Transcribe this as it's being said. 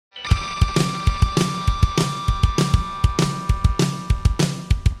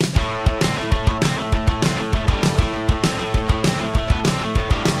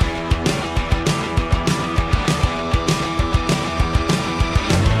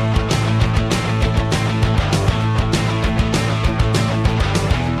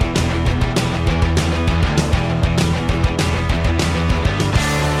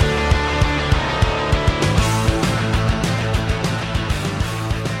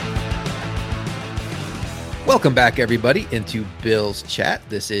Welcome back, everybody, into Bill's Chat.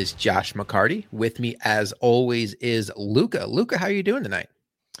 This is Josh McCarty. With me, as always, is Luka. Luka, how are you doing tonight?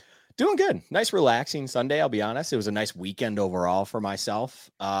 Doing good. Nice, relaxing Sunday. I'll be honest. It was a nice weekend overall for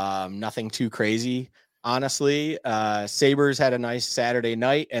myself. Nothing too crazy, honestly. Sabres had a nice Saturday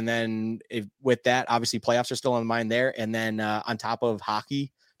night. And then with that, obviously playoffs are still on the mind there. And then on top of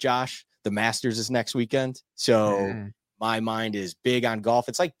hockey, Josh, the Masters is next weekend. So my mind is big on golf.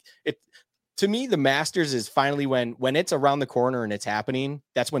 It's like to me, the Masters is finally when it's around the corner and it's happening.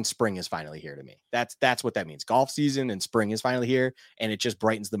 That's when spring is finally here to me. That's what that means. Golf season and spring is finally here, and it just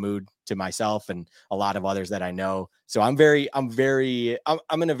brightens the mood to myself and a lot of others that I know. So I'm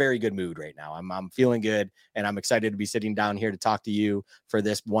in a very good mood right now. I'm feeling good, and I'm excited to be sitting down here to talk to you for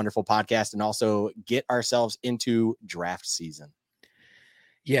this wonderful podcast and also get ourselves into draft season.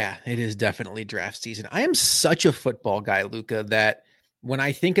 Yeah, it is definitely draft season. I am such a football guy, Luka, that when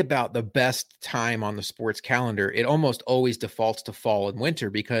I think about the best time on the sports calendar, it almost always defaults to fall and winter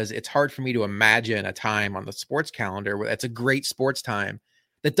because it's hard for me to imagine a time on the sports calendar where that's a great sports time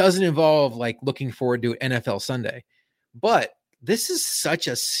that doesn't involve like looking forward to NFL Sunday. But this is such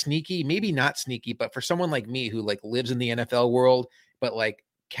a sneaky, maybe not sneaky, but for someone like me who like lives in the NFL world, but like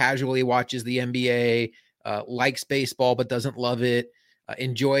casually watches the NBA, likes baseball, but doesn't love it,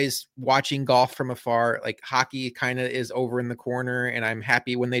 enjoys watching golf from afar. Like hockey kind of is over in the corner, and I'm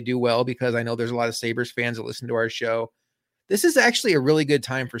happy when they do well because I know there's a lot of Sabres fans that listen to our show. This is actually a really good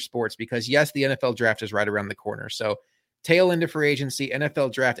time for sports because yes, the NFL draft is right around the corner. So tail into free agency,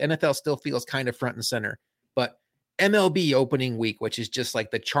 NFL draft, NFL still feels kind of front and center, but MLB opening week, which is just like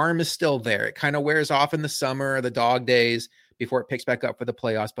the charm is still there. It kind of wears off in the summer, the dog days before it picks back up for the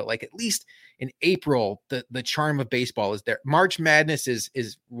playoffs. But like at least in April, the charm of baseball is there. March Madness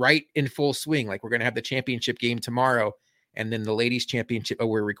is right in full swing. Like we're going to have the championship game tomorrow. And then the ladies championship. Oh,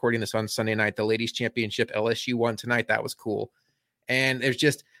 we're recording this on Sunday night. The ladies championship, LSU won tonight. That was cool. And there's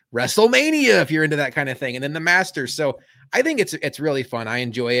just WrestleMania if you're into that kind of thing. And then the Masters. So I think it's really fun. I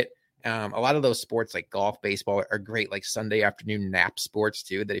enjoy it. A lot of those sports like golf, baseball are great, like Sunday afternoon nap sports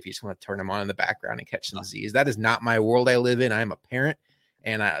too, that if you just want to turn them on in the background and catch some Z's. That is not my world I live in. I'm a parent,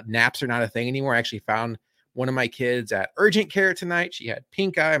 and naps are not a thing anymore. I actually found one of my kids at urgent care tonight. She had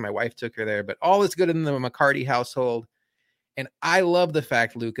pink eye. My wife took her there, but all is good in the McCarty household. And I love the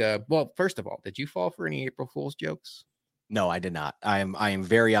fact, Luka, well, first of all, did you fall for any April Fool's jokes? No, I did not. I am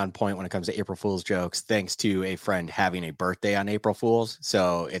very on point when it comes to April Fool's jokes, thanks to a friend having a birthday on April Fool's.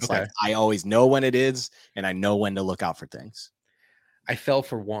 So it's like I always know when it is, and I know when to look out for things. I fell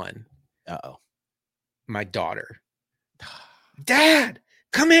for one. Uh-oh. My daughter. Dad,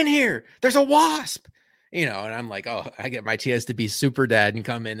 come in here. There's a wasp. And I'm like, oh, I get my chance to be super dad and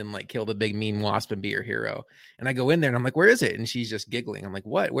come in and like kill the big mean wasp and be your hero. And I go in there and I'm like, where is it? And she's just giggling. I'm like,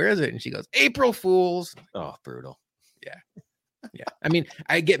 what? Where is it? And she goes, April Fool's. Oh, brutal. Yeah. I mean,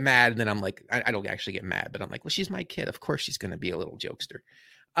 I get mad and then I'm like, I don't actually get mad, but I'm like, well, she's my kid. Of course she's going to be a little jokester.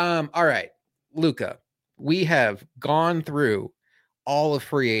 All right, Luka, we have gone through all of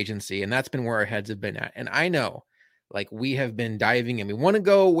free agency and that's been where our heads have been at. And I know like we have been diving in. We want to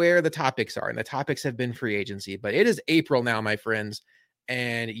go where the topics are, and the topics have been free agency, but it is April now, my friends.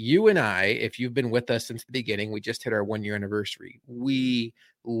 And you and I, if you've been with us since the beginning, we just hit our 1 year anniversary. We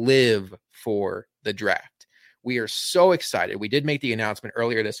live for the draft. We are so excited. We did make the announcement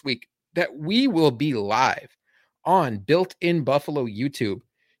earlier this week that we will be live on Built in Buffalo YouTube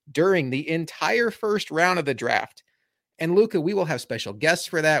during the entire first round of the draft. And Luka, we will have special guests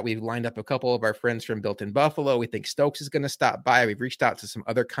for that. We've lined up a couple of our friends from Built in Buffalo. We think Stokes is going to stop by. We've reached out to some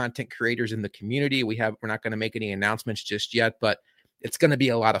other content creators in the community. We're not going to make any announcements just yet, but it's going to be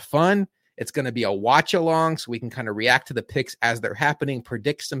a lot of fun. It's going to be a watch along so we can kind of react to the picks as they're happening,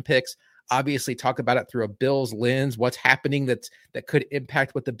 predict some picks. Obviously talk about it through a Bills lens, what's happening that could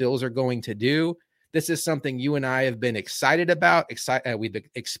impact what the Bills are going to do. This is something you and I have been excited about. We've been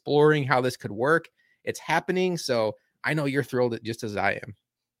exploring how this could work. It's happening. So I know you're thrilled just as I am.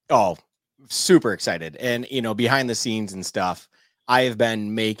 Oh, super excited. And, behind the scenes and stuff, I have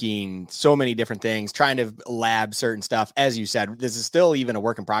been making so many different things, trying to lab certain stuff. As you said, this is still even a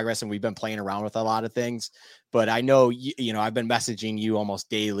work in progress, and we've been playing around with a lot of things. But I know, I've been messaging you almost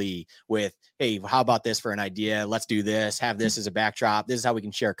daily with, hey, how about this for an idea? Let's do this. Have this as a backdrop. This is how we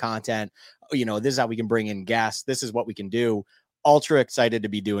can share content. This is how we can bring in guests. This is what we can do. Ultra excited to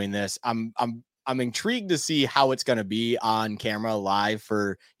be doing this. I'm intrigued to see how it's going to be on camera live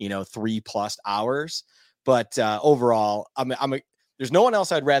for, 3+ hours. But overall, there's no one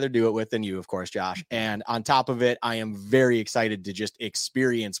else I'd rather do it with than you, of course, Josh. And on top of it, I am very excited to just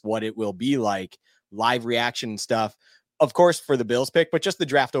experience what it will be like, live reaction stuff. of course, for the Bills pick, but just the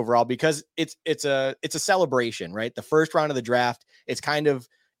draft overall, because it's a celebration, right? The first round of the draft, it's kind of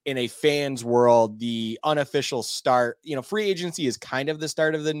in a fan's world, the unofficial start. Free agency is kind of the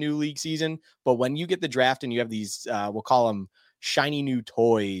start of the new league season, but when you get the draft and you have these, we'll call them shiny new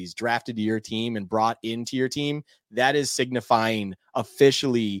toys drafted to your team and brought into your team, that is signifying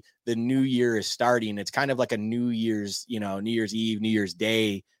officially the new year is starting. It's kind of like a New Year's Eve, New Year's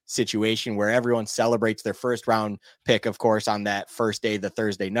Day situation where everyone celebrates their first round pick, of course, on that first day, the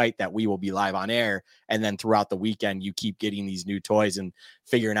Thursday night that we will be live on air. And then throughout the weekend, you keep getting these new toys and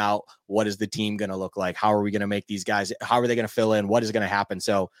figuring out what is the team going to look like? How are we going to make these guys? How are they going to fill in? What is going to happen?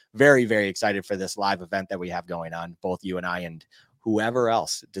 So very, very excited for this live event that we have going on, both you and I, and whoever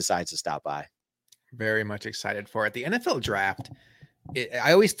else decides to stop by. Very much excited for it. The NFL draft,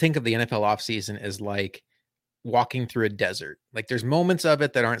 I always think of the NFL offseason as like walking through a desert. Like there's moments of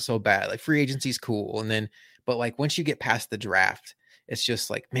it that aren't so bad. Like free agency's cool. But like once you get past the draft, it's just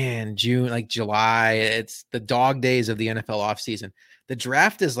like, man, June, like July, it's the dog days of the NFL offseason. The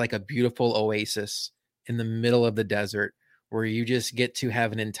draft is like a beautiful oasis in the middle of the desert where you just get to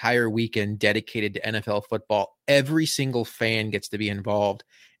have an entire weekend dedicated to NFL football. Every single fan gets to be involved.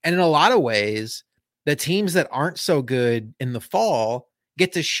 And in a lot of ways, the teams that aren't so good in the fall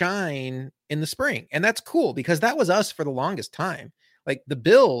get to shine in the spring. And that's cool because that was us for the longest time. Like the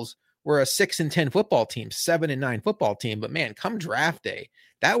Bills were a 6-10 football team, 7-9 football team. But man, come draft day,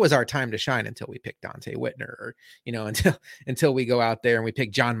 that was our time to shine until we picked Dante Whitner, or, until we go out there and we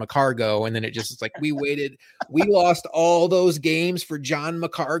pick John McCargo. And then it just is like, we lost all those games for John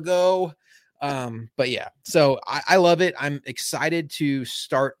McCargo. But yeah, so I love it. I'm excited to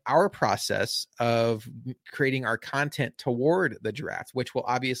start our process of creating our content toward the draft, which will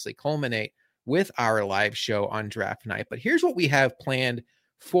obviously culminate with our live show on draft night. But here's what we have planned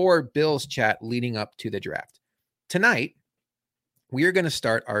for Bills chat leading up to the draft. Tonight, we are going to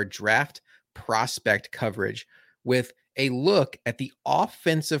start our draft prospect coverage with a look at the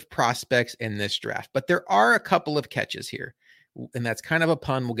offensive prospects in this draft. But there are a couple of catches here, and that's kind of a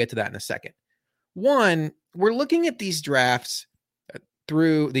pun. We'll get to that in a second. One, we're looking at these drafts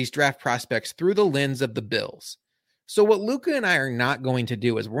through these draft prospects through the lens of the Bills. So what Luka and I are not going to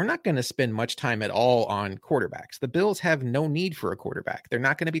do is we're not going to spend much time at all on quarterbacks. The Bills have no need for a quarterback. They're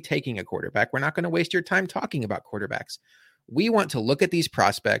not going to be taking a quarterback. We're not going to waste your time talking about quarterbacks. We want to look at these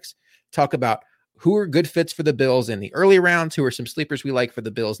prospects, talk about who are good fits for the Bills in the early rounds, who are some sleepers we like for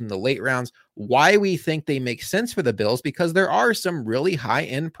the Bills in the late rounds, why we think they make sense for the Bills, because there are some really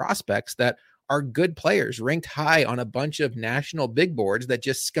high-end prospects that are good players ranked high on a bunch of national big boards that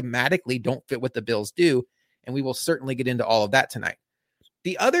just schematically don't fit what the Bills do. And we will certainly get into all of that tonight.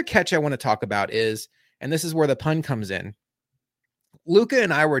 The other catch I want to talk about is, and this is where the pun comes in, Luka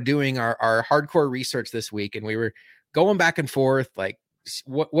and I were doing our hardcore research this week, and we were going back and forth, like,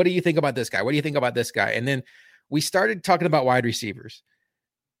 what do you think about this guy? What do you think about this guy? And then we started talking about wide receivers,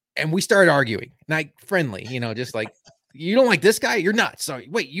 and we started arguing, like friendly, just like, you don't like this guy? You're nuts. So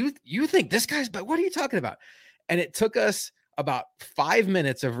wait, you think this guy's, but what are you talking about? And it took us about 5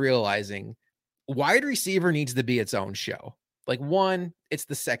 minutes of realizing wide receiver needs to be its own show. Like, one, it's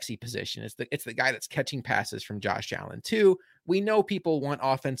the sexy position. It's the guy that's catching passes from Josh Allen. Two, we know people want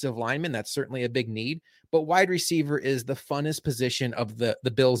offensive linemen. That's certainly a big need, but wide receiver is the funnest position of the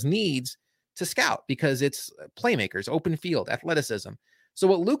Bills' needs to scout because it's playmakers, open field, athleticism. So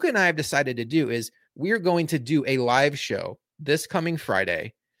what Luka and I have decided to do is we're going to do a live show this coming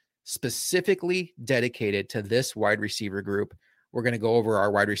Friday, specifically dedicated to this wide receiver group. We're going to go over our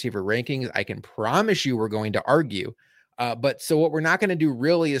wide receiver rankings. I can promise you we're going to argue. But so what we're not going to do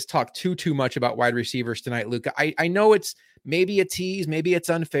really is talk too much about wide receivers tonight, Luka. I know it's maybe a tease, maybe it's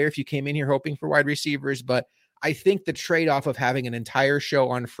unfair if you came in here hoping for wide receivers, but I think the trade-off of having an entire show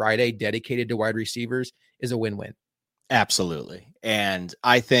on Friday dedicated to wide receivers is a win-win. Absolutely. And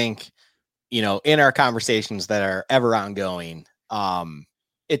I think, in our conversations that are ever ongoing,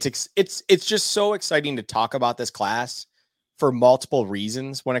 it's just so exciting to talk about this class for multiple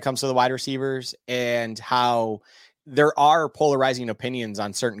reasons when it comes to the wide receivers, and how there are polarizing opinions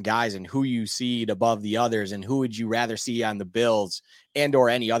on certain guys and who you see above the others, and who would you rather see on the Bills and or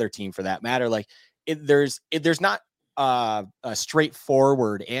any other team for that matter. Like there's not a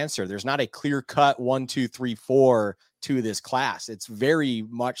straightforward answer. There's not a clear cut 1, 2, 3, 4 to this class. It's very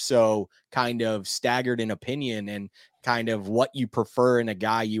much so kind of staggered in opinion and kind of what you prefer in a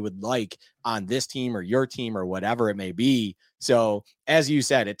guy you would like on this team or your team or whatever it may be. So as you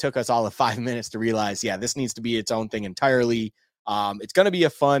said, it took us all of 5 minutes to realize, yeah, this needs to be its own thing entirely. It's going to be a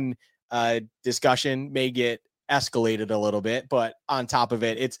fun discussion, may get escalated a little bit, but on top of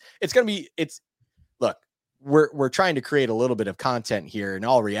it, look, we're trying to create a little bit of content here. In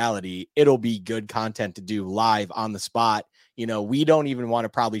all reality, it'll be good content to do live on the spot. We don't even want to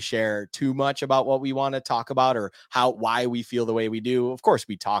probably share too much about what we want to talk about or why we feel the way we do. Of course,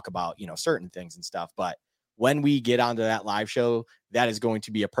 we talk about, certain things and stuff, but when we get onto that live show, that is going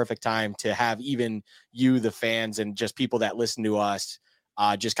to be a perfect time to have even you, the fans, and just people that listen to us,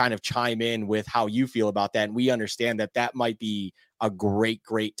 just kind of chime in with how you feel about that. And we understand that might be a great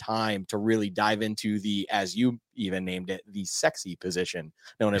time to really dive into the, as you even named it, the sexy position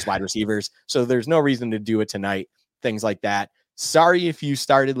known as wide receivers. So there's no reason to do it tonight, things like that. Sorry if you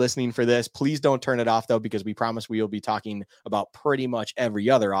started listening for this. Please don't turn it off, though, because we promise we will be talking about pretty much every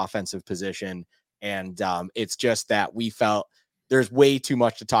other offensive position. And it's just that we felt there's way too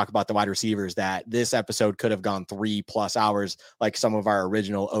much to talk about the wide receivers that this episode could have gone 3+ hours like some of our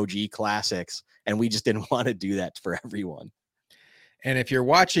original OG classics. And we just didn't want to do that for everyone. And if you're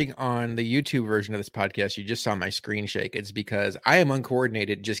watching on the YouTube version of this podcast, you just saw my screen shake. It's because I am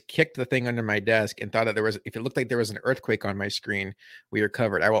uncoordinated, just kicked the thing under my desk and thought that if it looked like there was an earthquake on my screen, we are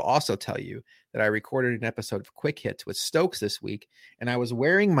covered. I will also tell you that I recorded an episode of Quick Hits with Stokes this week, and I was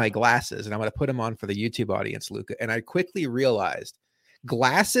wearing my glasses, and I'm going to put them on for the YouTube audience, Luka. And I quickly realized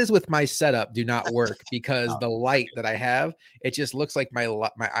glasses with my setup do not work because the light that I have, it just looks like my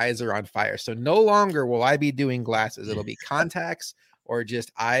eyes are on fire. So no longer will I be doing glasses. It'll be contacts or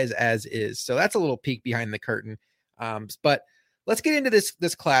just eyes as is. So that's a little peek behind the curtain. But let's get into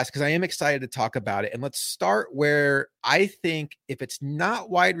this class because I am excited to talk about it. And let's start where I think if it's not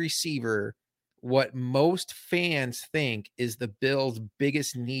wide receiver, what most fans think is the Bills'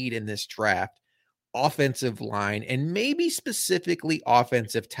 biggest need in this draft, offensive line, and maybe specifically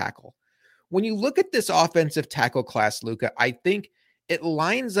offensive tackle. When you look at this offensive tackle class, Luka, I think it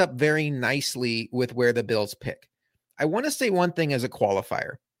lines up very nicely with where the Bills pick. I want to say one thing as a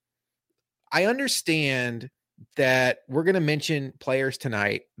qualifier. I understand that we're going to mention players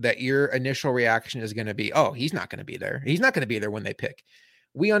tonight that your initial reaction is going to be, oh, he's not going to be there. He's not going to be there when they pick.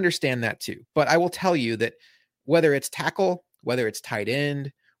 We understand that too. But I will tell you that whether it's tackle, whether it's tight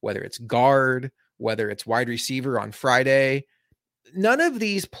end, whether it's guard, whether it's wide receiver on Friday, none of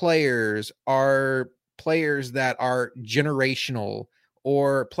these players are players that are generational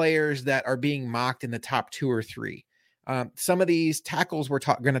or players that are being mocked in the top 2 or 3. Some of these tackles we're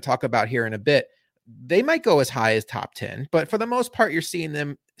going to talk about here in a bit, they might go as high as top 10, but for the most part, you're seeing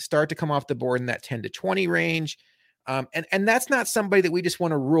them start to come off the board in that 10 to 20 range. And that's not somebody that we just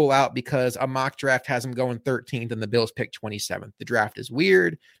want to rule out because a mock draft has them going 13th and the Bills pick 27th. The draft is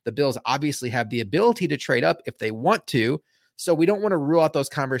weird. The Bills obviously have the ability to trade up if they want to. So we don't want to rule out those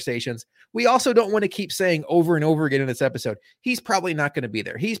conversations. We also don't want to keep saying over and over again in this episode, he's probably not going to be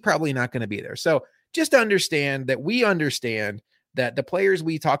there. He's probably not going to be there. So just understand that we understand that the players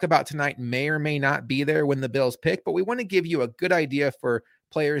we talk about tonight may or may not be there when the Bills pick, but we want to give you a good idea for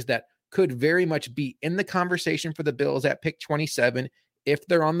players that could very much be in the conversation for the Bills at pick 27 if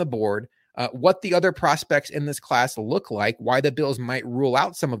they're on the board, what the other prospects in this class look like, why the Bills might rule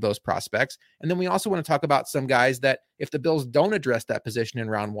out some of those prospects. And then we also want to talk about some guys that if the Bills don't address that position in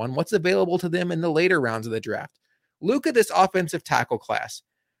round 1, what's available to them in the later rounds of the draft. Look at this offensive tackle class.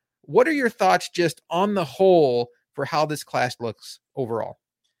 What are your thoughts just on the whole for how this class looks overall?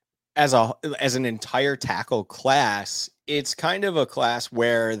 As an entire tackle class, it's kind of a class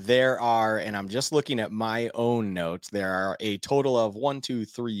where there are, and I'm just looking at my own notes, there are a total of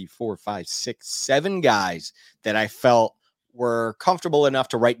 7 guys that I felt were comfortable enough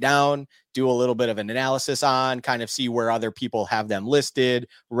to write down, do a little bit of an analysis on, kind of see where other people have them listed,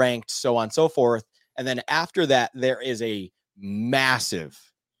 ranked, so on and so forth. And then after that, there is a massive,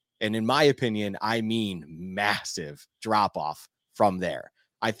 and in my opinion, I mean massive drop off from there.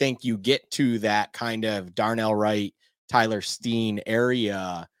 I think you get to that kind of Darnell Wright, Tyler Steen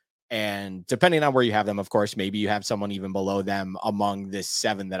area, and depending on where you have them, of course, maybe you have someone even below them among this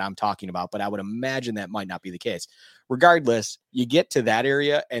 7 that I'm talking about, but I would imagine that might not be the case. Regardless, you get to that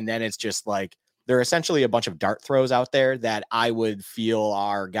area, and then it's just like there are essentially a bunch of dart throws out there that I would feel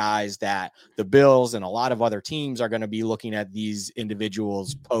are guys that the Bills and a lot of other teams are going to be looking at these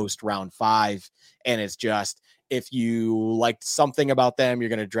individuals post round 5, and it's just, if you liked something about them, you're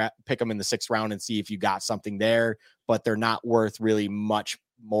going to pick them in the 6th round and see if you got something there, but they're not worth really much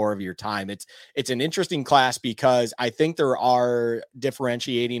more of your time. It's an interesting class because I think there are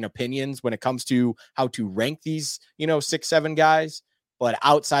differentiating opinions when it comes to how to rank these, 6, 7 guys. But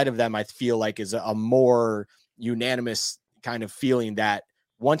outside of them, I feel like is a more unanimous kind of feeling that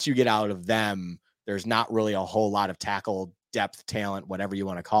once you get out of them, there's not really a whole lot of tackle depth, talent, whatever you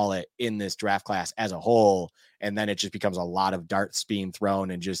want to call it, in this draft class as a whole. And then it just becomes a lot of darts being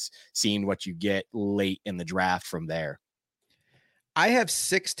thrown and just seeing what you get late in the draft from there. I have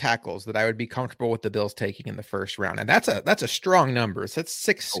 6 tackles that I would be comfortable with the Bills taking in the first round, and that's a strong number. So that's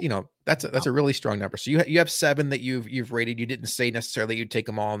 6. That's a really strong number. So you have 7 that you've rated. You didn't say necessarily you'd take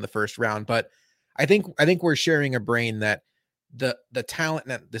them all in the first round, but I think we're sharing a brain that the talent.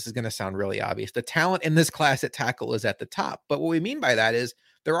 And this is going to sound really obvious. The talent in this class at tackle is at the top, but what we mean by that is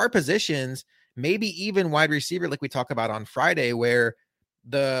there are positions, maybe even wide receiver, like we talk about on Friday, where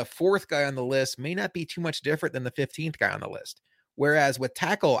the 4th guy on the list may not be too much different than the 15th guy on the list. Whereas with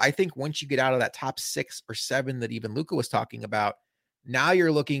tackle, I think once you get out of that top 6 or 7 that even Luka was talking about, now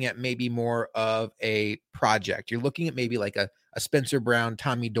you're looking at maybe more of a project. You're looking at maybe like a Spencer Brown,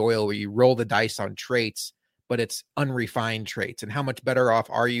 Tommy Doyle, where you roll the dice on traits, but it's unrefined traits. And how much better off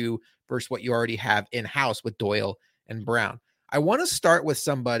are you versus what you already have in-house with Doyle and Brown? I want to start with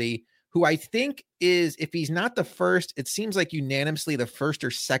somebody who I think is, if he's not the first, it seems like unanimously the first or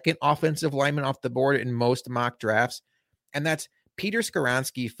second offensive lineman off the board in most mock drafts. And that's Peter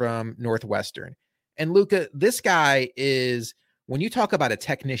Skoronski from Northwestern. And Luka, this guy is, when you talk about a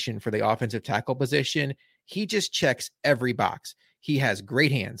technician for the offensive tackle position, he just checks every box. He has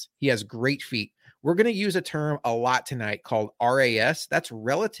great hands. He has great feet. We're going to use a term a lot tonight called RAS. That's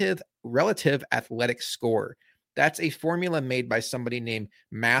relative athletic score. That's a formula made by somebody named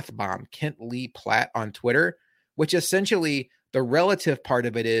Math Bomb, Kent Lee Platt on Twitter, which essentially the relative part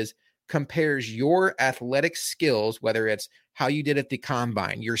of it is compares your athletic skills, whether it's how you did at the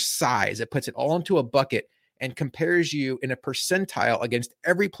combine, your size, it puts it all into a bucket and compares you in a percentile against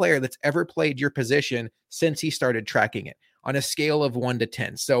every player that's ever played your position since he started tracking it on a scale of 1 to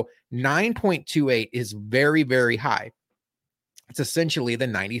 10. So 9.28 is very, very high. It's essentially the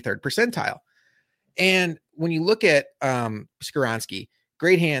 93rd percentile. And when you look at Skoronski,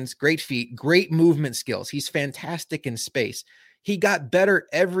 great hands, great feet, great movement skills. He's fantastic in space. He got better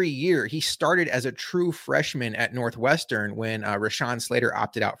every year. He started as a true freshman at Northwestern when Rashawn Slater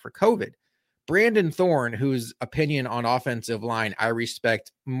opted out for COVID. Brandon Thorne, whose opinion on offensive line I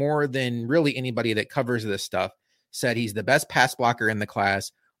respect more than really anybody that covers this stuff, said he's the best pass blocker in the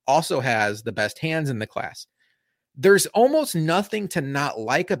class, also has the best hands in the class. There's almost nothing to not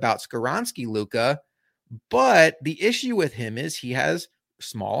like about Skoronski, Luka, but the issue with him is he has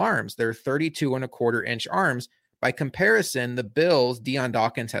small arms. They're 32.25-inch arms. By comparison, the Bills, Deion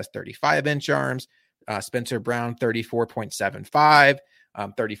Dawkins has 35-inch arms, Spencer Brown 34.75,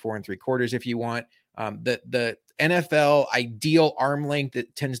 34.75 if you want. The NFL ideal arm length,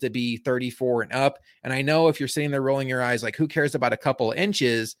 it tends to be 34 and up. And I know if you're sitting there rolling your eyes, like who cares about a couple of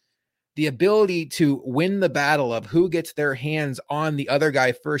inches? The ability to win the battle of who gets their hands on the other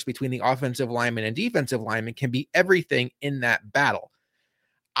guy first between the offensive lineman and defensive lineman can be everything in that battle.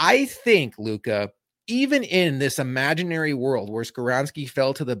 I think, Luka, even in this imaginary world where Skoronski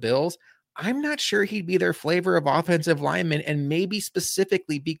fell to the Bills, I'm not sure he'd be their flavor of offensive lineman, and maybe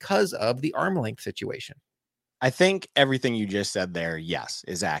specifically because of the arm length situation. I think everything you just said there, yes,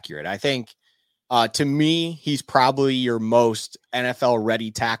 is accurate. I think to me, he's probably your most NFL ready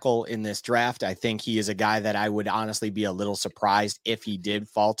tackle in this draft. I think he is a guy that I would honestly be a little surprised if he did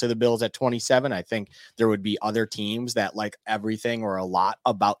fall to the Bills at 27. I think there would be other teams that like everything or a lot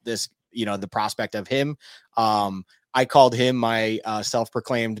about this, the prospect of him. I called him my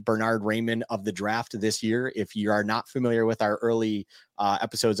self-proclaimed Bernard Raymond of the draft this year. If you are not familiar with our early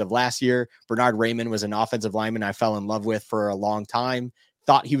episodes of last year, Bernard Raymond was an offensive lineman I fell in love with for a long time.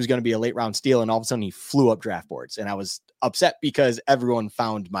 Thought he was going to be a late round steal, and all of a sudden he flew up draft boards, and I was upset because everyone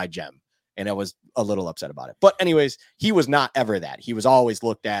found my gem, and I was a little upset about it. But anyways, he was not ever that. He was always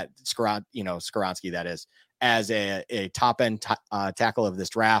looked at, Skoronski, that is, as a top end tackle of this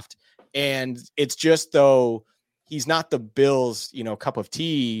draft. And it's just, though, he's not the Bills, cup of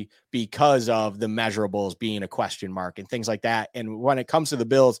tea because of the measurables being a question mark and things like that. And when it comes to the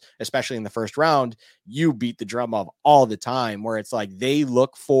Bills, especially in the first round, you beat the drum of all the time where it's like they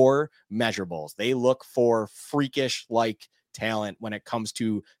look for measurables. They look for freakish like talent when it comes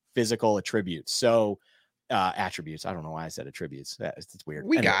to physical attributes. So attributes. I don't know why I said attributes. It's weird.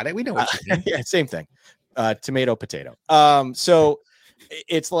 We got it. We know what you mean. Yeah, same thing. Tomato, potato. So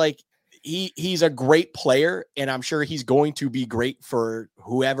it's like, he's a great player, and I'm sure he's going to be great for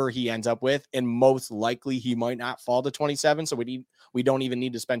whoever he ends up with. And most likely he might not fall to 27. So we don't even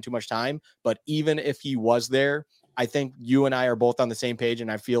need to spend too much time. But even if he was there, I think you and I are both on the same page.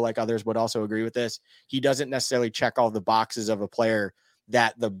 And I feel like others would also agree with this. He doesn't necessarily check all the boxes of a player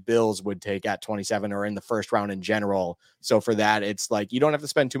that the Bills would take at 27 or in the first round in general. So for that, it's like, you don't have to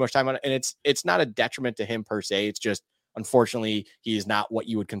spend too much time on it. And it's not a detriment to him per se. It's just, Unfortunately, he is not what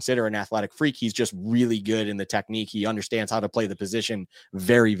you would consider an athletic freak. He's just really good in the technique. He understands how to play the position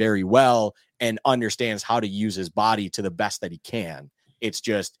very, very well and understands how to use his body to the best that he can. It's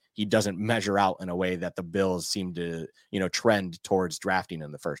just he doesn't measure out in a way that the Bills seem to, trend towards drafting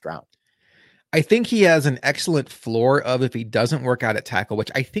in the first round. I think he has an excellent floor of if he doesn't work out at tackle,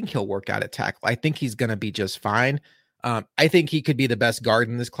 which I think he'll work out at tackle. I think he's going to be just fine. I think he could be the best guard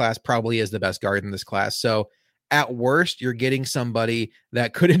in this class, probably is the best guard in this class. So at worst, you're getting somebody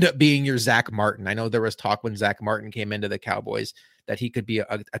that could end up being your Zach Martin. I know there was talk when Zach Martin came into the Cowboys that he could be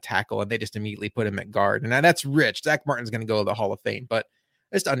a tackle, and they just immediately put him at guard. And that's rich. Zach Martin's going to go to the Hall of Fame. But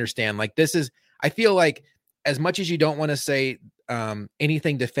just understand, like, this is, I feel like as much as you don't want to say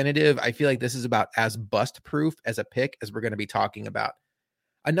anything definitive, I feel like this is about as bust proof as a pick as we're going to be talking about.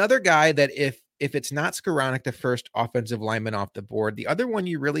 Another guy that if it's not Skoranek, the first offensive lineman off the board, the other one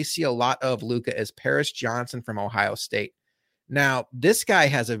you really see a lot of, Luka, is Paris Johnson from Ohio State. Now, this guy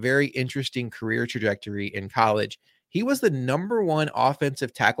has a very interesting career trajectory in college. He was the number one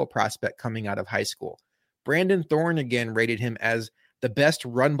offensive tackle prospect coming out of high school. Brandon Thorne again rated him as the best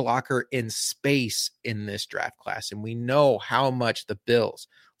run blocker in space in this draft class. And we know how much the Bills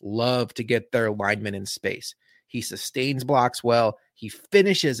love to get their linemen in space. He sustains blocks well. He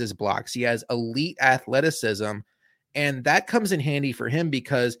finishes his blocks. He has elite athleticism. And that comes in handy for him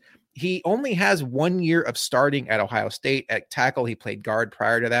because he only has 1 year of starting at Ohio State. At tackle, he played guard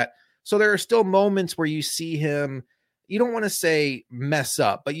prior to that. So there are still moments where you see him, you don't want to say mess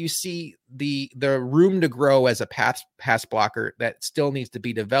up, but you see the room to grow as a pass blocker that still needs to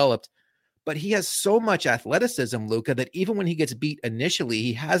be developed. But he has so much athleticism, Luka, that even when he gets beat initially,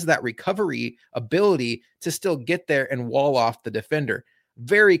 he has that recovery ability to still get there and wall off the defender.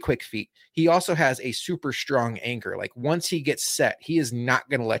 Very quick feet. He also has a super strong anchor. Like once he gets set, he is not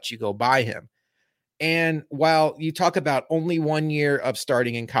going to let you go by him. And while you talk about only 1 year of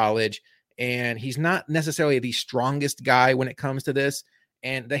starting in college, and he's not necessarily the strongest guy when it comes to this,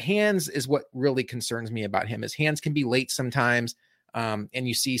 and the hands is what really concerns me about him. His hands can be late sometimes. And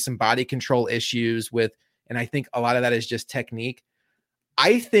you see some body control issues with, and I think a lot of that is just technique.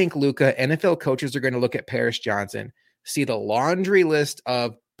 I think, Luka, NFL coaches are going to look at Paris Johnson, see the laundry list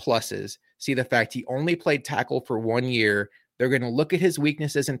of pluses, see the fact he only played tackle for 1 year. They're going to look at his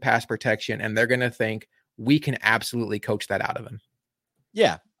weaknesses in pass protection, and they're going to think we can absolutely coach that out of him.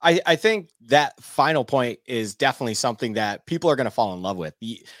 Yeah, I think that final point is definitely something that people are going to fall in love with.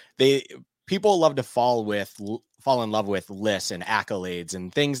 People love to fall in love with lists and accolades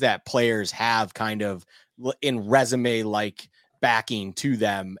and things that players have kind of in resume like backing to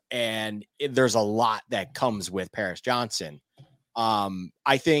them. And there's a lot that comes with Paris Johnson.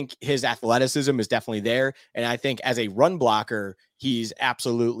 I think his athleticism is definitely there. And I think as a run blocker, he's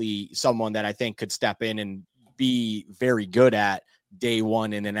absolutely someone that I think could step in and be very good at day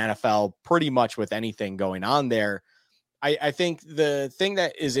one in an NFL, pretty much with anything going on there. I think the thing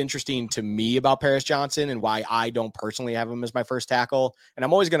that is interesting to me about Paris Johnson and why I don't personally have him as my first tackle, and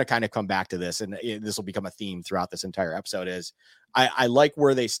I'm always going to kind of come back to this, and this will become a theme throughout this entire episode, is I like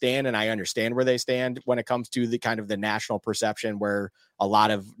where they stand, and I understand where they stand when it comes to the kind of the national perception where a lot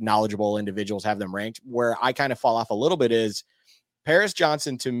of knowledgeable individuals have them ranked. Where I kind of fall off a little bit is Paris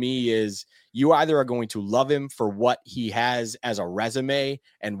Johnson to me is you either are going to love him for what he has as a resume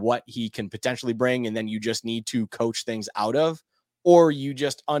and what he can potentially bring, and then you just need to coach things out of, or you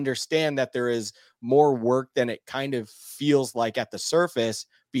just understand that there is more work than it kind of feels like at the surface.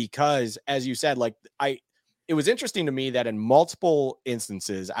 Because as you said, like it was interesting to me that in multiple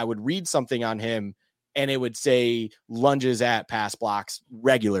instances, I would read something on him and it would say lunges at pass blocks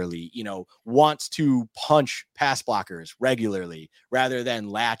regularly, wants to punch pass blockers regularly rather than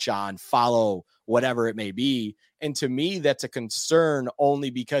latch on, follow, whatever it may be. And to me, that's a concern only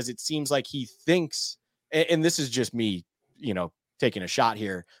because it seems like he thinks, and this is just me, taking a shot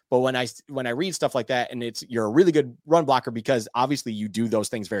here, but when I read stuff like that, and you're a really good run blocker because obviously you do those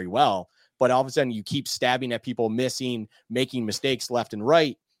things very well, but all of a sudden you keep stabbing at people, missing, making mistakes left and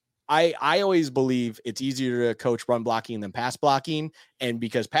right. I always believe it's easier to coach run blocking than pass blocking. And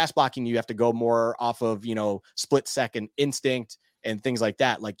because pass blocking, you have to go more off of, split second instinct and things like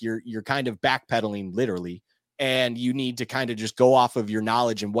that. Like you're kind of backpedaling literally, and you need to kind of just go off of your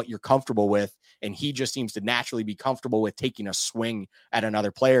knowledge and what you're comfortable with. And he just seems to naturally be comfortable with taking a swing at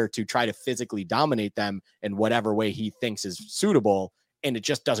another player to try to physically dominate them in whatever way he thinks is suitable. And it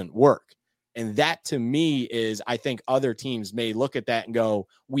just doesn't work. And that to me is, I think other teams may look at that and go,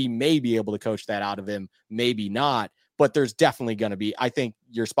 we may be able to coach that out of him, maybe not. But there's definitely going to be, I think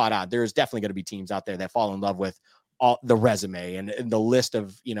you're spot on. There's definitely going to be teams out there that fall in love with all the resume and the list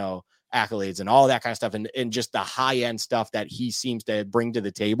of, accolades and all that kind of stuff. And just the high end stuff that he seems to bring to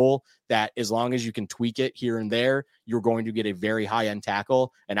the table, that as long as you can tweak it here and there, you're going to get a very high end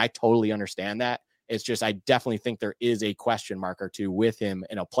tackle. And I totally understand that. It's just, I definitely think there is a question mark or two with him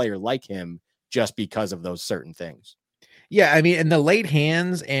and a player like him just because of those certain things. Yeah, I mean, and the late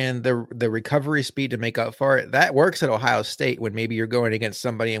hands and the recovery speed to make up for it, that works at Ohio State when maybe you're going against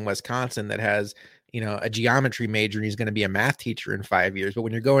somebody in Wisconsin that has, a geometry major and he's going to be a math teacher in 5 years. But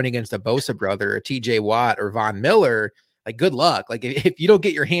when you're going against a Bosa brother or TJ Watt or Von Miller, like, good luck. Like, if you don't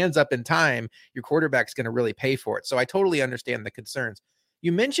get your hands up in time, your quarterback's going to really pay for it. So I totally understand the concerns.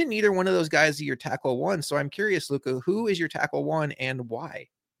 You mentioned neither one of those guys is your tackle one. So I'm curious, Luka, who is your tackle one and why?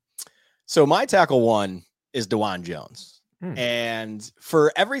 So my tackle one is DeJuan Jones. And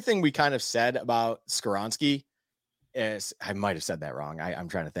for everything we kind of said about Skoronski, I might have said that wrong. I'm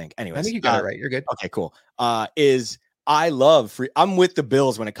trying to think. Anyways, I think you got it right. You're good. Okay, cool. I love I'm with the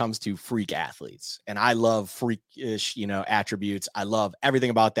Bills when it comes to freak athletes, and I love freakish, attributes. I love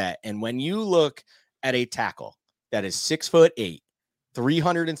everything about that. And when you look at a tackle that is 6'8",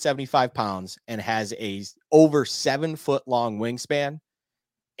 375 pounds, and has a over 7 foot long wingspan,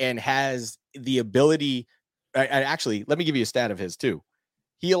 and has the ability. Actually, let me give you a stat of his too.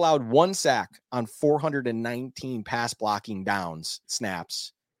 He allowed 1 sack on 419 pass blocking downs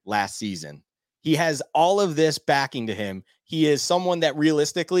snaps last season. He has all of this backing to him. He is someone that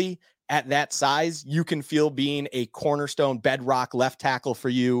realistically at that size, you can feel being a cornerstone bedrock left tackle for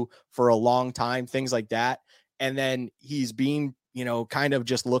you for a long time, things like that. And then he's being, kind of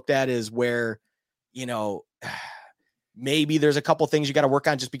just looked at as where, maybe there's a couple things you got to work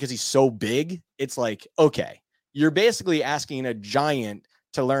on just because he's so big. It's like, okay, you're basically asking a giant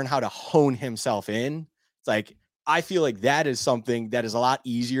to learn how to hone himself in. It's like, I feel like that is something that is a lot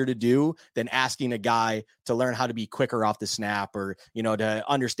easier to do than asking a guy to learn how to be quicker off the snap or, to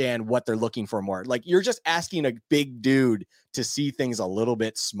understand what they're looking for more. Like, you're just asking a big dude to see things a little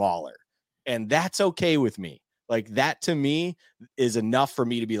bit smaller. And that's okay with me. Like, that to me is enough for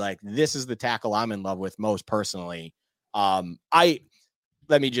me to be like, this is the tackle I'm in love with most personally. Because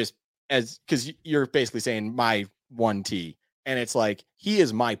you're basically saying my 1T, and it's like, he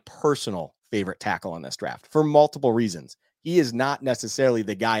is my personal favorite tackle in this draft for multiple reasons. He is not necessarily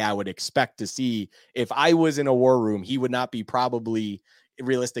the guy I would expect to see. If I was in a war room, he would not be probably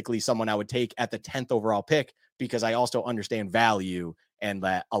realistically someone I would take at the 10th overall pick, because I also understand value and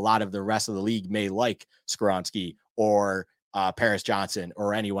that a lot of the rest of the league may like Skoronski or Paris Johnson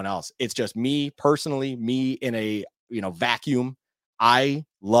or anyone else. It's just me personally, me in a vacuum. I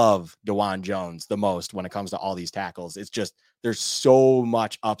love DeJuan Jones the most when it comes to all these tackles. It's just, there's so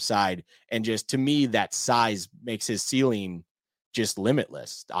much upside. And just to me, that size makes his ceiling just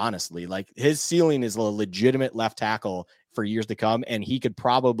limitless, honestly. Like, his ceiling is a legitimate left tackle for years to come. And he could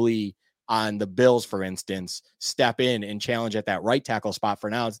probably, on the Bills, for instance, step in and challenge at that right tackle spot for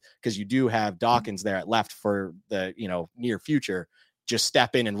now, because you do have Dawkins there at left for the, near future. Just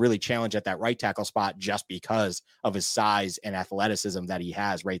step in and really challenge at that right tackle spot just because of his size and athleticism that he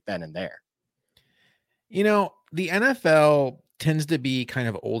has right then and there. The NFL tends to be kind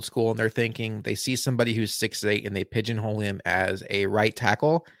of old school in their thinking. They see somebody who's 6'8" and they pigeonhole him as a right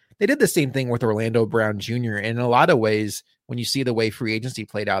tackle. They did the same thing with Orlando Brown Jr. And in a lot of ways, when you see the way free agency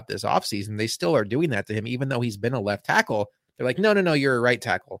played out this offseason, they still are doing that to him, even though he's been a left tackle. They're like, no, you're a right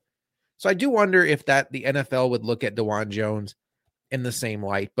tackle. So I do wonder if the NFL would look at DeJuan Jones in the same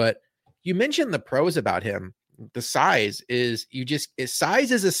light. But you mentioned the pros about him. The size is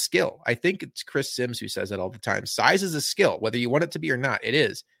size is a skill. I think it's Chris Sims who says that all the time. Size is a skill, whether you want it to be or not, it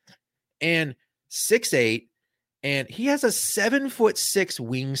is. And 6'8", and he has a 7'6"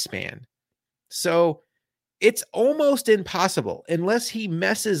 wingspan. So it's almost impossible, unless he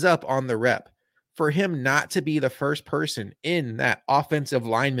messes up on the rep, for him not to be the first person in that offensive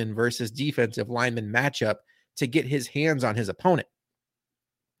lineman versus defensive lineman matchup to get his hands on his opponent.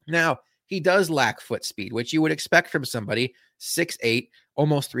 Now, he does lack foot speed, which you would expect from somebody 6'8",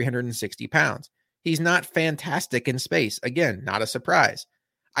 almost 360 pounds. He's not fantastic in space. Again, not a surprise.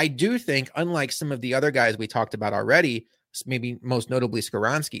 I do think, unlike some of the other guys we talked about already, maybe most notably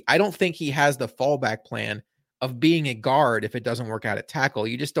Skoronski, I don't think he has the fallback plan of being a guard if it doesn't work out at tackle.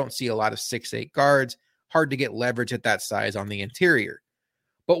 You just don't see a lot of 6'8" guards. Hard to get leverage at that size on the interior.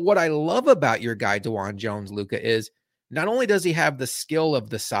 But what I love about your guy, DeJuan Jones, Luka, is not only does he have the skill of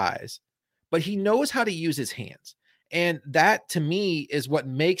the size, but he knows how to use his hands. And that, to me, is what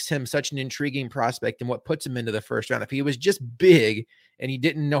makes him such an intriguing prospect and what puts him into the first round. If he was just big and he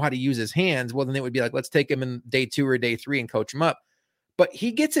didn't know how to use his hands, well, then it would be like, let's take him in day 2 or day 3 and coach him up. But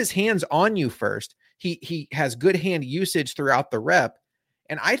he gets his hands on you first. He has good hand usage throughout the rep.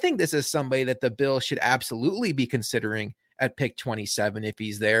 And I think this is somebody that the Bills should absolutely be considering at pick 27 if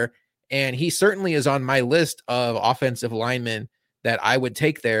he's there. And he certainly is on my list of offensive linemen that I would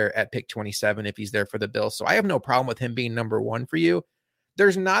take there at pick 27 if he's there for the Bills. So I have no problem with him being number one for you.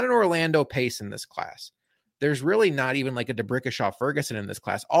 There's not an Orlando Pace in this class. There's really not even like a DeBrickashaw Ferguson in this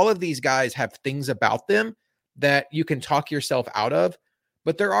class. All of these guys have things about them that you can talk yourself out of,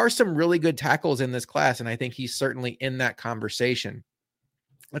 but there are some really good tackles in this class, and I think he's certainly in that conversation.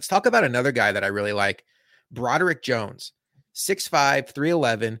 Let's talk about another guy that I really like, Broderick Jones, 6'5",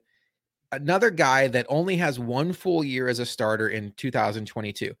 311, another guy that only has one full year as a starter in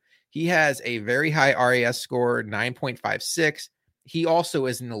 2022. He has a very high RAS score, 9.56. He also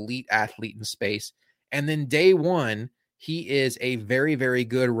is an elite athlete in space. And then day one, he is a very, very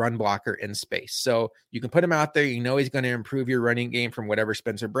good run blocker in space. So you can put him out there. You know he's going to improve your running game from whatever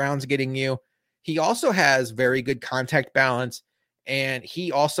Spencer Brown's getting you. He also has very good contact balance. And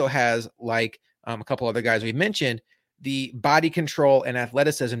he also has, like a couple other guys we mentioned, the body control and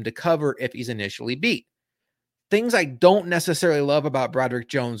athleticism to cover if he's initially beat. Things I don't necessarily love about Broderick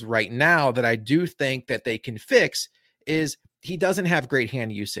Jones right now that I do think that they can fix is he doesn't have great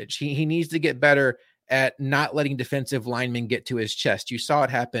hand usage. He needs to get better at not letting defensive linemen get to his chest. You saw it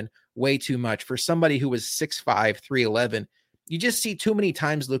happen way too much. For somebody who was 6'5", 311, you just see too many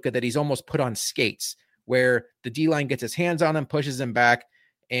times, Luka, that he's almost put on skates where the D-line gets his hands on him, pushes him back,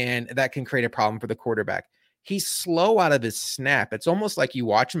 and that can create a problem for the quarterback. He's slow out of his snap. It's almost like you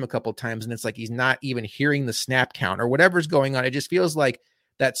watch him a couple times and it's like he's not even hearing the snap count or whatever's going on. It just feels like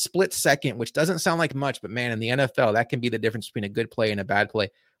that split second, which doesn't sound like much, but man, in the NFL, that can be the difference between a good play and a bad play.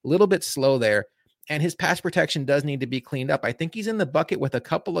 A little bit slow there. And his pass protection does need to be cleaned up. I think he's in the bucket with a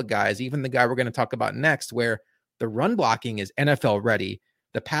couple of guys, even the guy we're going to talk about next, where the run blocking is NFL ready.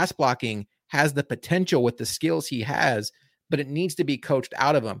 The pass blocking has the potential with the skills he has, but it needs to be coached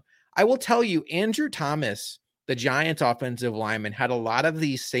out of him. I will tell you, Andrew Thomas, the Giants offensive lineman, had a lot of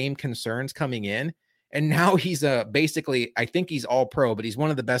these same concerns coming in. And now he's basically, I think he's all pro, but he's one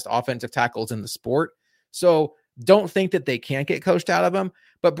of the best offensive tackles in the sport. So don't think that they can't get coached out of him.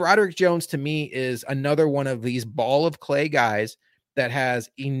 But Broderick Jones, to me, is another one of these ball of clay guys that has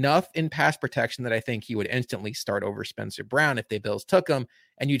enough in pass protection that I think he would instantly start over Spencer Brown if the Bills took him.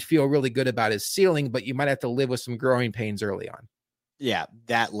 And you'd feel really good about his ceiling, but you might have to live with some growing pains early on. Yeah,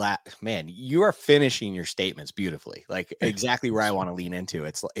 man, you are finishing your statements beautifully. Like exactly where I want to lean into.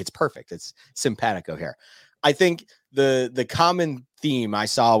 It's perfect. It's simpatico here. I think the common theme I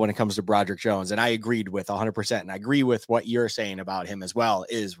saw when it comes to Broderick Jones, and I agreed with 100%, and I agree with what you're saying about him as well,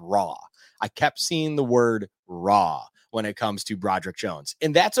 is raw. I kept seeing the word raw when it comes to Broderick Jones,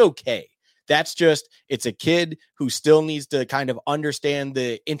 and that's okay. That's just, it's a kid who still needs to kind of understand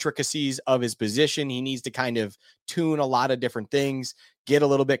the intricacies of his position. He needs to kind of tune a lot of different things, get a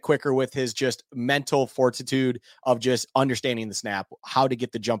little bit quicker with his just mental fortitude of just understanding the snap, how to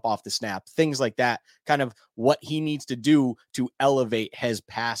get the jump off the snap, things like that, kind of what he needs to do to elevate his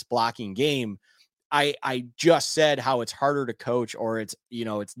pass blocking game. I just said how it's harder to coach, or it's,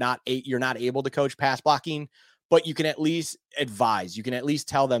 you're not able to coach pass blocking, but you can at least advise. You can at least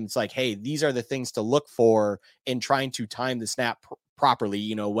tell them, it's like, hey, these are the things to look for in trying to time the snap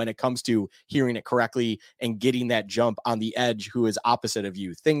properly, when it comes to hearing it correctly and getting that jump on the edge who is opposite of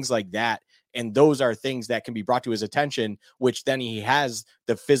you, things like that. And those are things that can be brought to his attention, which then he has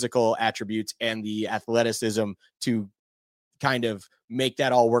the physical attributes and the athleticism to kind of make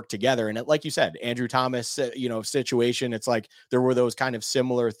that all work together. And like you said, Andrew Thomas, situation, it's like there were those kind of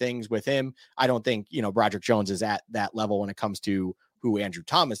similar things with him. I don't think, Broderick Jones is at that level when it comes to who Andrew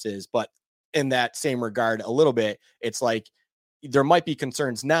Thomas is, but in that same regard, a little bit, it's like there might be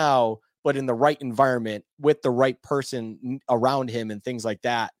concerns now, but in the right environment with the right person around him and things like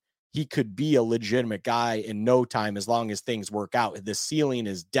that, he could be a legitimate guy in no time as long as things work out. The ceiling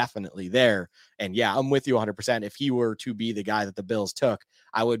is definitely there. And yeah, I'm with you 100%. If he were to be the guy that the Bills took,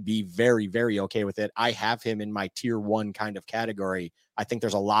 I would be very, very okay with it. I have him in my tier 1 kind of category. I think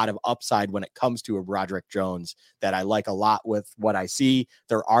there's a lot of upside when it comes to a Broderick Jones that I like a lot with what I see.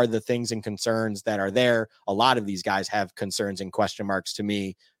 There are the things and concerns that are there. A lot of these guys have concerns and question marks to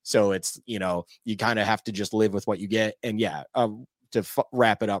me. So it's, you kind of have to just live with what you get. And yeah, to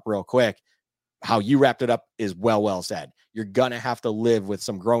wrap it up real quick, how you wrapped it up is well said. You're going to have to live with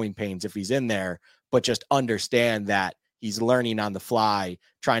some growing pains if he's in there, but just understand that he's learning on the fly,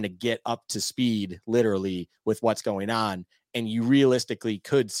 trying to get up to speed literally with what's going on. And you realistically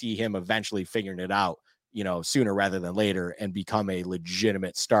could see him eventually figuring it out, sooner rather than later, and become a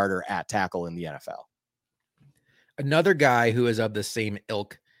legitimate starter at tackle in the NFL. Another guy who is of the same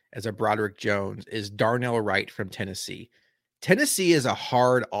ilk as a Broderick Jones is Darnell Wright from Tennessee. Tennessee is a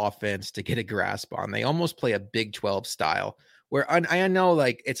hard offense to get a grasp on. They almost play a Big 12 style where I know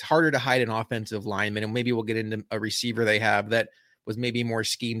like it's harder to hide an offensive lineman, and maybe we'll get into a receiver they have that was maybe more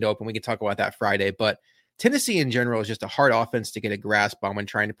schemed open. We can talk about that Friday, but Tennessee in general is just a hard offense to get a grasp on when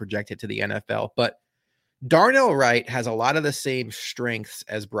trying to project it to the NFL. But Darnell Wright has a lot of the same strengths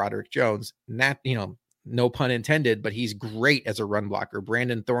as Broderick Jones. Not, no pun intended, but he's great as a run blocker.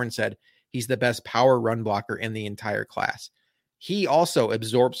 Brandon Thorne said he's the best power run blocker in the entire class. He also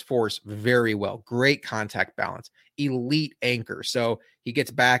absorbs force very well. Great contact balance, elite anchor. So he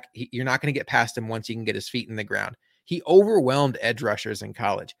gets back. You're not going to get past him once he can get his feet in the ground. He overwhelmed edge rushers in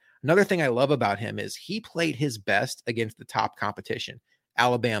college. Another thing I love about him is he played his best against the top competition: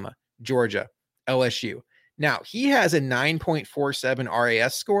 Alabama, Georgia, LSU. Now, he has a 9.47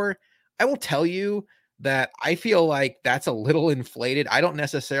 RAS score. I will tell you that I feel like that's a little inflated. I don't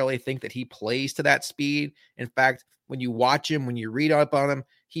necessarily think that he plays to that speed. In fact, when you watch him, when you read up on him,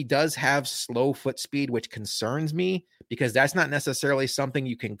 he does have slow foot speed, which concerns me because that's not necessarily something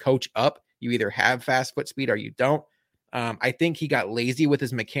you can coach up. You either have fast foot speed or you don't. I think he got lazy with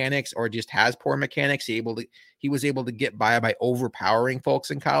his mechanics or just has poor mechanics. He was able to get by overpowering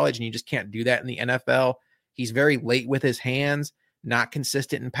folks in college, and you just can't do that in the NFL. He's very late with his hands, not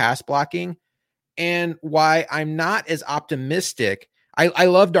consistent in pass blocking. And why I'm not as optimistic, I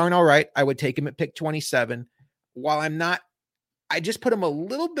love Darnell Wright. I would take him at pick 27. While I'm not, I just put him a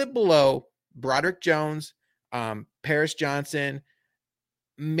little bit below Broderick Jones, Paris Johnson,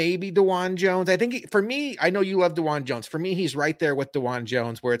 maybe DeJuan Jones. I think for me, I know you love DeJuan Jones. For me, he's right there with DeJuan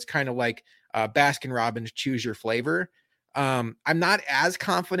Jones, where it's kind of like Baskin Robbins, choose your flavor. I'm not as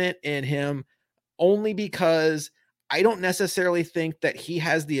confident in him only because I don't necessarily think that he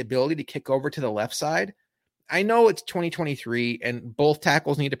has the ability to kick over to the left side. I know it's 2023 and both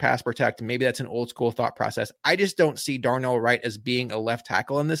tackles need to pass protect. And maybe that's an old school thought process. I just don't see Darnell Wright as being a left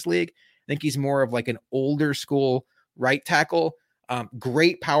tackle in this league. I think he's more of like an older school right tackle.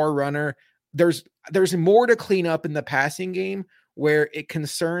 Great power runner. There's more to clean up in the passing game where it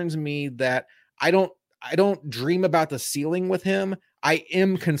concerns me that I don't dream about the ceiling with him. I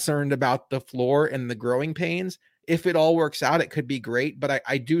am concerned about the floor and the growing pains. If it all works out, it could be great. But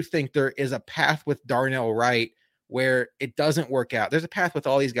I do think there is a path with Darnell Wright where it doesn't work out. There's a path with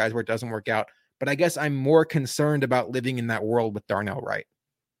all these guys where it doesn't work out. But I guess I'm more concerned about living in that world with Darnell Wright.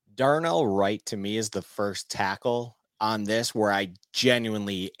 Darnell Wright to me is the first tackle on this where I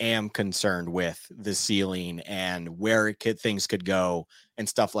genuinely am concerned with the ceiling and where things could go and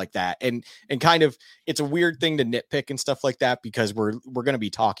stuff like that. And kind of, it's a weird thing to nitpick and stuff like that because we're going to be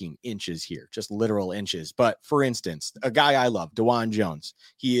talking inches here, just literal inches. But for instance, a guy I love, DeJuan Jones,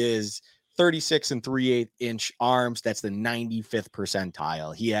 he is 36 and 3/8-inch arms. That's the 95th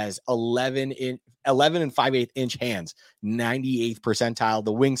percentile. He has 11 and 5/8-inch hands, 98th percentile.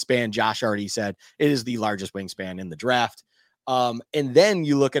 The wingspan, Josh already said, it is the largest wingspan in the draft. And then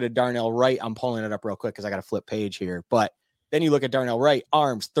you look at a Darnell Wright. I'm pulling it up real quick because I got to flip page here. But then you look at Darnell Wright,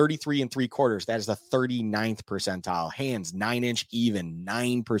 arms 33 and 3/4. That is the 39th percentile. Hands 9-inch even,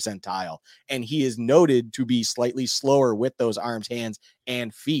 9 percentile. And he is noted to be slightly slower with those arms, hands,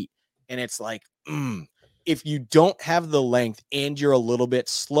 and feet. And it's like, if you don't have the length and you're a little bit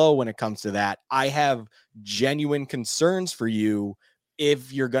slow when it comes to that, I have genuine concerns for you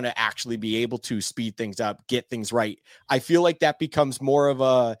if you're going to actually be able to speed things up, get things right. I feel like that becomes more of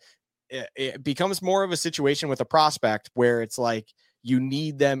a situation with a prospect where it's like you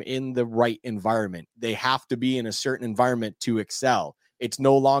need them in the right environment. They have to be in a certain environment to excel. It's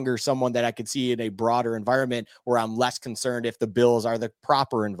no longer someone that I could see in a broader environment where I'm less concerned if the Bills are the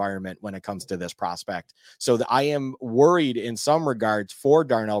proper environment when it comes to this prospect. So I am worried in some regards for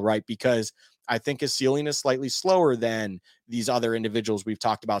Darnell Wright because I think his ceiling is slightly slower than these other individuals we've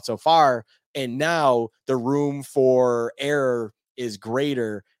talked about so far. And now the room for error is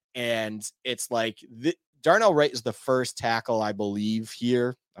greater. And it's like Darnell Wright is the first tackle, I believe,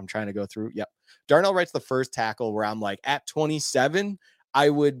 here. I'm trying to go through. Yep. Darnell Wright's the first tackle where I'm like, at 27, I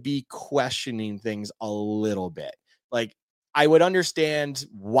would be questioning things a little bit. Like, I would understand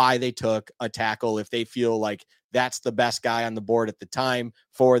why they took a tackle if they feel like that's the best guy on the board at the time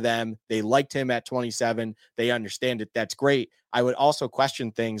for them. They liked him at 27. They understand it. That's great. I would also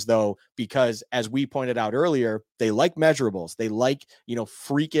question things, though, because as we pointed out earlier, they like measurables. They like,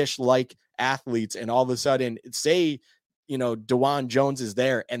 freakish like athletes. And all of a sudden, say, DeJuan Jones is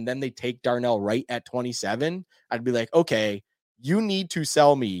there, and then they take Darnell Wright at 27, I'd be like, okay, you need to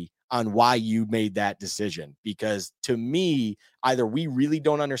sell me on why you made that decision. Because to me, either we really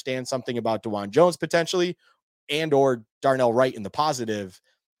don't understand something about DeJuan Jones potentially and or Darnell Wright in the positive,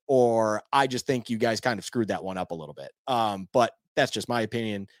 or I just think you guys kind of screwed that one up a little bit. But that's just my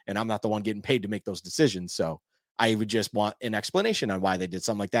opinion, and I'm not the one getting paid to make those decisions. So I would just want an explanation on why they did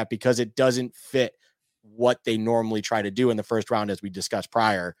something like that, because it doesn't fit what they normally try to do in the first round, as we discussed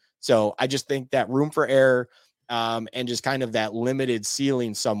prior. So I just think that room for error, and just kind of that limited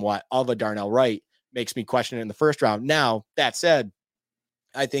ceiling somewhat of a Darnell Wright makes me question it in the first round. Now, that said,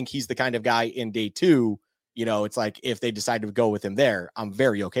 I think he's the kind of guy in day two, it's like if they decide to go with him there, I'm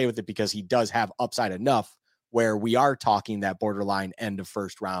very okay with it, because he does have upside enough where we are talking that borderline end of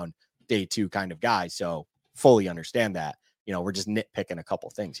first round, day two kind of guy. So fully understand that. We're just nitpicking a couple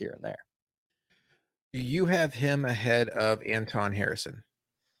things here and there. Do you have him ahead of Anton Harrison?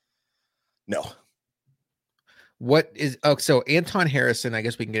 No. So Anton Harrison, I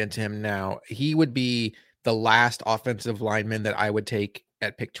guess we can get into him now. He would be the last offensive lineman that I would take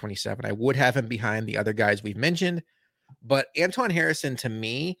at pick 27. I would have him behind the other guys we've mentioned, but Anton Harrison, to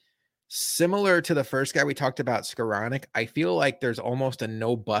me, similar to the first guy we talked about, Skoranek, I feel like there's almost a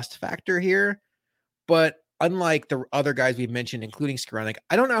no bust factor here, but unlike the other guys we've mentioned, including Skoranek,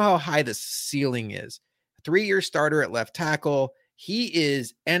 I don't know how high the ceiling is. 3-year starter at left tackle. He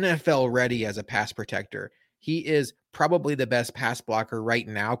is NFL ready as a pass protector. He is probably the best pass blocker right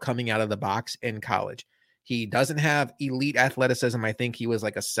now coming out of the box in college. He doesn't have elite athleticism. I think he was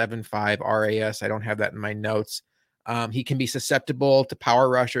like a 7.5 RAS. I don't have that in my notes. He can be susceptible to power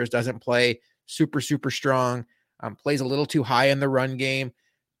rushers, doesn't play super, super strong, plays a little too high in the run game.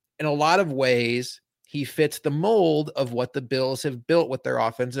 In a lot of ways, he fits the mold of what the Bills have built with their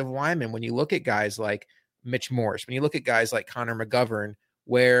offensive linemen. When you look at guys like Mitch Morse, when you look at guys like Connor McGovern,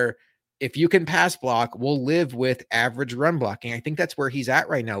 where if you can pass block, we'll live with average run blocking. I think that's where he's at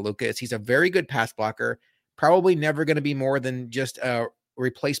right now, Luka. He's a very good pass blocker, probably never going to be more than just a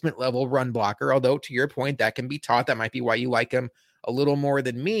replacement level run blocker. Although, to your point, that can be taught. That might be why you like him a little more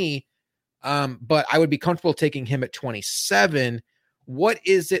than me. But I would be comfortable taking him at 27. What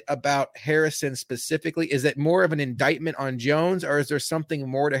is it about Harrison specifically? Is it more of an indictment on Jones, or is there something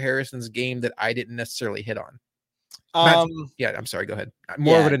more to Harrison's game that I didn't necessarily hit on? I'm sorry. Go ahead.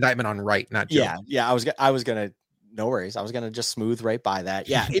 More of an indictment on Wright, not Jones. Yeah. I was gonna. No worries. I was gonna just smooth right by that.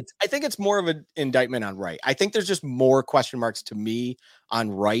 Yeah, I think it's more of an indictment on Wright. I think there's just more question marks to me on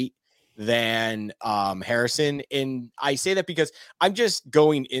Wright than Harrison, and I say that because I'm just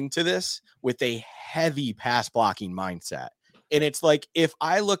going into this with a heavy pass blocking mindset, and it's like if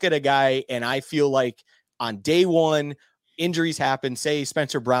I look at a guy and I feel like on day one injuries happen, say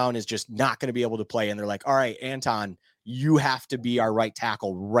Spencer Brown is just not going to be able to play, and they're like, all right, Anton, you have to be our right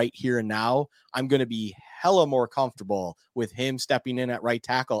tackle right here and now. I'm going to be hella more comfortable with him stepping in at right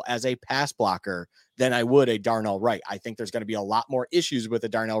tackle as a pass blocker than I would a Darnell Wright. I think there's going to be a lot more issues with a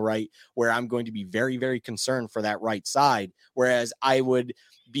Darnell Wright where I'm going to be very, very concerned for that right side, whereas I would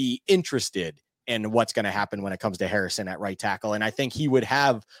be interested in what's going to happen when it comes to Harrison at right tackle. And I think he would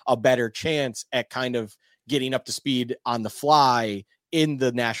have a better chance at kind of getting up to speed on the fly in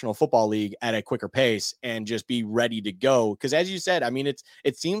the National Football League at a quicker pace and just be ready to go. Because as you said, I mean,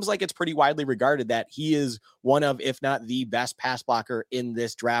 it seems like it's pretty widely regarded that he is one of, if not the best pass blocker in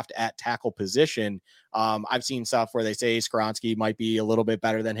this draft at tackle position. I've seen stuff where they say Skoransky might be a little bit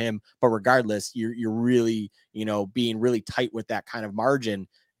better than him, but regardless, you're really, being really tight with that kind of margin.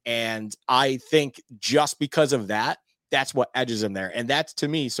 And I think just because of that, that's what edges him there. And that's to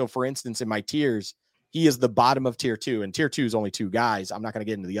me. So for instance, in my tiers, he is the bottom of tier 2, and tier 2 is only 2 guys. I'm not going to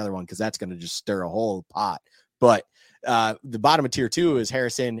get into the other one because that's going to just stir a whole pot. But the bottom of tier 2 is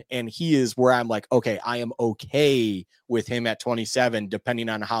Harrison, and he is where I'm like, okay, I am okay with him at 27, depending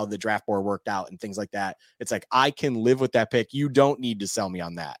on how the draft board worked out and things like that. It's like, I can live with that pick. You don't need to sell me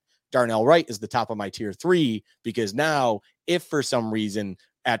on that. Darnell Wright is the top of my tier 3, because now if for some reason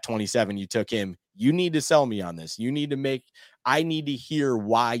at 27 you took him, you need to sell me on this. I need to hear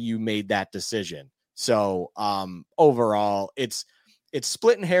why you made that decision. So overall, it's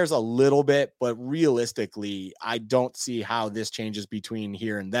splitting hairs a little bit, but realistically, I don't see how this changes between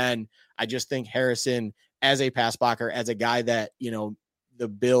here and then. I just think Harrison, as a pass blocker, as a guy that, the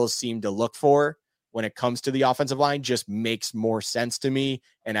Bills seem to look for when it comes to the offensive line, just makes more sense to me.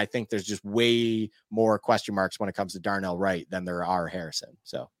 And I think there's just way more question marks when it comes to Darnell Wright than there are Harrison.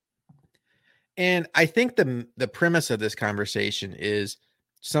 So, and I think the premise of this conversation is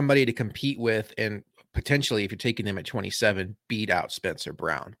somebody to compete with and potentially, if you're taking them at 27, beat out Spencer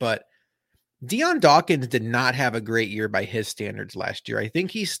Brown. But Deion Dawkins did not have a great year by his standards last year. I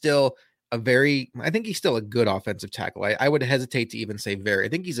think he's still a good offensive tackle. I would hesitate to even say very. I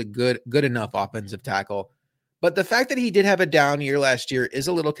think he's a good enough offensive tackle. But the fact that he did have a down year last year is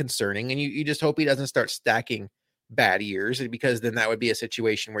a little concerning, and you just hope he doesn't start stacking bad years, because then that would be a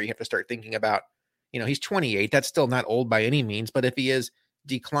situation where you have to start thinking about, he's 28. That's still not old by any means, but if he is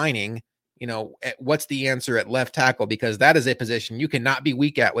declining, what's the answer at left tackle? Because that is a position you cannot be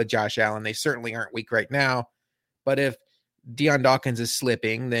weak at with Josh Allen. They certainly aren't weak right now. But if Deion Dawkins is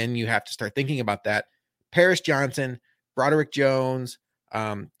slipping, then you have to start thinking about that. Paris Johnson, Broderick Jones,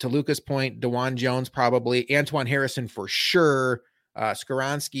 to Luka's point, DeJuan Jones probably, Antoine Harrison for sure,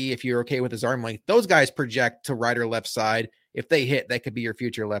 Skoronski, if you're okay with his arm length. Those guys project to right or left side. If they hit, that could be your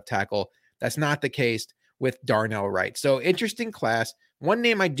future left tackle. That's not the case with Darnell Wright. So interesting class. One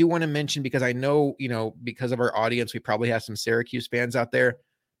name I do want to mention, because I know, because of our audience, we probably have some Syracuse fans out there.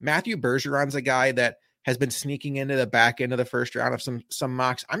 Matthew Bergeron's a guy that has been sneaking into the back end of the first round of some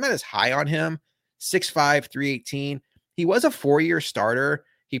mocks. I'm not as high on him. 6'5", 318. He was a 4-year starter.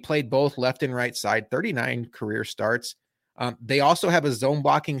 He played both left and right side, 39 career starts. They also have a zone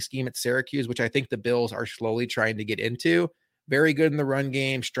blocking scheme at Syracuse, which I think the Bills are slowly trying to get into. Very good in the run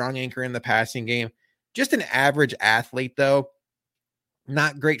game, strong anchor in the passing game. Just an average athlete, though.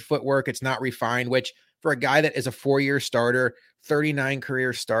 Not great footwork. It's not refined, which for a guy that is a 4-year starter, 39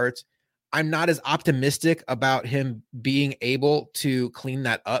 career starts, I'm not as optimistic about him being able to clean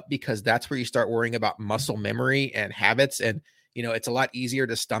that up, because that's where you start worrying about muscle memory and habits. And, it's a lot easier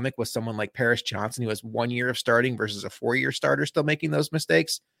to stomach with someone like Paris Johnson, who has 1 year of starting versus a 4-year starter still making those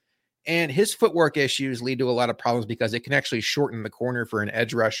mistakes. And his footwork issues lead to a lot of problems, because it can actually shorten the corner for an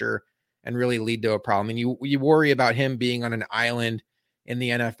edge rusher and really lead to a problem. And you worry about him being on an island in the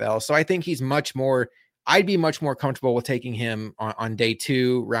NFL. So I think I'd be much more comfortable with taking him on day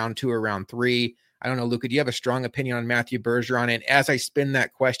 2, round 2, or round 3. I don't know, Luka, do you have a strong opinion on Matthew Bergeron? And as I spin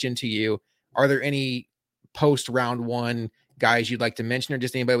that question to you, are there any post round 1 guys you'd like to mention, or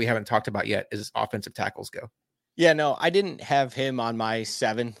just anybody we haven't talked about yet as offensive tackles go? Yeah, no, I didn't have him on my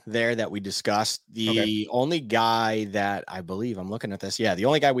 7 there that we discussed. The only guy that I believe, I'm looking at this, the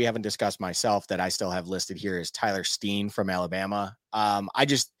only guy we haven't discussed myself that I still have listed here is Tyler Steen from Alabama.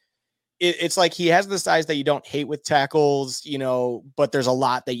 It's like he has the size that you don't hate with tackles, but there's a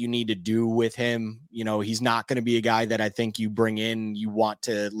lot that you need to do with him. He's not going to be a guy that I think you bring in, you want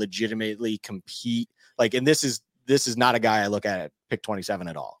to legitimately compete. And this is not a guy I look at pick 27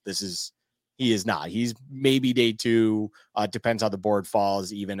 at all. He is not. He's maybe day 2. Depends how the board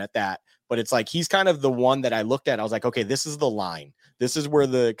falls, even at that. But it's like he's kind of the one that I looked at. I was like, okay, this is the line. This is where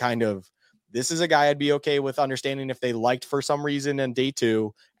this is a guy I'd be okay with understanding if they liked for some reason in day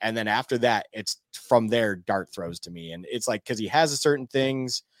 2. And then after that, it's from there dart throws to me. And it's like, because he has a certain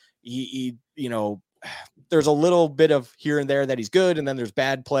things, he there's a little bit of here and there that he's good, and then there's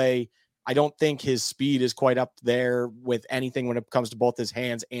bad play. I don't think his speed is quite up there with anything when it comes to both his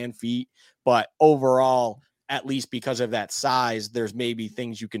hands and feet. But overall, at least because of that size, there's maybe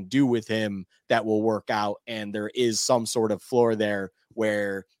things you can do with him that will work out. And there is some sort of floor there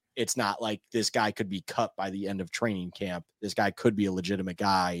where it's not like this guy could be cut by the end of training camp. This guy could be a legitimate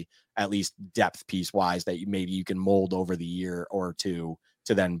guy, at least depth piece wise, that maybe you can mold over the year or 2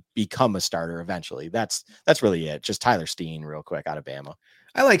 to then become a starter eventually. That's really it. Just Tyler Steen real quick out of Bama.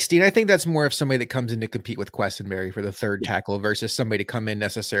 I like Steen. I think that's more of somebody that comes in to compete with Questenberry for the third tackle versus somebody to come in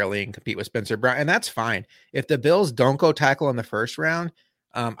necessarily and compete with Spencer Brown. And that's fine. If the Bills don't go tackle in the first round,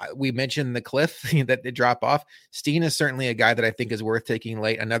 we mentioned the cliff that they drop off. Steen is certainly a guy that I think is worth taking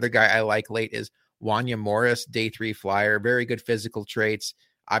late. Another guy I like late is Wanya Morris, day 3 flyer, very good physical traits.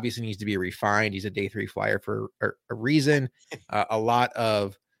 Obviously needs to be refined. He's a day 3 flyer for a reason. A lot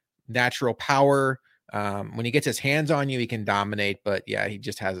of natural power. When he gets his hands on you, he can dominate, but yeah, he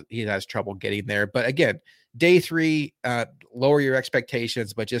has trouble getting there. But again, day 3, lower your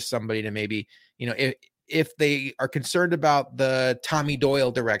expectations, but just somebody to maybe, if they are concerned about the Tommy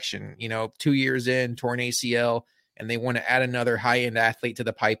Doyle direction, 2 years in, torn ACL, and they want to add another high-end athlete to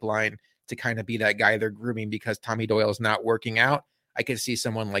the pipeline to kind of be that guy they're grooming because Tommy Doyle is not working out, I could see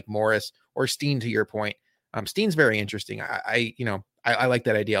someone like Morris or Steen, to your point. Steen's very interesting. I like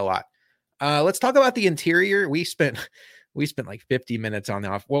that idea a lot. Let's talk about the interior. We spent like 50 minutes on the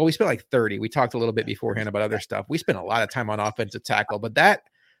off. Well, we spent like 30. We talked a little bit beforehand about other stuff. We spent a lot of time on offensive tackle, but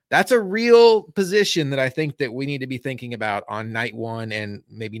that's a real position that I think that we need to be thinking about on night 1 and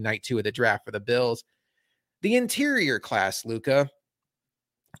maybe night 2 of the draft for the Bills. The interior class, Luka.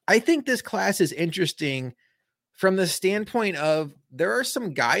 I think this class is interesting from the standpoint of there are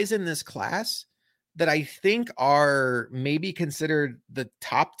some guys in this class that I think are maybe considered the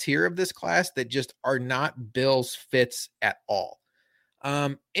top tier of this class that just are not Bills fits at all.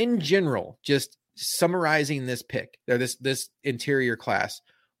 In general, just summarizing this pick, or this interior class,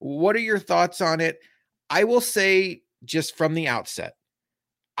 what are your thoughts on it? I will say just from the outset,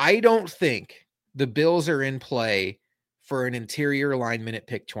 I don't think the Bills are in play for an interior lineman at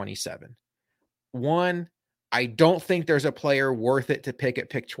pick 27. One, I don't think there's a player worth it to pick at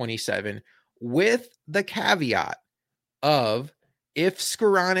pick 27, with the caveat of if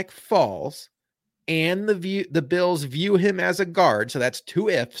Skoranek falls and the Bills view him as a guard, so that's two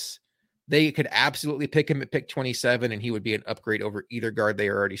ifs, they could absolutely pick him at pick 27 and he would be an upgrade over either guard they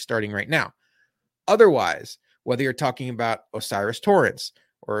are already starting right now. Otherwise, whether you're talking about Osiris Torrance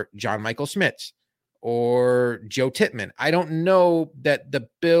or John Michael Schmitz or Joe Tippmann, I don't know that the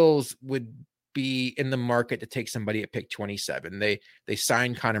Bills would be in the market to take somebody at pick 27. They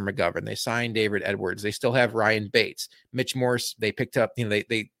signed Connor McGovern, they signed David Edwards, they still have Ryan Bates, Mitch Morse. They picked up,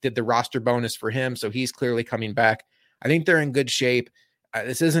 they did the roster bonus for him, so he's clearly coming back. I think they're in good shape.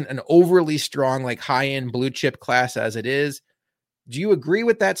 This isn't an overly strong, like high end blue chip class as it is. Do you agree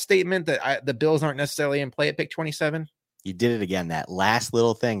with that statement that the Bills aren't necessarily in play at pick 27? You did it again. That last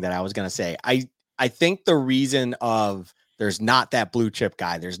little thing that I was going to say. I think the reason of there's not that blue chip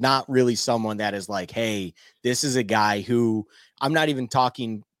guy, there's not really someone that is like, hey, this is a guy who, I'm not even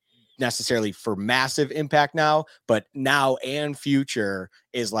talking necessarily for massive impact now, but now and future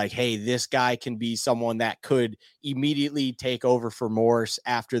is like, hey, this guy can be someone that could immediately take over for Morse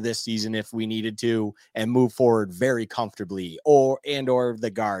after this season if we needed to, and move forward very comfortably, or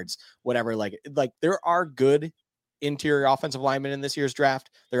the guards, whatever. Like there are good interior offensive linemen in this year's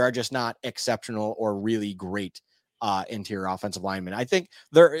draft. There are just not exceptional or really great interior offensive linemen. I think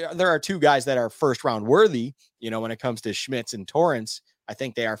there are two guys that are first round worthy, when it comes to Schmitz and Torrance. I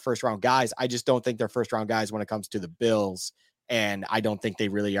think they are first round guys. I just don't think they're first round guys when it comes to the Bills. And I don't think they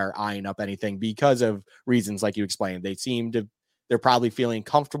really are eyeing up anything because of reasons like you explained. They're probably feeling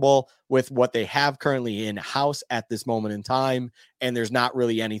comfortable with what they have currently in house at this moment in time. And there's not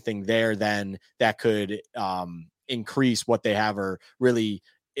really anything there then that could increase what they have, or really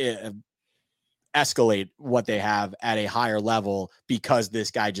escalate what they have at a higher level, because this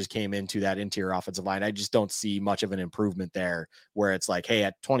guy just came into that interior offensive line. I just don't see much of an improvement there, where it's like, hey,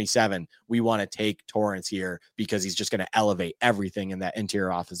 at 27, we want to take Torrance here because he's just going to elevate everything in that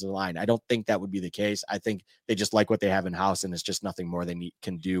interior offensive line. I don't think that would be the case. I think they just like what they have in house, and it's just nothing more they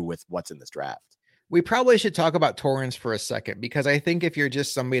can do with what's in this draft. We probably should talk about Torrance for a second, because I think if you're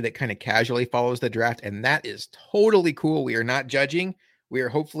just somebody that kind of casually follows the draft, and that is totally cool, we are not judging. We are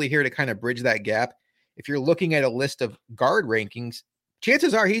hopefully here to kind of bridge that gap. If you're looking at a list of guard rankings,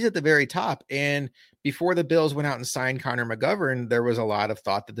 chances are he's at the very top. And before the Bills went out and signed Connor McGovern, there was a lot of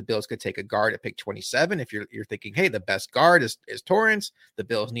thought that the Bills could take a guard at pick 27. If you're thinking, hey, the best guard is Torrance, the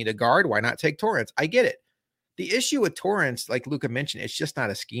Bills need a guard, why not take Torrance? I get it. The issue with Torrance, like Luka mentioned, it's just not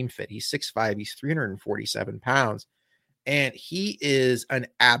a scheme fit. He's 6'5", he's 347 pounds, and he is an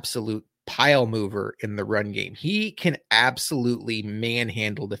absolute pile mover in the run game. He can absolutely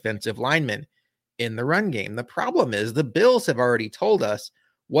manhandle defensive linemen in the run game. The problem is the Bills have already told us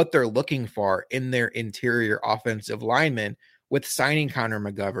what they're looking for in their interior offensive linemen, with signing Connor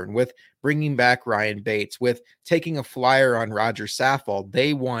McGovern, with bringing back Ryan Bates, with taking a flyer on Roger Saffold.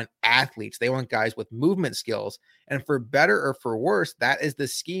 They want athletes. They want guys with movement skills. And for better or for worse, that is the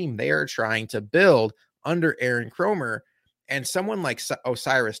scheme they are trying to build under Aaron Kromer. And someone like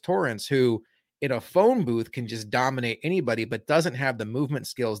Osiris Torrance, who in a phone booth can just dominate anybody, but doesn't have the movement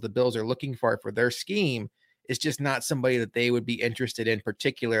skills the Bills are looking for their scheme, is just not somebody that they would be interested in,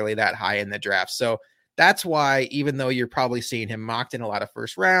 particularly that high in the draft. So that's why, even though you're probably seeing him mocked in a lot of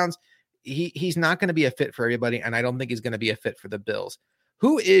first rounds, he's not going to be a fit for everybody, and I don't think he's going to be a fit for the Bills.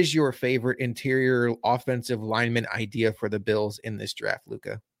 Who is your favorite interior offensive lineman idea for the Bills in this draft,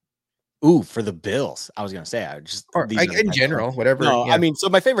 Luka? Ooh, for the Bills. I was going to say, in general, whatever. No, yeah. I mean, so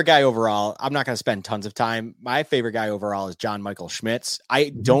my favorite guy overall, I'm not going to spend tons of time. My favorite guy overall is John Michael Schmitz.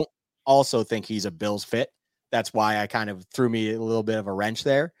 I don't also think he's a Bills fit. That's why I kind of threw me a little bit of a wrench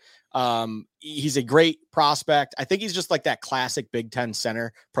there. He's a great prospect. I think he's just like that classic Big Ten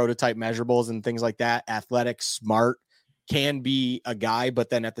center, prototype measurables and things like that. Athletic, smart, can be a guy, but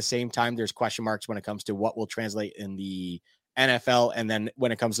then at the same time, there's question marks when it comes to what will translate in the NFL. And then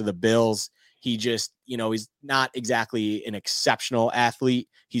when it comes to the Bills, he just, he's not exactly an exceptional athlete.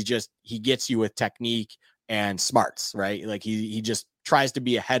 He gets you with technique and smarts, right? Like he just tries to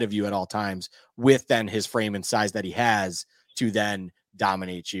be ahead of you at all times with then his frame and size that he has to then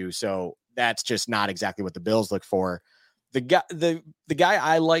dominate you. So that's just not exactly what the Bills look for. The guy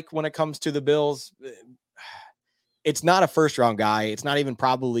I like when it comes to the Bills, it's not a first round guy. It's not even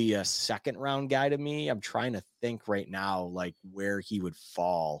probably a second round guy to me. I'm trying to think right now, like where he would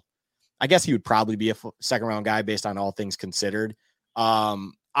fall. I guess he would probably be a second round guy based on all things considered.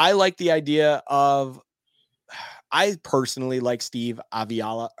 I like the idea of, I personally like Steve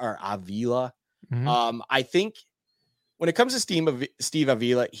Avila. Mm-hmm. I think when it comes to Steve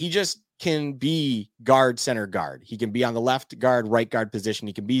Avila, he just can be guard, center, guard. He can be on the left guard, right guard position.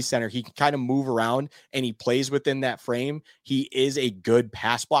 He can be center. He can kind of move around and he plays within that frame. He is a good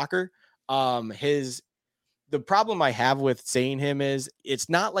pass blocker. The problem I have with saying him is it's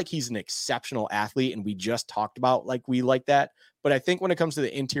not like he's an exceptional athlete, and we just talked about like we like that. But I think when it comes to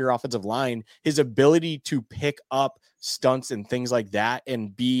the interior offensive line, his ability to pick up stunts and things like that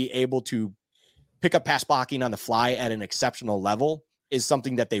and be able to pick up pass blocking on the fly at an exceptional level is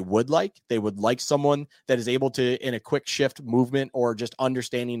something that they would like. They would like someone that is able to, in a quick shift movement or just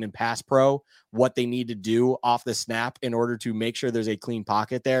understanding in pass pro, what they need to do off the snap in order to make sure there's a clean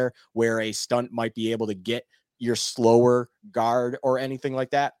pocket there where a stunt might be able to get your slower guard or anything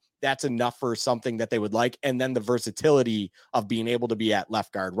like that. That's enough for something that they would like. And then the versatility of being able to be at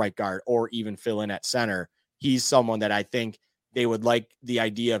left guard, right guard, or even fill in at center. He's someone that I think they would like the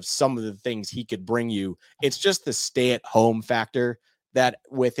idea of some of the things he could bring you. It's just the stay at home factor that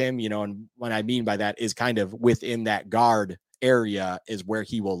with him, and what I mean by that is kind of within that guard area is where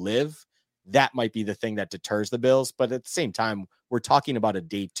he will live. That might be the thing that deters the Bills. But at the same time, we're talking about a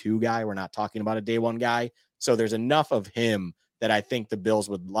day 2 guy. We're not talking about a day 1 guy. So there's enough of him that I think the Bills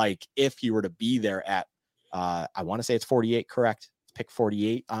would like if he were to be there at, I want to say it's 48, correct? Pick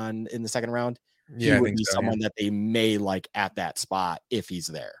 48 in the second round. Yeah, He I would think be so, someone that they may like at that spot if he's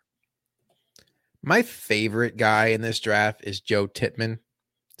there. My favorite guy in this draft is Joe Tittman,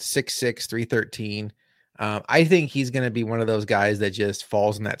 6'6", 313. I think he's going to be one of those guys that just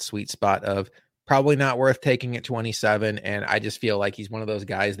falls in that sweet spot of probably not worth taking at 27. And I just feel like he's one of those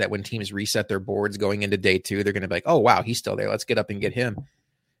guys that when teams reset their boards going into day 2, they're going to be like, oh, wow, he's still there. Let's get up and get him.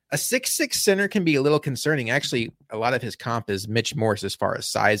 A 6'6" center can be a little concerning. Actually, a lot of his comp is Mitch Morse as far as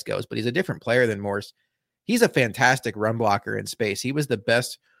size goes, but he's a different player than Morse. He's a fantastic run blocker in space. He was the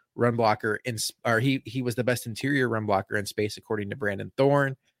best run blocker he was the best interior run blocker in space, according to Brandon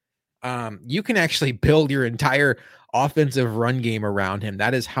Thorne. You can actually build your entire offensive run game around him.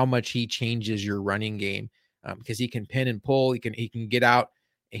 That is how much he changes your running game, because he can pin and pull. He can get out.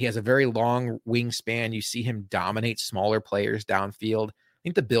 He has a very long wingspan. You see him dominate smaller players downfield. I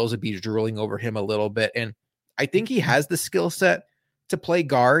think the Bills would be drooling over him a little bit. And I think he has the skill set to play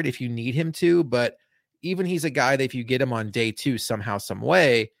guard if you need him to. But even he's a guy that if you get him on day 2 somehow, some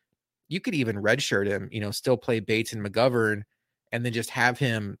way, you could even redshirt him, still play Bates and McGovern, and then just have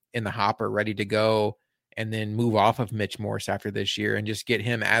him in the hopper ready to go, and then move off of Mitch Morse after this year and just get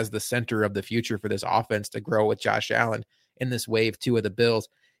him as the center of the future for this offense to grow with Josh Allen in this wave 2 of the Bills.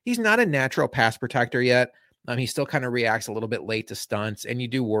 He's not a natural pass protector yet. He still kind of reacts a little bit late to stunts, and you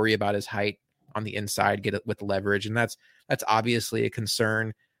do worry about his height on the inside, get it with leverage, and that's obviously a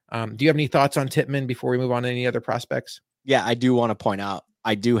concern. Do you have any thoughts on Tittman before we move on to any other prospects? Yeah, I do want to point out,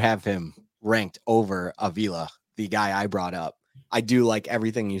 I do have him ranked over Avila, the guy I brought up. I do like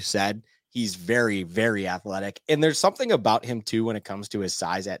everything you said. He's very, very athletic. And there's something about him too, when it comes to his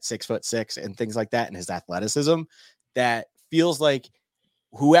size at 6'6" and things like that, and his athleticism, that feels like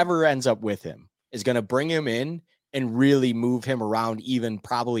whoever ends up with him is going to bring him in and really move him around, even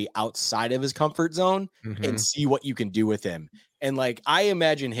probably outside of his comfort zone, and see what you can do with him. And like, I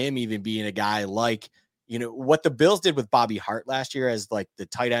imagine him even being a guy like, what the Bills did with Bobby Hart last year as like the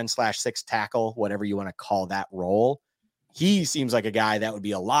tight end / 6 tackle, whatever you want to call that role. He seems like a guy that would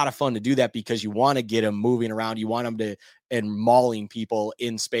be a lot of fun to do that, because you want to get him moving around. You want him to and mauling people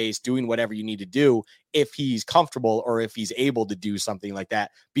in space, doing whatever you need to do if he's comfortable or if he's able to do something like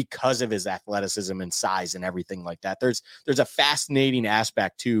that because of his athleticism and size and everything like that. There's a fascinating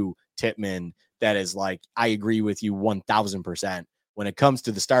aspect to Tittman that is like, I agree with you 1000%. When it comes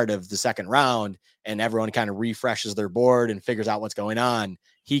to the start of the second round and everyone kind of refreshes their board and figures out what's going on,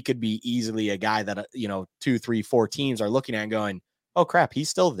 he could be easily a guy that, 2, 3, 4 teams are looking at and going, oh crap, he's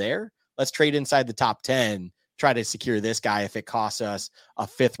still there. Let's trade inside the top 10, try to secure this guy if it costs us a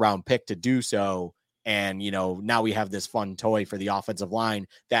 5th round pick to do so. And, now we have this fun toy for the offensive line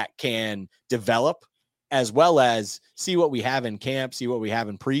that can develop, as well as see what we have in camp, see what we have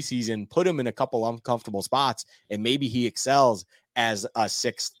in preseason, put him in a couple uncomfortable spots, and maybe he excels as a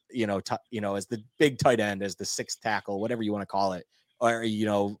 6th, as the big tight end, as the 6th tackle, whatever you want to call it. Or,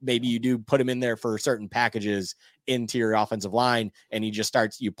 maybe you do put him in there for certain packages into your offensive line, and he just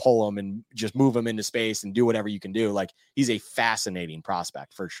starts, you pull him and just move him into space and do whatever you can do. Like, he's a fascinating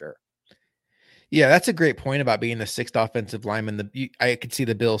prospect for sure. Yeah, that's a great point about being the 6th offensive lineman. I could see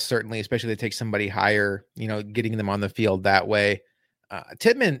the Bills certainly, especially if they take somebody higher, getting them on the field that way.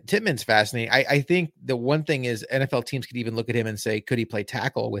 Tittman's fascinating. I think the one thing is NFL teams could even look at him and say, could he play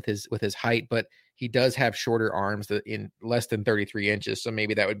tackle with his height? But he does have shorter arms in less than 33 inches. So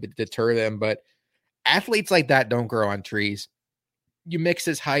maybe that would deter them. But Athletes like that don't grow on trees. You mix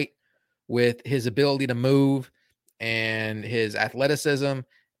his height with his ability to move and his athleticism,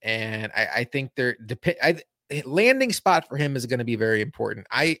 and I think landing spot for him is going to be very important.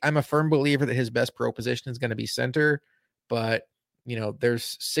 I'm a firm believer that his best pro position is going to be center, but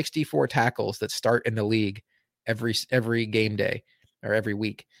there's 64 tackles that start in the league every game day or every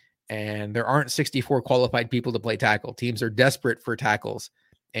week, and there aren't 64 qualified people to play tackle. Teams are desperate for tackles,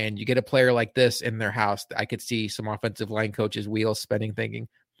 and you get a player like this in their house. I could see some offensive line coaches wheels spinning, thinking,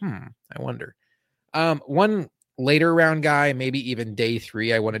 I wonder. One later round guy, maybe even day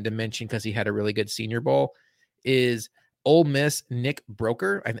 3, I wanted to mention because he had a really good Senior Bowl, is Ole Miss Nick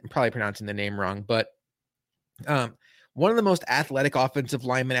Broker. I'm probably pronouncing the name wrong, but one of the most athletic offensive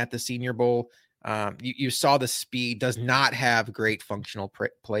linemen at the Senior Bowl. You saw the speed, does not have great functional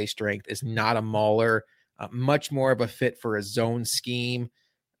play strength, is not a mauler, much more of a fit for a zone scheme.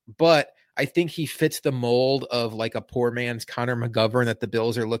 But I think he fits the mold of like a poor man's Connor McGovern that the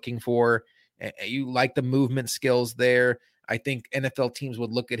Bills are looking for. You like the movement skills there. I think NFL teams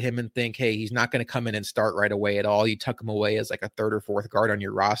would look at him and think, hey, he's not going to come in and start right away at all. You tuck him away as like a third or fourth guard on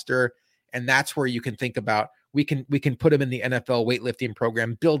your roster. And that's where you can think about, we can put him in the NFL weightlifting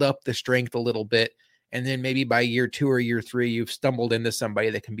program, build up the strength a little bit. And then maybe by year 2 or year 3, you've stumbled into somebody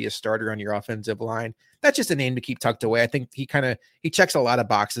that can be a starter on your offensive line. That's just a name to keep tucked away. I think he checks a lot of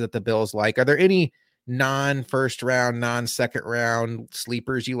boxes that the Bills like. Are there any non-first round, non-second round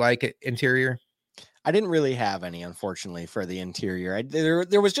sleepers you like at interior? I didn't really have any, unfortunately, for the interior.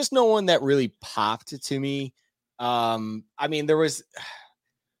 There was just no one that really popped to me. I mean, there was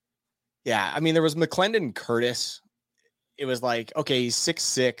McClendon Curtis. It was like, okay, he's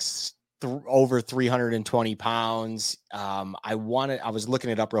 6'6", over 320 pounds. I was looking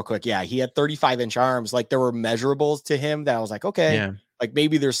it up real quick. Yeah, he had 35-inch arms. Like, there were measurables to him that I was like, okay, yeah, like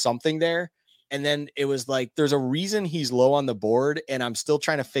maybe there's something there. And then it was like, there's a reason he's low on the board, and I'm still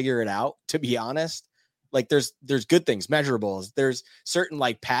trying to figure it out, to be honest. Like, there's good things, measurables. There's certain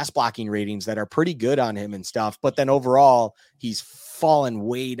like pass blocking ratings that are pretty good on him and stuff. But then overall, he's fallen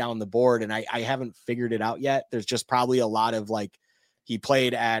way down the board, and I haven't figured it out yet. There's just probably a lot of like, he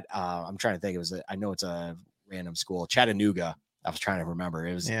played at I'm trying to think. I know it's a random school, Chattanooga. I was trying to remember.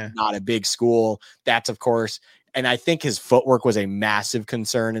 It was not a big school. That's of course, and I think his footwork was a massive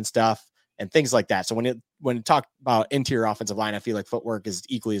concern and stuff and things like that. So when it talked about interior offensive line, I feel like footwork is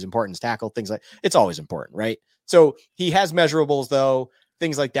equally as important as tackle. Things like, it's always important, right? So he has measurables though,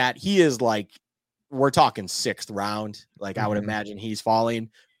 things like that. He is like, we're talking 6th round. Like, I would imagine he's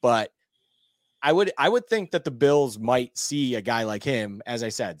falling, but I would think that the Bills might see a guy like him. As I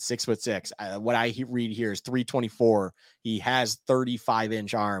said, 6'6". What I read here is 324. He has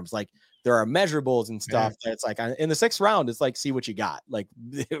 35-inch arms. Like, there are measurables and stuff that it's like in the 6th round, it's like, see what you got. Like,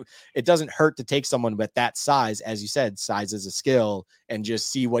 it doesn't hurt to take someone with that size. As you said, size is a skill, and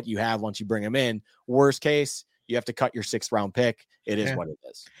just see what you have once you bring them in. Worst case, you have to cut your 6th round pick. It is what it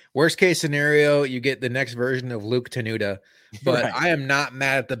is. Worst case scenario, you get the next version of Luke Tenuta. But Right. I am not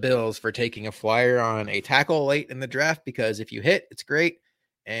mad at the Bills for taking a flyer on a tackle late in the draft, because if you hit, it's great.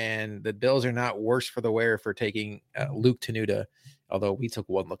 And the Bills are not worse for the wear for taking Luke Tenuta. Although we took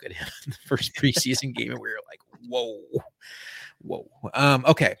one look at him in the first preseason game and we were like, whoa.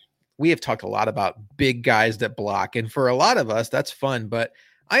 Okay. We have talked a lot about big guys that block. And for a lot of us, that's fun. But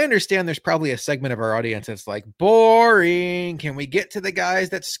I understand there's probably a segment of our audience that's like, boring. Can we get to the guys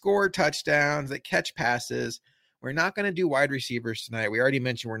that score touchdowns, that catch passes? We're not going to do wide receivers tonight. We already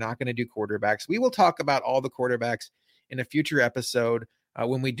mentioned we're not going to do quarterbacks. We will talk about all the quarterbacks in a future episode.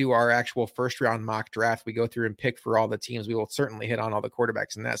 When we do our actual first round mock draft, we go through and pick for all the teams. We will certainly hit on all the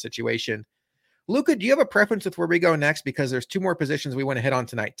quarterbacks in that situation. Luka, do you have a preference with where we go next? Because there's 2 more positions we want to hit on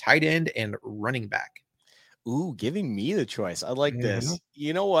tonight: tight end and running back. Ooh, giving me the choice. I like this.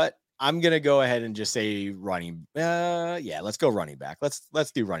 You know what? I'm going to go ahead and just say running. Let's go running back.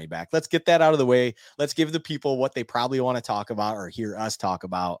 Let's do running back. Let's get that out of the way. Let's give the people what they probably want to talk about or hear us talk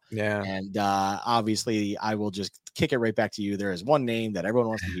about. Yeah. And obviously, I will just kick it right back to you. There is one name that everyone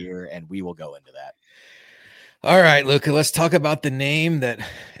wants to hear, and we will go into that. All right, Luka, let's talk about the name that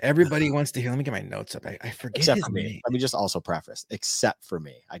everybody wants to hear. Let me get my notes up. I forget Except his for me. name. Let me just also preface, except for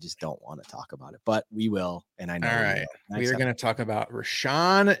me. I just don't want to talk about it, but we will. And I know. All right. We are going to talk about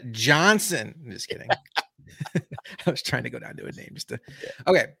Rashawn Johnson. I'm just kidding. I was trying to go down to a name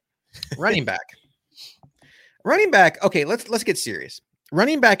okay. Running back. Okay, let's get serious.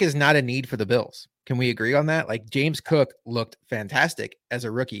 Running back is not a need for the Bills. Can we agree on that? Like, James Cook looked fantastic as a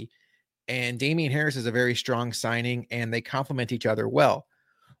rookie, and Damian Harris is a very strong signing, and they complement each other well.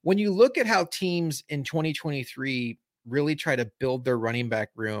 When you look at how teams in 2023 really try to build their running back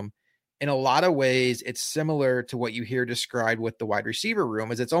room in a lot of ways, it's similar to what you hear described with the wide receiver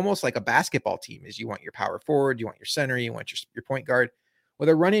room. Is it's almost like a basketball team. Is you want your power forward, you want your center, you want your point guard. With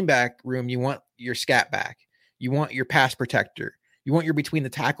a running back room, you want your scat back, you want your pass protector, you want your between the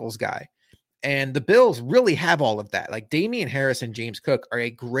tackles guy. And the Bills really have all of that. Like Damian Harris and James Cook are a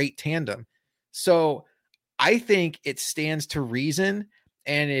great tandem. So I think it stands to reason.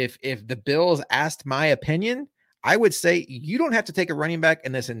 And if the Bills asked my opinion, I would say you don't have to take a running back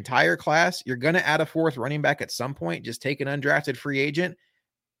in this entire class. You're going to add a fourth running back at some point. Just take an undrafted free agent,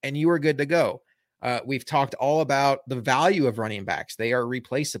 and you are good to go. We've talked all about the value of running backs. They are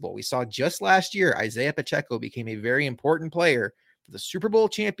replaceable. We saw just last year, Isaiah Pacheco became a very important player for the Super Bowl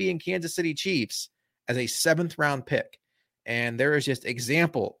champion Kansas City Chiefs as a 7th-round pick. And there is just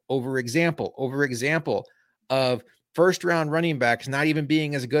example over example over example of first-round running backs not even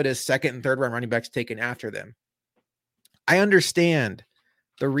being as good as second and third-round running backs taken after them. I understand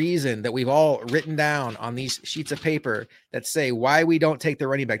the reason that we've all written down on these sheets of paper that say why we don't take the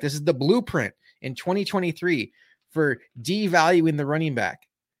running back. This is the blueprint in 2023 for devaluing the running back.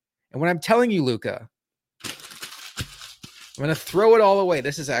 And when I'm telling you, Luka, I'm going to throw it all away.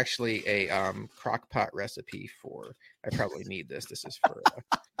 This is actually a crock pot recipe for, I probably need this. This is for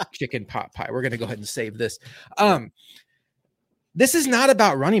chicken pot pie. We're going to go ahead and save this. This is not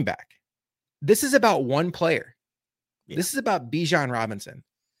about running back. This is about one player. Yeah. This is about Bijan Robinson.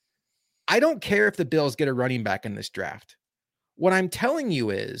 I don't care if the Bills get a running back in this draft. What I'm telling you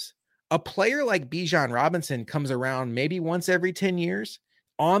is a player like Bijan Robinson comes around maybe once every 10 years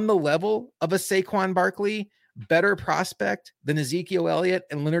on the level of a Saquon Barkley, better prospect than Ezekiel Elliott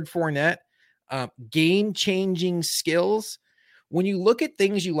and Leonard Fournette, game-changing skills. When you look at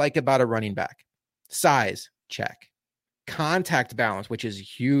things you like about a running back, size, check. Contact balance, which is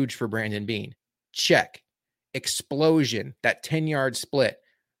huge for Brandon Beane, check. Explosion, that 10-yard split,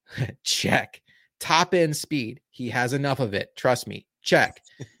 check. Top end speed, he has enough of it, trust me, check.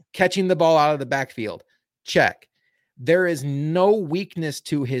 Catching the ball out of the backfield, check. There is no weakness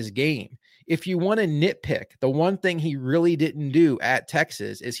to his game. If you want to nitpick, the one thing he really didn't do at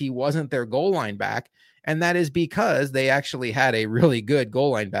Texas is he wasn't their goal line back, and that is because they actually had a really good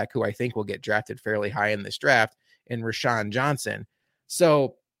goal line back who I think will get drafted fairly high in this draft in Rashawn Johnson.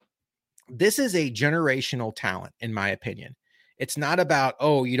 So this is a generational talent, in my opinion. It's not about,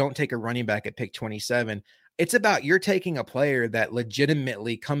 oh, you don't take a running back at pick 27. It's about you're taking a player that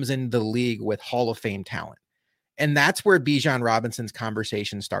legitimately comes into the league with Hall of Fame talent. And that's where Bijan Robinson's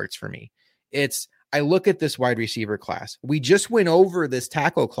conversation starts for me. I look at this wide receiver class. We just went over this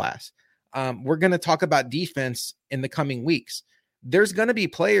tackle class. We're going to talk about defense in the coming weeks. There's going to be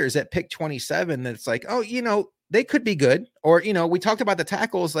players at pick 27 that's like, oh, they could be good. Or, we talked about the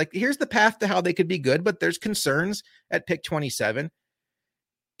tackles. Like, here's the path to how they could be good, but there's concerns at pick 27.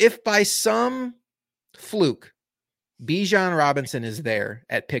 If by some fluke, Bijan Robinson is there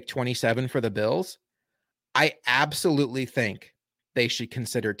at pick 27 for the Bills, I absolutely think they should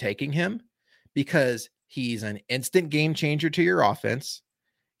consider taking him because he's an instant game changer to your offense.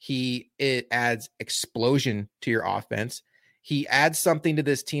 It adds explosion to your offense. He adds something to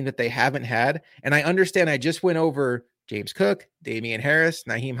this team that they haven't had. And I understand I just went over James Cook, Damian Harris,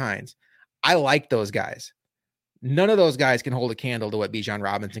 Nyheim Hines. I like those guys. None of those guys can hold a candle to what Bijan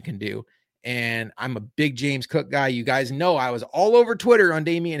Robinson can do. And I'm a big James Cook guy. You guys know I was all over Twitter on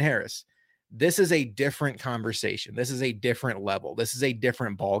Damian Harris. This is a different conversation. This is a different level. This is a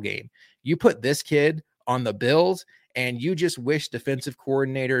different ball game. You put this kid on the Bills and you just wish defensive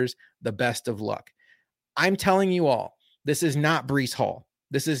coordinators the best of luck. I'm telling you all, this is not Breece Hall.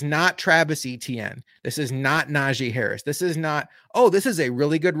 This is not Travis Etienne. This is not Najee Harris. This is not, this is a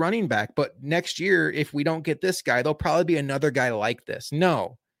really good running back, but next year, if we don't get this guy, there'll probably be another guy like this.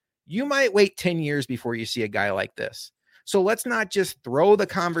 No, you might wait 10 years before you see a guy like this. So let's not just throw the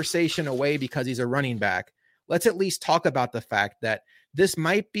conversation away because he's a running back. Let's at least talk about the fact that this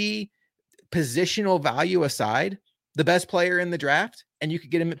might be, positional value aside, the best player in the draft, and you could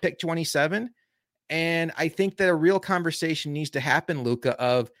get him at pick 27. And I think that a real conversation needs to happen, Luka,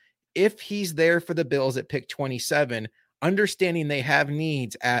 of if he's there for the Bills at pick 27, understanding they have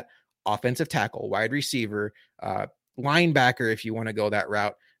needs at offensive tackle, wide receiver, linebacker, if you want to go that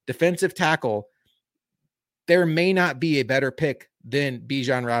route, defensive tackle, there may not be a better pick than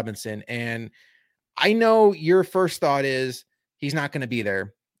Bijan Robinson. And I know your first thought is he's not going to be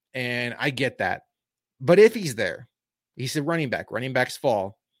there. And I get that. But if he's there, he's a running back. Running backs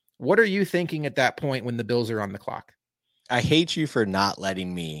fall. What are you thinking at that point when the Bills are on the clock? I hate you for not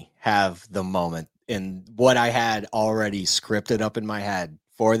letting me have the moment in what I had already scripted up in my head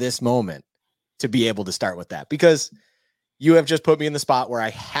for this moment to be able to start with that, because You have just put me in the spot where I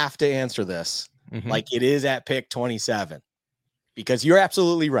have to answer this Mhm. like it is at pick 27, because you're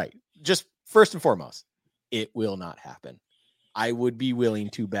absolutely right. Just first and foremost, it will not happen. I would be willing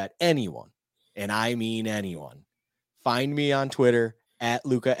to bet anyone, and I mean anyone. Find me on Twitter at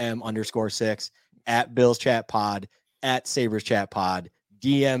Luka M_6, at Bills Chat Pod, at Sabres Chat Pod.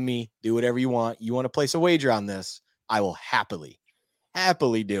 DM me, do whatever you want. You want to place a wager on this? I will happily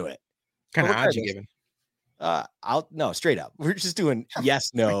do it. Kind But of odds you regardless, giving? I'll no straight up. We're just doing yes,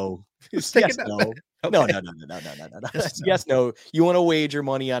 no. Let's It's take yes, it up. no. No, Okay. no, no, no, no, no, no, no, no. Yes, no. Yes, no. You want to wager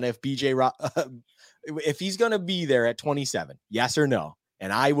money on if if he's gonna be there at 27, yes or no?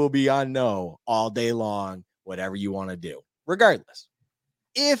 And I will be on no all day long, whatever you want to do. Regardless,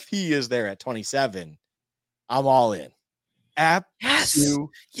 if he is there at 27, I'm all in. Yes. Absolutely.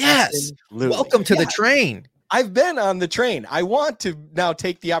 Yes. Welcome to the train. I've been on the train. I want to now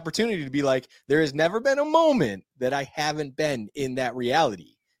take the opportunity to be like, there has never been a moment that I haven't been in that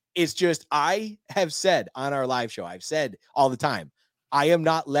reality. It's just, I have said on our live show, I've said all the time, I am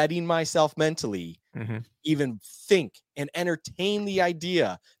not letting myself mentally even think and entertain the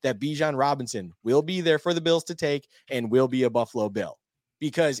idea that Bijan Robinson will be there for the Bills to take and will be a Buffalo Bill.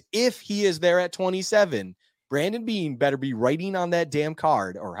 Because if he is there at 27, Brandon Beane better be writing on that damn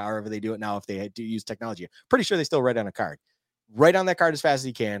card, or however they do it now if they do use technology. Pretty sure they still write on a card. Write on that card as fast as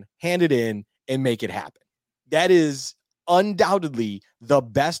he can, hand it in, and make it happen. That is undoubtedly the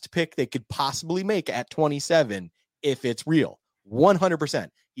best pick they could possibly make at 27 if it's real. 100%.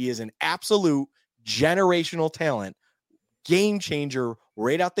 He is an absolute generational talent, game changer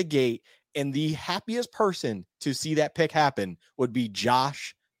right out the gate. And the happiest person to see that pick happen would be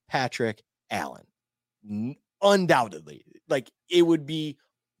Josh Patrick Allen. Undoubtedly. Like, it would be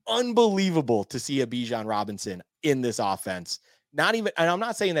unbelievable to see a Bijan Robinson in this offense. Not even, and I'm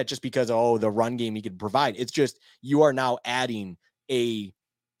not saying that just because, the run game he could provide. It's just, you are now adding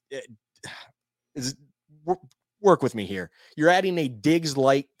work with me here. You're adding a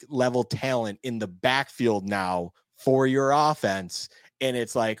Diggs-like level talent in the backfield now for your offense. And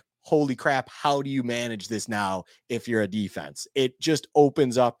it's like, holy crap, how do you manage this now if you're a defense? It just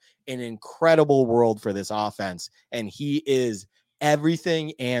opens up an incredible world for this offense. And he is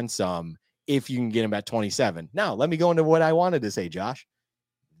everything and some if you can get him at 27. Now, let me go into what I wanted to say, Josh.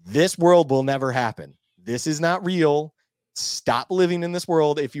 This world will never happen. This is not real. Stop living in this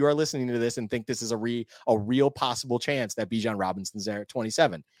world if you are listening to this and think this is a real possible chance that Bijan Robinson's there at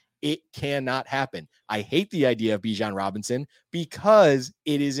 27. It cannot happen. I hate the idea of Bijan Robinson because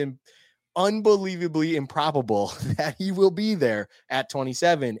it is unbelievably improbable that he will be there at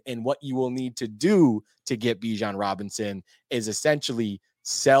 27. And what you will need to do to get Bijan Robinson is essentially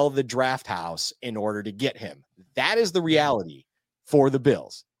sell the draft house in order to get him. That is the reality for the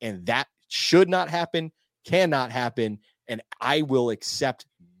Bills. And that should not happen, cannot happen. And I will accept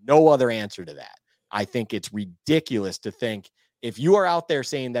no other answer to that. I think it's ridiculous to think, if you are out there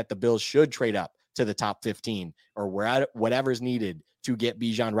saying that the Bills should trade up to the top 15 or whatever is needed to get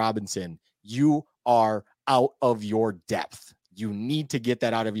Bijan Robinson, you are out of your depth. You need to get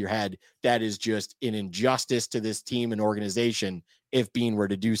that out of your head. That is just an injustice to this team and organization if Beane were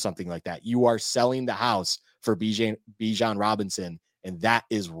to do something like that. You are selling the house for Bijan Robinson, and that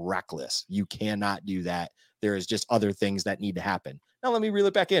is reckless. You cannot do that. There is just other things that need to happen. Now, let me reel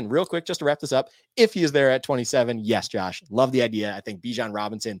it back in real quick just to wrap this up. If he is there at 27, yes, Josh, love the idea. I think Bijan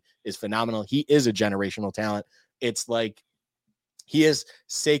Robinson is phenomenal. He is a generational talent. It's like he is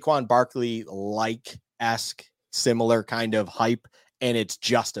Saquon Barkley-like-esque, similar kind of hype, and it's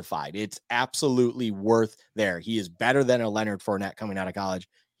justified. It's absolutely worth there. He is better than a Leonard Fournette coming out of college.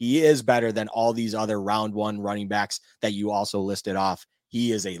 He is better than all these other round one running backs that you also listed off.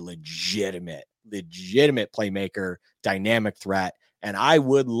 He is a legitimate playmaker, dynamic threat. And I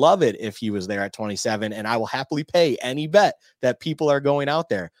would love it if he was there at 27, and I will happily pay any bet that people are going out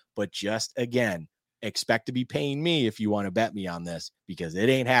there. But just again, expect to be paying me if you want to bet me on this, because it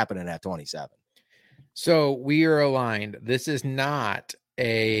ain't happening at 27. So we are aligned. This is not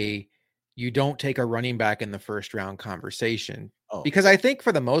you don't take a running back in the first round conversation. Because I think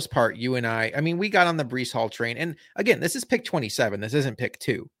for the most part, you and I mean, we got on the Breece Hall train. And again, this is pick 27. This isn't pick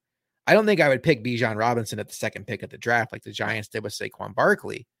 2. I don't think I would pick Bijan Robinson at the second pick of the draft like the Giants did with Saquon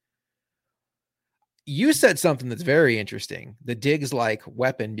Barkley. You said something that's very interesting, the Diggs-like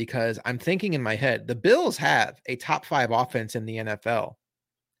weapon, because I'm thinking in my head, the Bills have a top 5 offense in the NFL.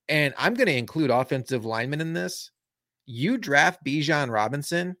 And I'm going to include offensive linemen in this. You draft Bijan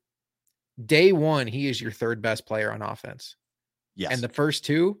Robinson, day one, he is your third best player on offense. Yes. And the first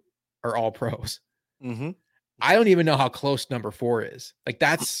 2 are all pros. Mm-hmm. I don't even know how close number 4 is. Like,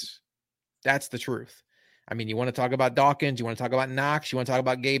 that's the truth. I mean, you want to talk about Dawkins, you want to talk about Knox, you want to talk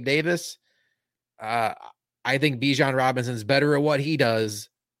about Gabe Davis. I think Bijan Robinson's better at what he does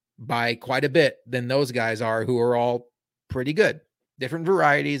by quite a bit than those guys are, who are all pretty good. Different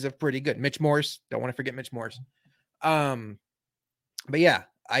varieties of pretty good. Mitch Morse, don't want to forget Mitch Morse. But yeah,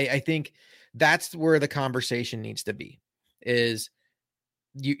 I think that's where the conversation needs to be. Is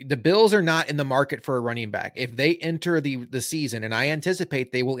the Bills are not in the market for a running back. If they enter the season, and I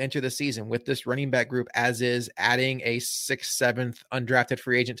anticipate they will enter the season with this running back group as is, adding a 6th, 7th undrafted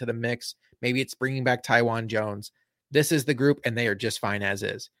free agent to the mix. Maybe it's bringing back Tywan Jones. This is the group, and they are just fine as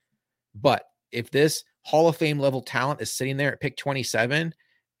is. But if this Hall of Fame level talent is sitting there at pick 27,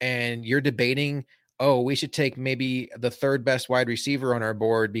 and you're debating, oh, we should take maybe the 3rd best wide receiver on our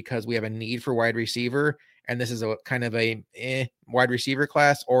board because we have a need for wide receiver, and this is a kind of a wide receiver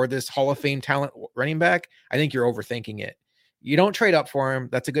class, or this Hall of Fame talent running back, I think you're overthinking it. You don't trade up for him.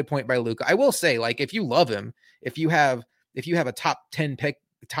 That's a good point by Luka. I will say, like, if you love him, if you have a top 10 pick,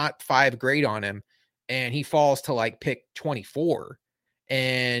 top 5 grade on him, and he falls to like pick 24,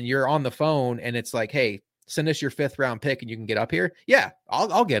 and you're on the phone and it's like, hey, send us your 5th round pick and you can get up here. Yeah,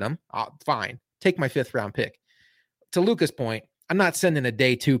 I'll get him. Fine. Take my 5th round pick. To Luka's point, I'm not sending a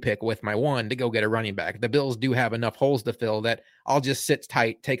day 2 pick with my 1 to go get a running back. The Bills do have enough holes to fill that I'll just sit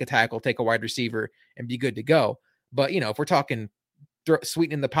tight, take a tackle, take a wide receiver, and be good to go. But, if we're talking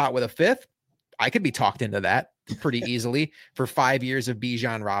sweetening the pot with a 5th, I could be talked into that pretty easily for 5 years of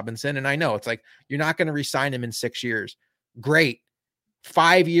Bijan Robinson. And I know it's like, you're not going to re-sign him in 6 years. Great.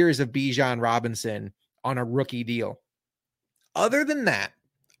 5 years of Bijan Robinson on a rookie deal. Other than that,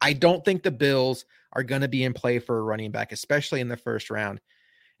 I don't think the Bills are going to be in play for a running back, especially in the 1st round.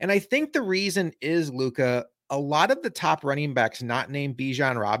 And I think the reason is, Luka, a lot of the top running backs not named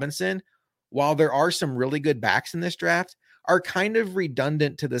Bijan Robinson, while there are some really good backs in this draft, are kind of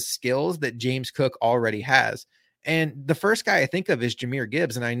redundant to the skills that James Cook already has. And the first guy I think of is Jahmyr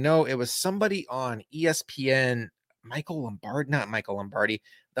Gibbs. And I know it was somebody on ESPN,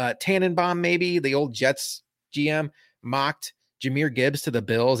 Tannenbaum, maybe, the old Jets GM, mocked Jahmyr Gibbs to the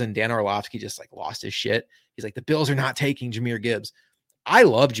Bills, and Dan Orlovsky just like lost his shit. He's like, the Bills are not taking Jahmyr Gibbs. I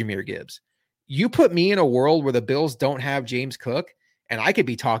love Jahmyr Gibbs. You put me in a world where the Bills don't have James Cook, and I could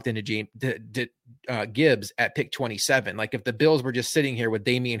be talked into Gibbs at pick 27. Like, if the Bills were just sitting here with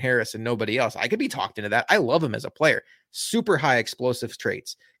Damian Harris and nobody else, I could be talked into that. I love him as a player. Super high explosive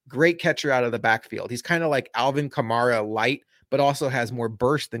traits. Great catcher out of the backfield. He's kind of like Alvin Kamara light, but also has more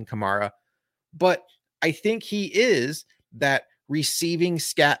burst than Kamara. But I think he is that receiving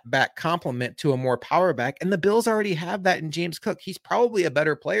scat back complement to a more power back. And the Bills already have that in James Cook. He's probably a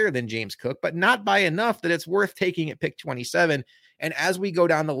better player than James Cook, but not by enough that it's worth taking at pick 27. And as we go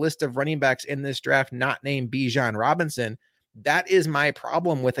down the list of running backs in this draft, not named Bijan Robinson, that is my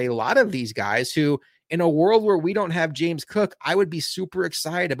problem with a lot of these guys who, in a world where we don't have James Cook, I would be super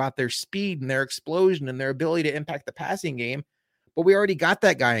excited about their speed and their explosion and their ability to impact the passing game. But we already got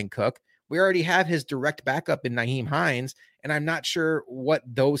that guy in Cook. We already have his direct backup in Nyheim Hines, and I'm not sure what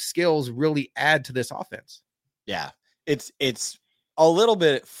those skills really add to this offense. Yeah, it's a little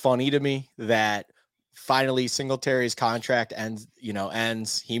bit funny to me that finally Singletary's contract ends.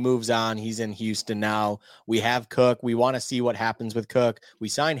 He moves on. He's in Houston now. We have Cook. We want to see what happens with Cook. We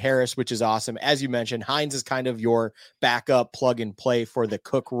signed Harris, which is awesome. As you mentioned, Hines is kind of your backup plug and play for the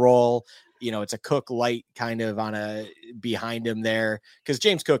Cook role. It's a Cook light kind of on a behind him there, because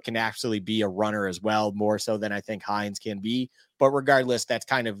James Cook can actually be a runner as well, more so than I think Hines can be. But regardless, that's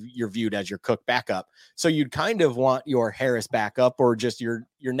kind of you're viewed as your Cook backup. So you'd kind of want your Harris backup or just your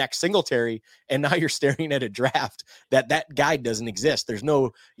next Singletary. And now you're staring at a draft that guy doesn't exist. There's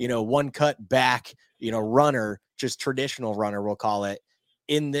no, one cut back, runner, just traditional runner, we'll call it,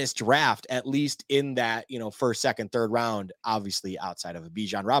 in this draft, at least in that, 1st, 2nd, 3rd round, obviously outside of a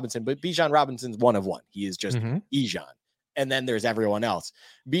Bijan Robinson, but Bijan Robinson's one of one. He is just Bijan. And then there's everyone else.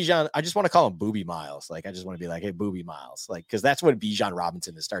 Bijan, I just want to call him Booby Miles. Like, I just want to be like, hey, Booby Miles. Like, because that's what Bijan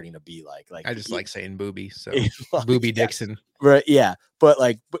Robinson is starting to be like. Like, I just like saying Booby. So like, Booby Dixon. Right. Yeah. But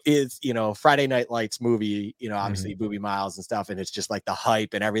like, it's, Friday Night Lights movie, obviously Booby Miles and stuff. And it's just like the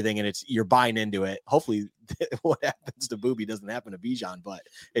hype and everything. And you're buying into it. Hopefully what happens to Booby doesn't happen to Bijan, but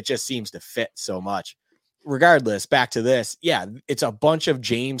it just seems to fit so much. Regardless, back to this. Yeah. It's a bunch of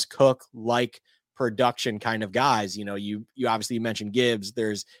James Cook like production kind of guys. You obviously mentioned Gibbs.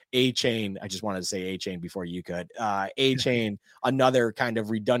 There's A-Chain. I just wanted to say A-Chain before you could. A-Chain, another kind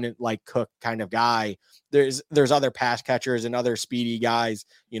of redundant like Cook kind of guy. There's other pass catchers and other speedy guys.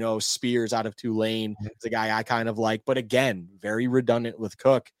 Spears out of Tulane is a guy I kind of like, but again, very redundant with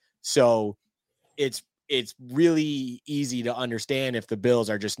Cook. So it's it's really easy to understand if the Bills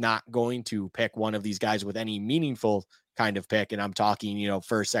are just not going to pick one of these guys with any meaningful kind of pick. And I'm talking,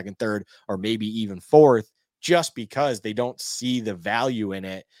 first, second, third, or maybe even fourth, just because they don't see the value in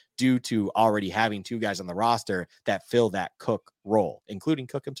it due to already having two guys on the roster that fill that Cook role, including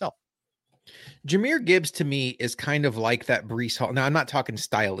Cook himself. Jahmyr Gibbs to me is kind of like that Breece Hall. Now, I'm not talking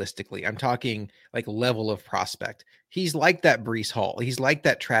stylistically. I'm talking like level of prospect. He's like that Breece Hall. He's like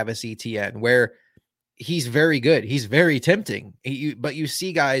that Travis Etienne, where he's very good. He's very tempting. But you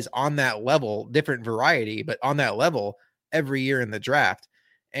see guys on that level, different variety, but on that level every year in the draft.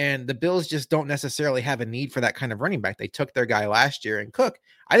 And the Bills just don't necessarily have a need for that kind of running back. They took their guy last year in Cook.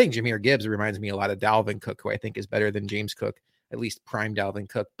 I think Jahmyr Gibbs reminds me a lot of Dalvin Cook, who I think is better than James Cook, at least prime Dalvin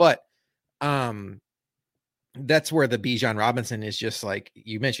Cook. But that's where the Bijan Robinson is just like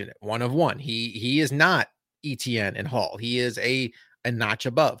you mentioned it, one of one. He is not Etienne and Hall. He is a notch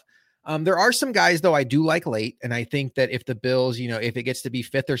above. There are some guys though I do like late, and I think that if the Bills, if it gets to be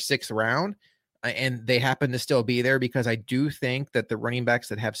 5th or 6th round, and they happen to still be there, because I do think that the running backs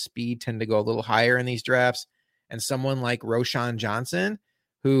that have speed tend to go a little higher in these drafts, and someone like Roschon Johnson,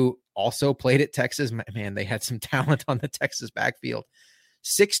 who also played at Texas, man, they had some talent on the Texas backfield.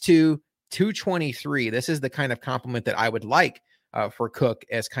 6'2", 223. This is the kind of compliment that I would like for Cook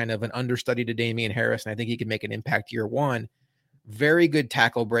as kind of an understudy to Damian Harris, and I think he can make an impact year one. Very good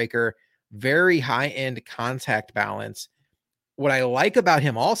tackle breaker, very high-end contact balance. What I like about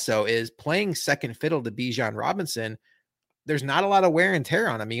him also is playing second fiddle to Bijan Robinson. There's not a lot of wear and tear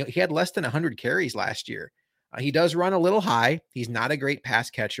on him. He had less than 100 carries last year. He does run a little high. He's not a great pass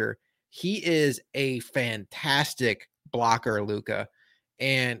catcher. He is a fantastic blocker, Luka.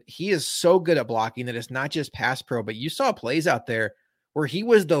 And he is so good at blocking that it's not just pass pro, but you saw plays out there where he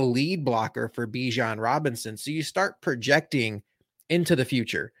was the lead blocker for Bijan Robinson. So you start projecting into the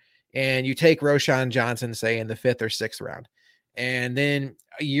future, and you take Roschon Johnson, say in the 5th or 6th round, and then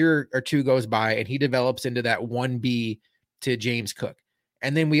a year or two goes by and he develops into that 1B to James Cook.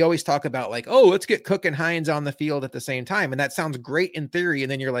 And then we always talk about like, oh, let's get Cook and Hines on the field at the same time. And that sounds great in theory.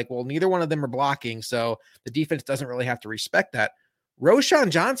 And then you're like, well, neither one of them are blocking, so the defense doesn't really have to respect that. Roschon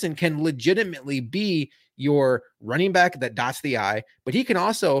Johnson can legitimately be your running back that dots the I, but he can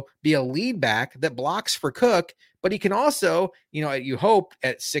also be a lead back that blocks for Cook, but he can also, you hope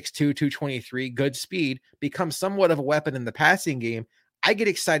at 6'2", 223, good speed, become somewhat of a weapon in the passing game. I get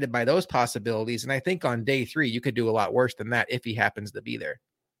excited by those possibilities, and I think on day 3, you could do a lot worse than that if he happens to be there.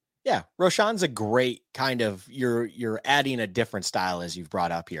 Yeah, Roschon's a great kind of, you're adding a different style as you've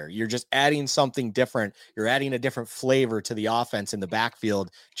brought up here. You're just adding something different. You're adding a different flavor to the offense in the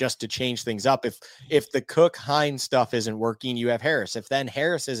backfield just to change things up. If the Cook Hines stuff isn't working, you have Harris. If then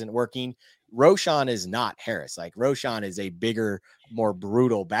Harris isn't working, Roschon is not Harris. Like Roschon is a bigger, more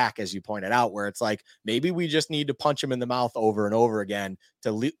brutal back, as you pointed out, where it's like, maybe we just need to punch him in the mouth over and over again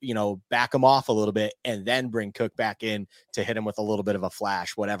to, back him off a little bit and then bring Cook back in to hit him with a little bit of a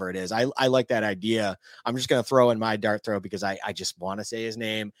flash, whatever it is. I like that idea. I'm just going to throw in my dart throw because I just want to say his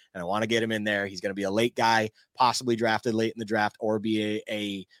name and I want to get him in there. He's going to be a late guy, possibly drafted late in the draft, or be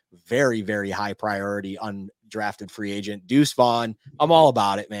a very, very high priority undrafted free agent. Deuce Vaughn. I'm all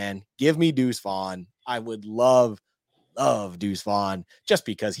about it, man. Give me Deuce Vaughn. I would love Deuce Vaughn just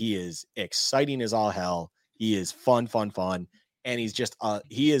because he is exciting as all hell. He is fun. And he's just,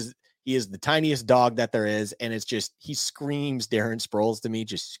 he is the tiniest dog that there is. And it's just, he screams Darren Sproles to me,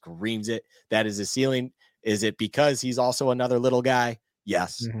 just screams it. That is his ceiling. Is it because he's also another little guy?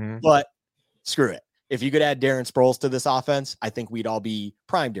 Yes, but screw it. If you could add Darren Sproles to this offense, I think we'd all be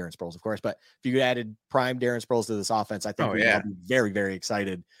prime Darren Sproles, of course. But if you could added prime Darren Sproles to this offense, I think we'd all be very, very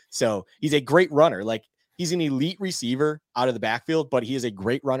excited. So he's a great runner. Like, he's an elite receiver out of the backfield, but he is a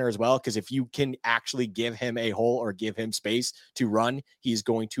great runner as well. Because if you can actually give him a hole or give him space to run, he's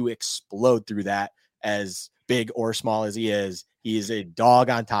going to explode through that. As big or small as he is a dog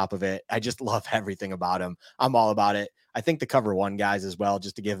on top of it. I just love everything about him. I'm all about it. I think the cover one guys as well,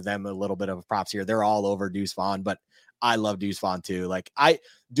 just to give them a little bit of props here. They're all over Deuce Vaughn, but I love Deuce Vaughn too.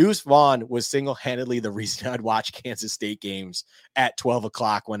 Deuce Vaughn was single-handedly the reason I'd watch Kansas State games at 12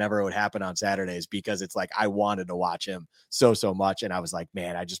 o'clock whenever it would happen on Saturdays, because it's like, I wanted to watch him so much. And I was like,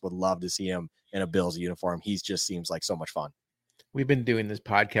 man, I just would love to see him in a Bills uniform. He just seems like so much fun. We've been doing this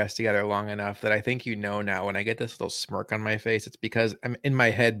podcast together long enough that I think now when I get this little smirk on my face, it's because I'm in my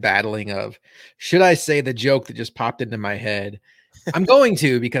head battling of, should I say the joke that just popped into my head? I'm going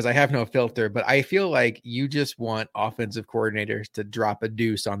to, because I have no filter, but I feel like you just want offensive coordinators to drop a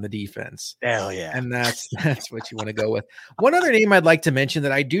deuce on the defense. Hell yeah. And that's what you want to go with. One other name I'd like to mention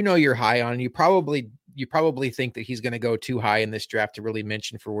that I do know you're high on, you probably you probably think that he's going to go too high in this draft to really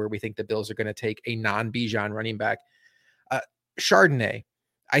mention for where we think the Bills are going to take a non-Bijan running back. Uh, Chardonnay,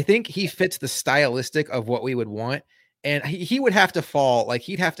 I think he fits the stylistic of what we would want. And he would have to fall, like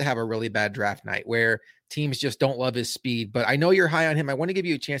he'd have to have a really bad draft night where teams just don't love his speed. But I know you're high on him. I want to give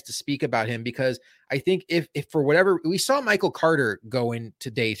you a chance to speak about him because I think if for whatever we saw Michael Carter go into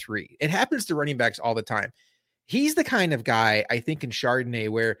day 3, it happens to running backs all the time. He's the kind of guy I think in Chardonnay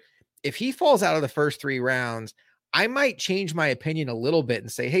where if he falls out of the first 3 rounds, I might change my opinion a little bit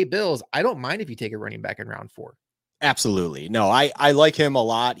and say, hey, Bills, I don't mind if you take a running back in round 4. Absolutely. No, I like him a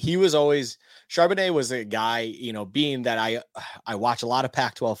lot. He was always Charbonnet was a guy, you know, being that I watch a lot of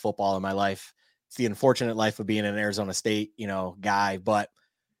Pac-12 football in my life. It's the unfortunate life of being an Arizona State, you know, guy, but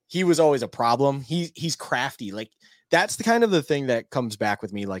he was always a problem. He's crafty. Like that's the kind of the thing that comes back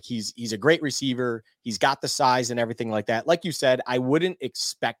with me. Like he's a great receiver. He's got the size and everything like that. Like you said, I wouldn't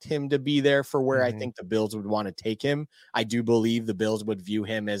expect him to be there for where I think the Bills would want to take him. I do believe the Bills would view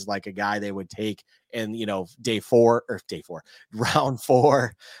him as like a guy they would take in, you know, round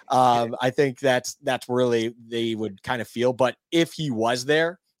 4. I think that's really they would kind of feel. But if he was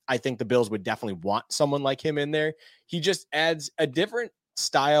there, I think the Bills would definitely want someone like him in there. He just adds a different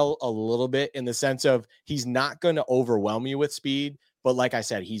style a little bit in the sense of he's not going to overwhelm you with speed, but like I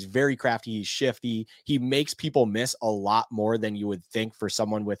said, he's very crafty, he's shifty, he makes people miss a lot more than you would think for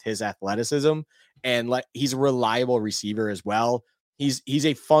someone with his athleticism, and like he's a reliable receiver as well. He's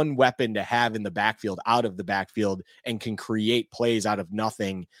a fun weapon to have in the backfield, out of the backfield, and can create plays out of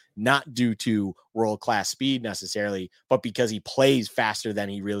nothing, not due to world-class speed necessarily, but because he plays faster than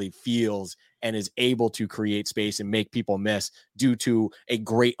he really feels and is able to create space and make people miss due to a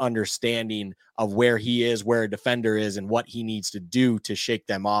great understanding of where he is, where a defender is, and what he needs to do to shake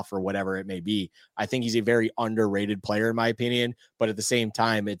them off or whatever it may be. I think he's a very underrated player in my opinion, but at the same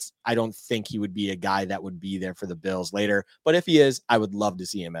time, I don't think he would be a guy that would be there for the Bills later. But if he is, I would love to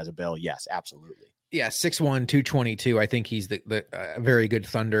see him as a Bill. Yes, absolutely. Yeah, 6'1", 222. I think he's the very good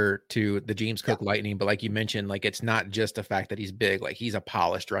thunder to the James Cook Lightning. But like you mentioned, like it's not just the fact that he's big, like he's a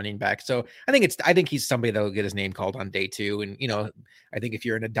polished running back. So I think he's somebody that will get his name called on day 2. And, you know, I think if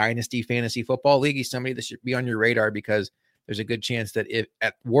you're in a dynasty fantasy football league, he's somebody that should be on your radar because there's a good chance that if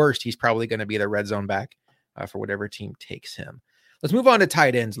at worst, he's probably going to be the red zone back for whatever team takes him. Let's move on to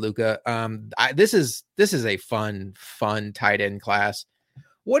tight ends, Luka. This is a fun tight end class.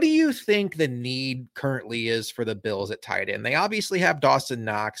 What do you think the need currently is for the Bills at tight end? They obviously have Dawson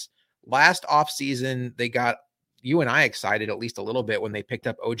Knox. Last offseason, they got you and I excited at least a little bit when they picked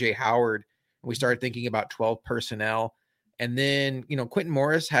up O.J. Howard. We started thinking about 12 personnel. And then, you know, Quentin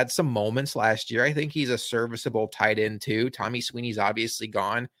Morris had some moments last year. I think he's a serviceable tight end too. Tommy Sweeney's obviously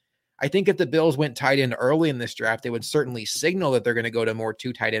gone. I think if the Bills went tight end early in this draft, they would certainly signal that they're going to go to more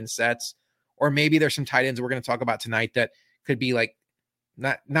 2 tight end sets. Or maybe there's some tight ends we're going to talk about tonight that could be like,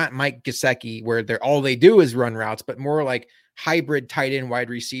 not Mike Gesicki, where all they do is run routes, but more like hybrid tight end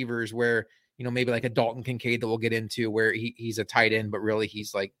wide receivers where, you know, maybe like a Dalton Kincaid that we'll get into where he's a tight end, but really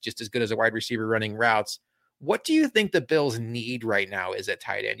he's like just as good as a wide receiver running routes. What do you think the Bills need right now is at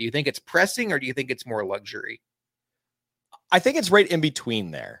tight end? Do you think it's pressing or do you think it's more luxury? I think it's right in between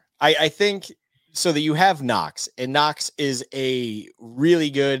there. I think so that you have Knox, and Knox is a really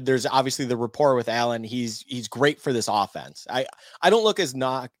good. There's obviously the rapport with Allen. He's great for this offense. I don't look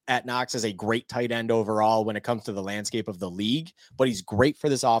at Knox as a great tight end overall when it comes to the landscape of the league, but he's great for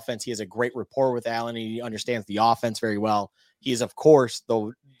this offense. He has a great rapport with Allen. And he understands the offense very well. He is, of course,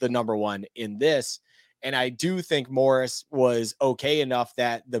 the number one in this. And I do think Morris was okay enough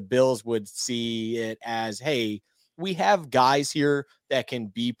that the Bills would see it as, hey, we have guys here that can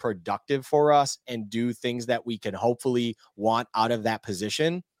be productive for us and do things that we can hopefully want out of that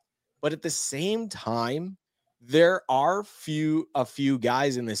position. But at the same time, there are a few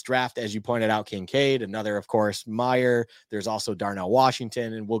guys in this draft, as you pointed out, Kincaid, another, of course, Meyer. There's also Darnell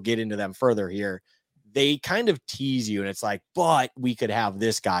Washington, and we'll get into them further here. They kind of tease you, and it's like, but we could have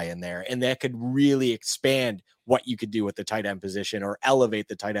this guy in there, and that could really expand what you could do with the tight end position or elevate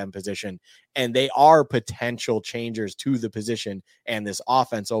the tight end position. And they are potential changers to the position and this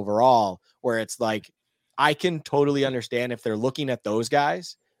offense overall, where it's like, I can totally understand if they're looking at those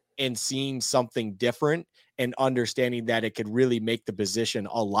guys and seeing something different and understanding that it could really make the position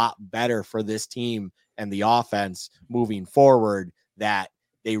a lot better for this team and the offense moving forward, that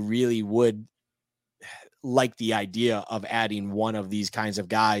they really would like the idea of adding one of these kinds of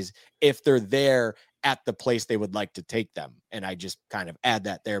guys if they're there at the place they would like to take them. And I just kind of add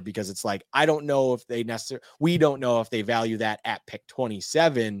that there because it's like, we don't know if they value that at pick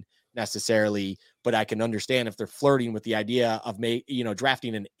 27 necessarily, but I can understand if they're flirting with the idea of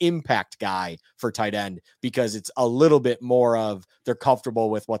drafting an impact guy for tight end, because it's a little bit more of they're comfortable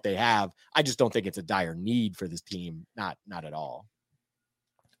with what they have. I just don't think it's a dire need for this team. Not at all.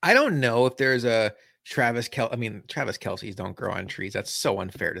 I don't know if there's a Travis Kelce's don't grow on trees. That's so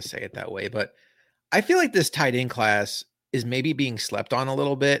unfair to say it that way. But I feel like this tight end class is maybe being slept on a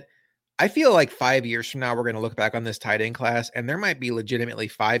little bit. I feel like 5 years from now, we're going to look back on this tight end class, and there might be legitimately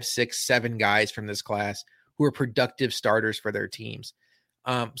 5, 6, 7 guys from this class who are productive starters for their teams.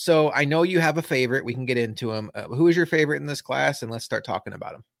 So I know you have a favorite. We can get into him. Who is your favorite in this class? And let's start talking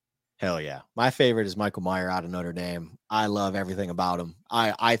about him. Hell yeah. My favorite is Michael Mayer out of Notre Dame. I love everything about him.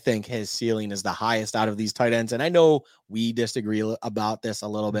 I think his ceiling is the highest out of these tight ends. And I know we disagree about this a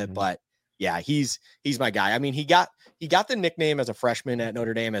little bit, but yeah, he's my guy. I mean, he got the nickname as a freshman at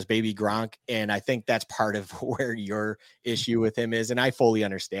Notre Dame as Baby Gronk. And I think that's part of where your issue with him is. And I fully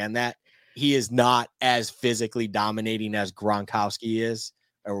understand that. He is not as physically dominating as Gronkowski is,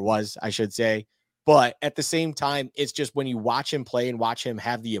 or was, I should say. But at the same time, it's just when you watch him play and watch him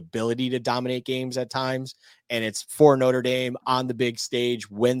have the ability to dominate games at times, and it's for Notre Dame on the big stage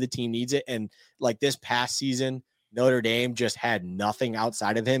when the team needs it. And like this past season, Notre Dame just had nothing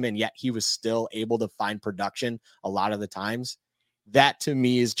outside of him, and yet he was still able to find production a lot of the times. That to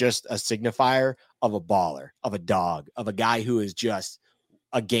me is just a signifier of a baller, of a dog, of a guy who is just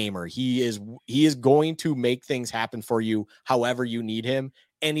a gamer. He is going to make things happen for you however you need him.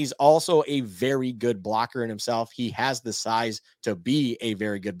 And he's also a very good blocker in himself. He has the size to be a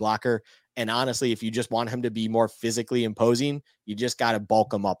very good blocker. And honestly, if you just want him to be more physically imposing, you just got to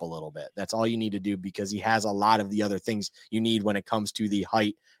bulk him up a little bit. That's all you need to do, because he has a lot of the other things you need when it comes to the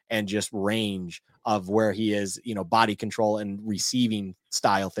height and just range of where he is, body control and receiving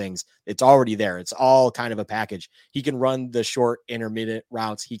style things. It's already there. It's all kind of a package. He can run the short intermittent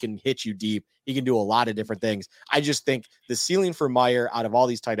routes. He can hit you deep. He can do a lot of different things. I just think the ceiling for Mayer out of all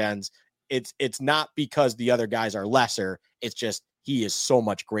these tight ends, it's not because the other guys are lesser. It's just he is so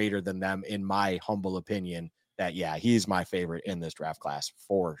much greater than them, in my humble opinion, that, yeah, he's my favorite in this draft class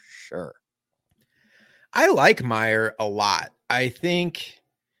for sure. I like Mayer a lot. I think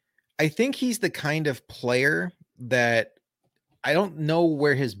he's the kind of player that I don't know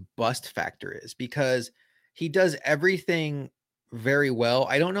where his bust factor is, because he does everything very well.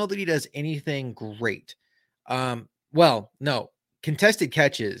 I don't know that he does anything great. Well, no, contested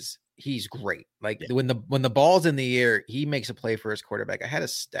catches, he's great. Like when the ball's in the air, he makes a play for his quarterback. I had a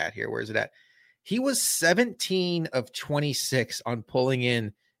stat here. Where is it at? He was 17 of 26 on pulling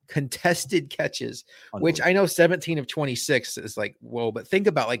in contested catches, which I know 17 of 26 is like, whoa, but think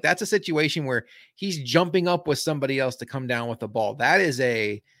about, like, that's a situation where he's jumping up with somebody else to come down with the ball. That is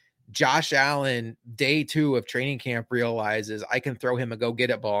a Josh Allen day 2 of training camp realizes I can throw him a go get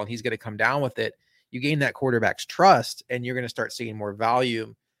it ball and he's going to come down with it. You gain that quarterback's trust and you're going to start seeing more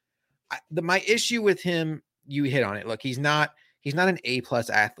volume. My issue with him, you hit on it. Look, he's not an A+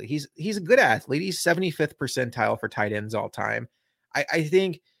 athlete. He's a good athlete. He's 75th percentile for tight ends all time. I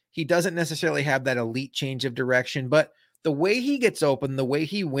think he doesn't necessarily have that elite change of direction, but the way he gets open, the way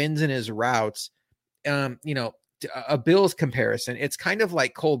he wins in his routes, a Bills comparison, it's kind of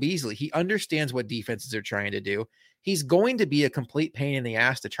like Cole Beasley. He understands what defenses are trying to do. He's going to be a complete pain in the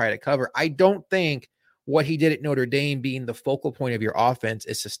ass to try to cover. I don't think what he did at Notre Dame, being the focal point of your offense,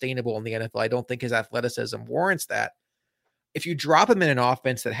 is sustainable in the NFL. I don't think his athleticism warrants that. If you drop him in an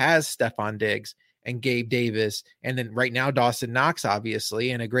offense that has Stephon Diggs and Gabe Davis, and then right now Dawson Knox, obviously,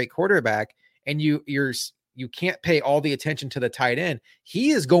 and a great quarterback, and you can't pay all the attention to the tight end,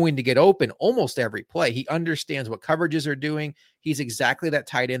 he is going to get open almost every play. He understands what coverages are doing. He's exactly that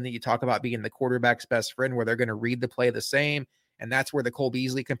tight end that you talk about being the quarterback's best friend, where they're going to read the play the same, and that's where the Cole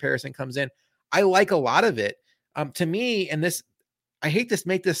Beasley comparison comes in. I like a lot of it. To me, and this, I hate to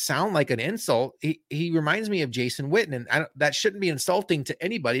make this sound like an insult, he reminds me of Jason Witten, and that shouldn't be insulting to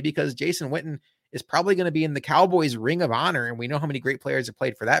anybody, because Jason Witten is probably going to be in the Cowboys Ring of Honor, and we know how many great players have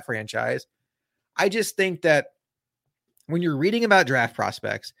played for that franchise. I just think that when you're reading about draft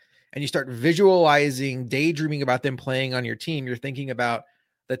prospects and you start visualizing, daydreaming about them playing on your team, you're thinking about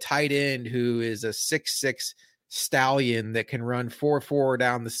the tight end who is a 6'6" stallion that can run 4.4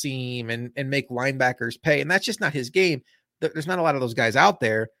 down the seam and make linebackers pay. And that's just not his game. There's not a lot of those guys out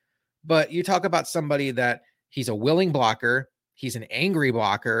there, but you talk about somebody that he's a willing blocker. He's an angry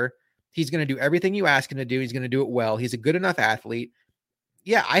blocker. He's going to do everything you ask him to do. He's going to do it well. He's a good enough athlete.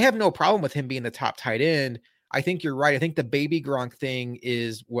 Yeah, I have no problem with him being the top tight end. I think you're right. I think the baby Gronk thing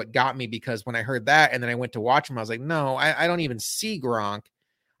is what got me, because when I heard that and then I went to watch him, I was like, no, I don't even see Gronk.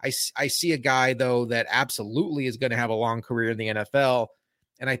 I see a guy, though, that absolutely is going to have a long career in the NFL.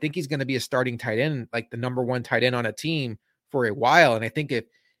 And I think he's going to be a starting tight end, like the number one tight end on a team for a while. And I think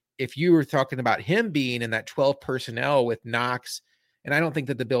if you were talking about him being in that 12 personnel with Knox, and I don't think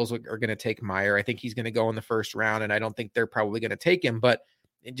that the Bills are going to take Meyer. I think he's going to go in the first round, and I don't think they're probably going to take him. But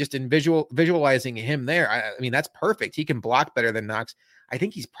just in visualizing him there, I mean, that's perfect. He can block better than Knox. I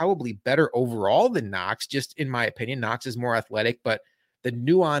think he's probably better overall than Knox, just in my opinion. Knox is more athletic, but the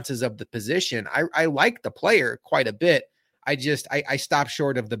nuances of the position, I like the player quite a bit. I stopped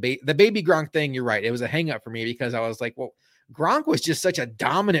short of the baby Gronk thing. You're right. It was a hang up for me because I was like, well, Gronk was just such a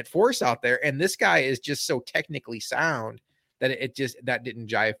dominant force out there. And this guy is just so technically sound that that didn't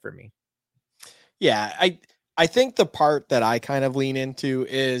jive for me. Yeah. I think the part that I kind of lean into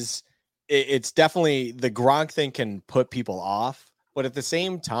is it's definitely the Gronk thing can put people off, but at the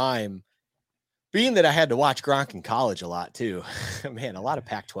same time, being that I had to watch Gronk in college a lot too, man, a lot of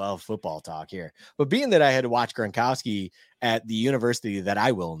Pac-12 football talk here, but being that I had to watch Gronkowski at the university that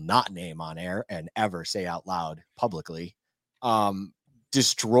I will not name on air and ever say out loud publicly,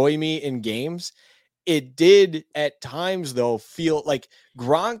 destroy me in games. It did at times though feel like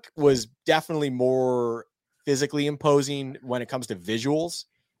Gronk was definitely more physically imposing when it comes to visuals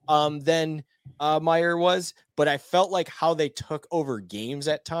than Meyer was, but I felt like how they took over games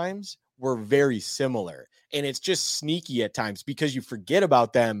at times were very similar. And it's just sneaky at times because you forget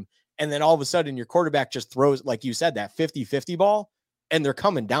about them. And then all of a sudden your quarterback just throws, like you said, that 50-50 ball, and they're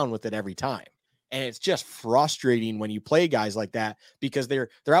coming down with it every time. And it's just frustrating when you play guys like that because they're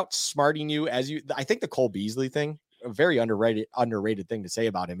outsmarting you I think the Cole Beasley thing, a very underrated thing to say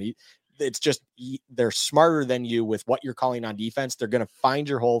about him. It's just, they're smarter than you with what you're calling on defense. They're going to find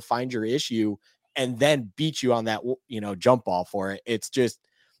your hole, find your issue, and then beat you on that, jump ball for it. It's just,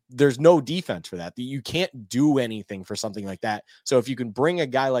 there's no defense for that. You can't do anything for something like that. So if you can bring a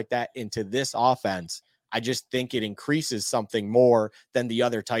guy like that into this offense, I just think it increases something more than the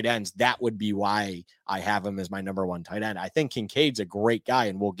other tight ends. That would be why I have him as my number one tight end. I think Kincaid's a great guy,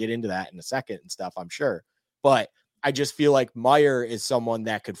 and we'll get into that in a second and stuff, I'm sure. But I just feel like Meyer is someone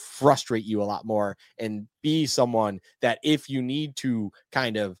that could frustrate you a lot more and be someone that if you need to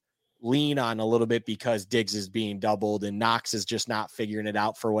kind of lean on a little bit because Diggs is being doubled and Knox is just not figuring it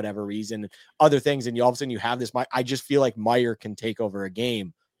out for whatever reason, other things. And all of a sudden you have this, I just feel like Meyer can take over a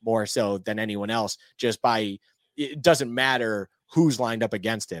game more so than anyone else it doesn't matter who's lined up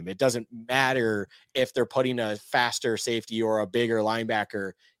against him. It doesn't matter if they're putting a faster safety or a bigger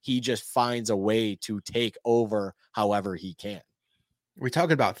linebacker. He just finds a way to take over however he can. We're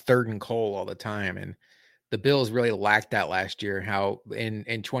talking about third and Cole all the time. And the Bills really lacked that last year, how in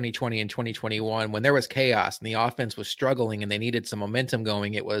 2020 and 2021, when there was chaos and the offense was struggling and they needed some momentum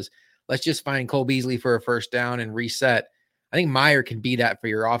going, it was, let's just find Cole Beasley for a first down and reset. I think Meyer can be that for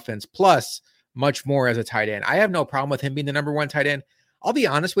your offense, plus much more as a tight end. I have no problem with him being the number one tight end. I'll be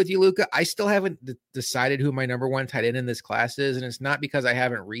honest with you, Luka, I still haven't decided who my number one tight end in this class is, and it's not because I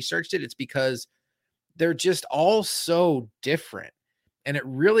haven't researched it. It's because they're just all so different. And it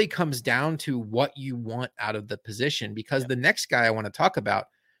really comes down to what you want out of the position, because the next guy I want to talk about,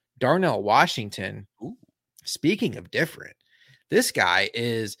 Darnell Washington, speaking of different, this guy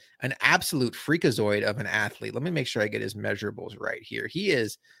is an absolute freakazoid of an athlete. Let me make sure I get his measurables right here. He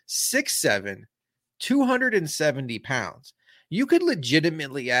is 6'7", 270 pounds. You could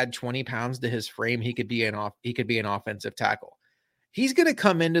legitimately add 20 pounds to his frame. He could be an offensive tackle. He's going to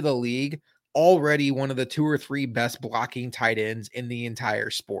come into the league already one of the 2 or 3 best blocking tight ends in the entire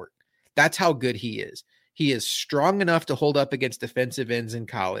sport. That's how good he is. He is strong enough to hold up against defensive ends in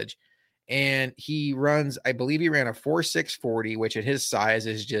college. And he runs, I believe he ran a 4.6 40, which at his size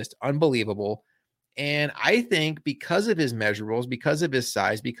is just unbelievable. And I think because of his measurables, because of his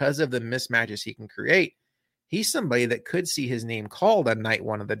size, because of the mismatches he can create, he's somebody that could see his name called on night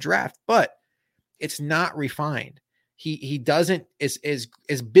 1 of the draft, but it's not refined. He doesn't,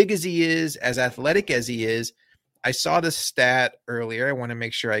 as big as he is, as athletic as he is. I saw this stat earlier. I want to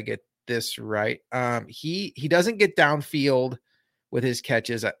make sure I get this right. He doesn't get downfield with his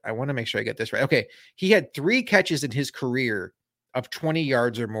catches. I want to make sure I get this right. Okay. He had 3 catches in his career of 20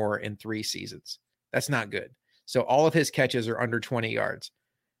 yards or more in 3 seasons. That's not good. So all of his catches are under 20 yards.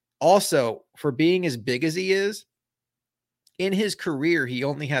 Also, for being as big as he is, in his career, he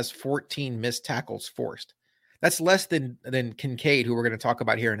only has 14 missed tackles forced. That's less than Kincaid, who we're going to talk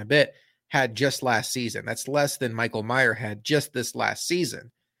about here in a bit, had just last season. That's less than Michael Meyer had just this last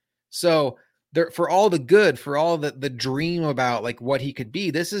season. So there, for all the good, for all the dream about like what he could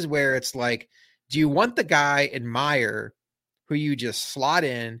be, this is where it's like, do you want the guy in Meyer who you just slot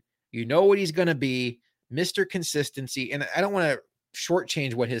in, you know what he's going to be, Mr. Consistency, and I don't want to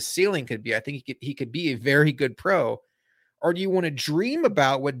shortchange what his ceiling could be. I think he could be a very good pro. Or do you want to dream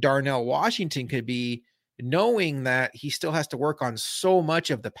about what Darnell Washington could be, knowing that he still has to work on so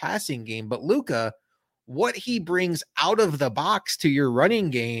much of the passing game? But Luka, what he brings out of the box to your running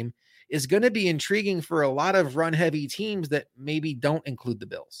game is going to be intriguing for a lot of run heavy teams that maybe don't include the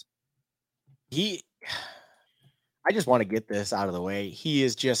Bills. I just want to get this out of the way. He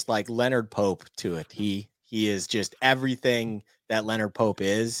is just like Leonard Pope to it. He is just everything that Leonard Pope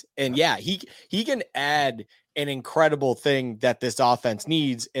is. And yeah, he can add an incredible thing that this offense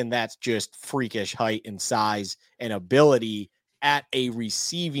needs, and that's just freakish height and size and ability at a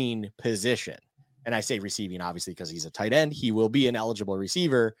receiving position. And I say receiving obviously because he's a tight end. He will be an eligible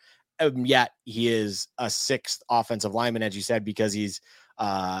receiver. Yet he is a sixth offensive lineman, as you said, because he's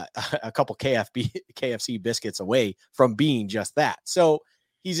a couple KFC biscuits away from being just that. So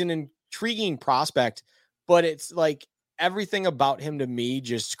he's an intriguing prospect, but it's like everything about him to me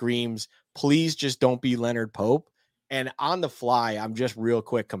just screams, please just don't be Leonard Pope. And on the fly, I'm just real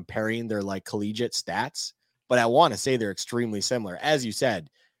quick comparing their like collegiate stats, but I want to say they're extremely similar. As you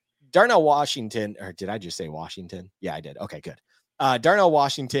said, Darnell Washington, or did I just say Washington? Yeah, I did. Okay, good. Darnell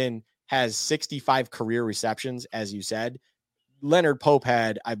Washington has 65 career receptions, as you said. Leonard Pope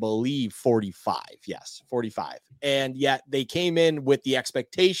had, I believe, 45. Yes, 45. And yet they came in with the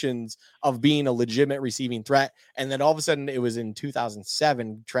expectations of being a legitimate receiving threat. And then all of a sudden it was in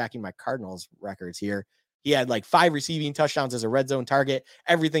 2007, tracking my Cardinals records here. He had like 5 receiving touchdowns as a red zone target.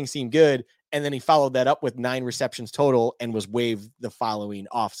 Everything seemed good. And then he followed that up with 9 receptions total and was waived the following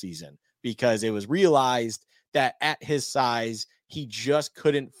offseason because it was realized that at his size, he just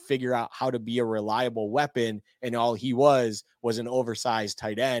couldn't figure out how to be a reliable weapon. And all he was an oversized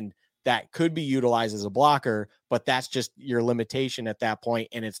tight end that could be utilized as a blocker, but that's just your limitation at that point.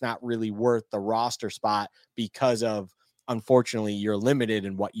 And it's not really worth the roster spot because of, unfortunately, you're limited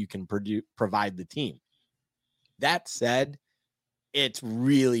in what you can provide the team. That said, it's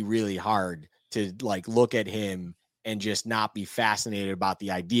really, really hard to like look at him and just not be fascinated about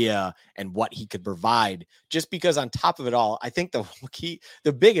the idea and what he could provide. Just because on top of it all, I think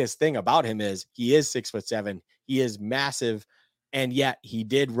the biggest thing about him is he is 6'7". He is massive. And yet he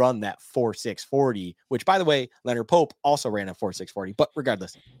did run that 4.6 40, which by the way, Leonard Pope also ran a 4.6 40, but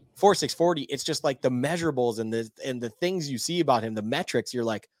regardless, 4.6 40, it's just like the measurables and the things you see about him, the metrics, you're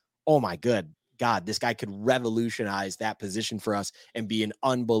like, oh my God, this guy could revolutionize that position for us and be an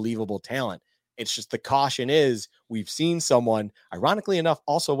unbelievable talent. It's just the caution is we've seen someone, ironically enough,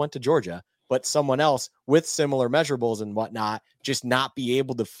 also went to Georgia, but someone else with similar measurables and whatnot, just not be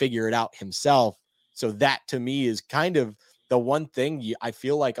able to figure it out himself. So that to me is kind of the one thing I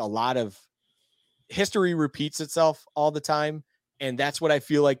feel like a lot of history repeats itself all the time. And that's what I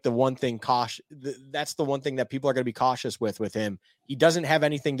feel like the one thing that's the one thing that people are going to be cautious with him. He doesn't have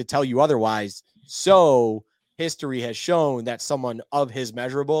anything to tell you otherwise. So history has shown that someone of his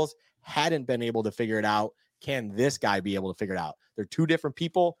measurables hadn't been able to figure it out. Can this guy be able to figure it out? They're two different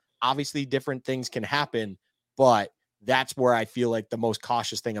people. Obviously, different things can happen, but that's where I feel like the most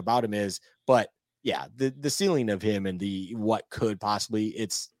cautious thing about him is. But yeah, the ceiling of him and the what could possibly,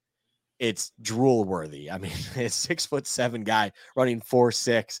 it's drool worthy. I mean, it's 6'7" guy running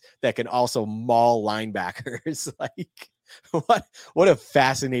 4.6 that can also maul linebackers. Like what a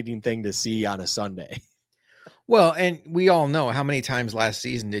fascinating thing to see on a Sunday. Well, and we all know how many times last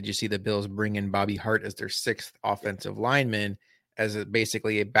season did you see the Bills bring in Bobby Hart as their 6th offensive lineman as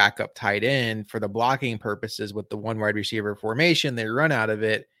basically a backup tight end for the blocking purposes with the one wide receiver formation. They run out of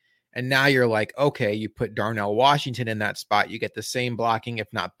it. And now you're like, okay, you put Darnell Washington in that spot. You get the same blocking,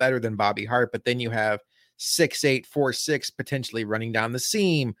 if not better than Bobby Hart. But then you have 6'8", 4'6", potentially running down the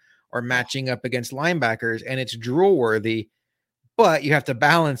seam or matching up against linebackers. And it's drool worthy. But you have to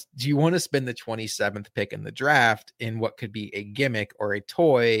balance. Do you want to spend the 27th pick in the draft in what could be a gimmick or a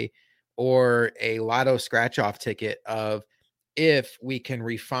toy or a lotto scratch off ticket of if we can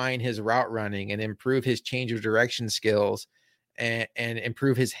refine his route running and improve his change of direction skills and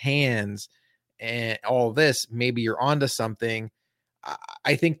improve his hands and all this, maybe you're onto something.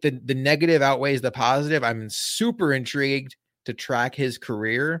 I think the negative outweighs the positive. I'm super intrigued to track his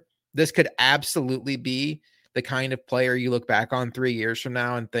career. This could absolutely be the kind of player you look back on 3 years from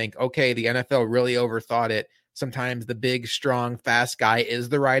now and think, okay, the NFL really overthought it. Sometimes the big, strong, fast guy is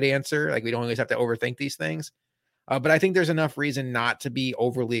the right answer. Like we don't always have to overthink these things. But I think there's enough reason not to be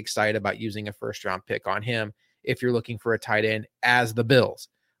overly excited about using a first round pick on him if you're looking for a tight end as the Bills.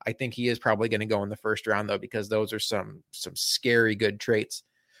 I think he is probably going to go in the first round though, because those are some scary good traits.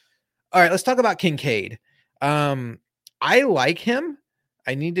 All right, let's talk about Kincaid. I like him.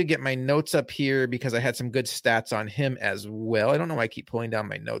 I need to get my notes up here because I had some good stats on him as well. I don't know why I keep pulling down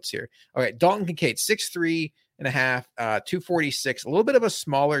my notes here. All right, Dalton Kincaid, 6'3", and a half, 246, a little bit of a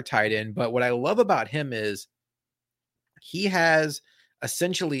smaller tight end. But what I love about him is he has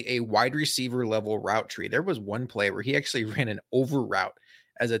essentially a wide receiver level route tree. There was one play where he actually ran an over route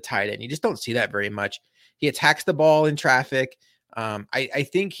as a tight end. You just don't see that very much. He attacks the ball in traffic. I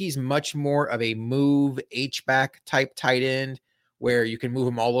think he's much more of a move H-back type tight end where you can move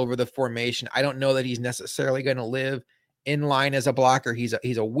him all over the formation. I don't know that he's necessarily going to live in line as a blocker. He's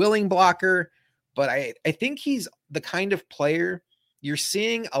a willing blocker, but I think he's the kind of player you're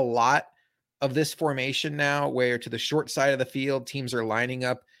seeing a lot of this formation now where to the short side of the field, teams are lining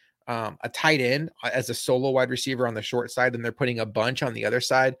up a tight end as a solo wide receiver on the short side, and they're putting a bunch on the other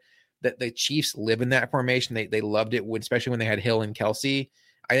side. That the Chiefs live in that formation. They loved it, especially when they had Hill and Kelsey.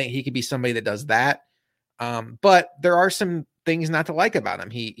 I think he could be somebody that does that. But there are some things not to like about him.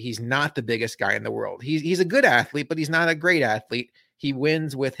 He's not the biggest guy in the world. He's a good athlete, but he's not a great athlete. He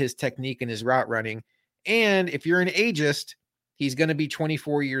wins with his technique and his route running. And if you're an ageist, he's going to be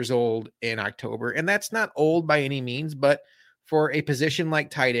 24 years old in October. And that's not old by any means, but for a position like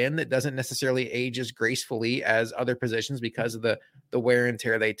tight end that doesn't necessarily age as gracefully as other positions because of the wear and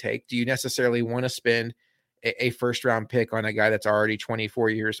tear they take, do you necessarily want to spend a first round pick on a guy that's already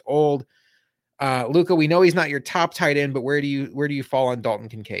 24 years old? Luka, we know he's not your top tight end, but where do you fall on Dalton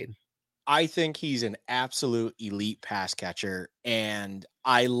Kincaid? I think he's an absolute elite pass catcher, and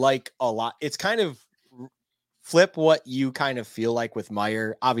I like a lot. It's kind of flip what you kind of feel like with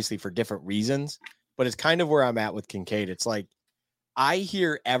Meyer, obviously for different reasons, but it's kind of where I'm at with Kincaid. It's like, I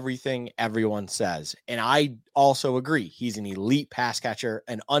hear everything everyone says, and I also agree. He's an elite pass catcher,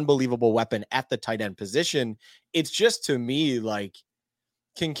 an unbelievable weapon at the tight end position. It's just, to me, like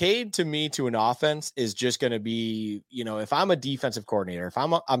Kincaid to me to an offense is just going to be, if I'm a defensive coordinator, if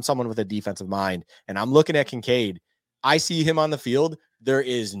I'm someone with a defensive mind and I'm looking at Kincaid, I see him on the field. There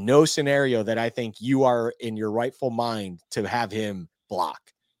is no scenario that I think you are in your rightful mind to have him block.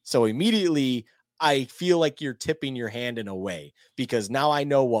 So immediately I feel like you're tipping your hand in a way, because now I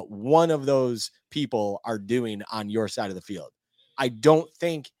know what one of those people are doing on your side of the field. I don't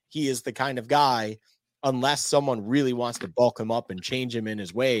think he is the kind of guy, unless someone really wants to bulk him up and change him in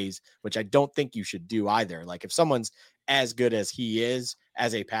his ways, which I don't think you should do either. Like if someone's as good as he is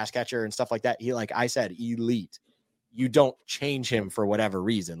as a pass catcher and stuff like that, he, like I said, elite, you don't change him for whatever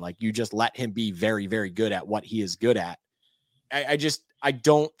reason. Like you just let him be very, very good at what he is good at. I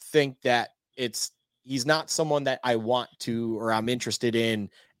don't think that he's not someone that I want to, or I'm interested in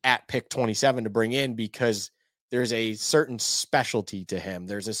at pick 27 to bring in, because there's a certain specialty to him.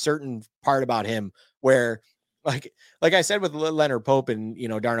 There's a certain part about him where, like I said with Leonard Pope and,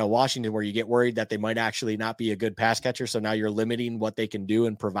 Darnell Washington, where you get worried that they might actually not be a good pass catcher. So now you're limiting what they can do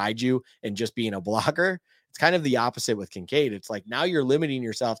and provide you and just being a blocker. It's kind of the opposite with Kincaid. It's like, now you're limiting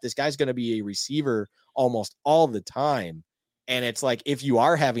yourself. This guy's going to be a receiver almost all the time. And it's like, if you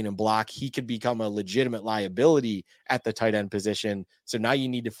are having him block, he could become a legitimate liability at the tight end position. So now you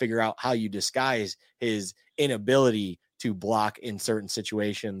need to figure out how you disguise his inability to block in certain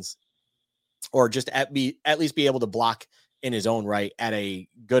situations, or just at least be able to block in his own right at a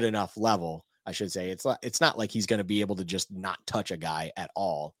good enough level, I should say. It's not like he's going to be able to just not touch a guy at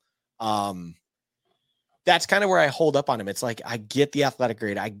all. That's kind of where I hold up on him. It's like, I get the athletic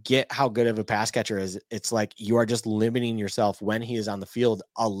grade. I get how good of a pass catcher is. It's like, you are just limiting yourself when he is on the field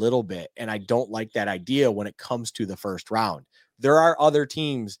a little bit. And I don't like that idea when it comes to the first round. There are other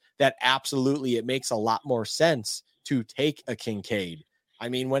teams that absolutely, it makes a lot more sense to take a Kincaid. I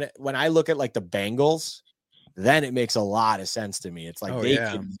mean, when I look at like the Bengals, then it makes a lot of sense to me. It's like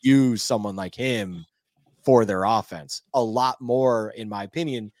could use someone like him for their offense a lot more, in my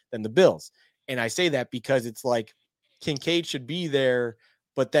opinion, than the Bills. And I say that because it's like Kincaid should be there,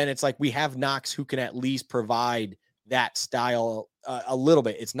 but then it's like we have Knox who can at least provide that style a little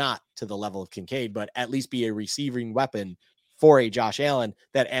bit. It's not to the level of Kincaid, but at least be a receiving weapon for a Josh Allen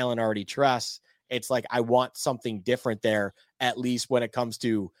that Allen already trusts. It's like, I want something different there, at least when it comes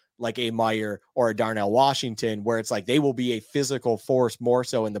to like a Meyer or a Darnell Washington, where it's like they will be a physical force more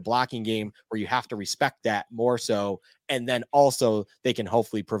so in the blocking game, where you have to respect that more so. And then also they can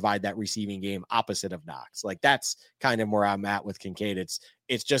hopefully provide that receiving game opposite of Knox. Like that's kind of where I'm at with Kincaid.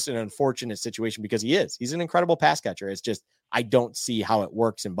 It's just an unfortunate situation because he's an incredible pass catcher. It's just, I don't see how it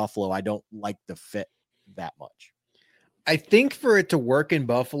works in Buffalo. I don't like the fit that much. I think for it to work in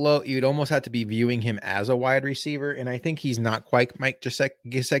Buffalo, you'd almost have to be viewing him as a wide receiver. And I think he's not quite Mike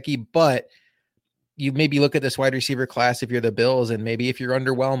Gesicki, but you maybe look at this wide receiver class if you're the Bills, and maybe if you're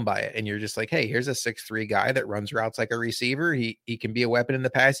underwhelmed by it and you're just like, hey, here's a 6'3" guy that runs routes like a receiver. He can be a weapon in the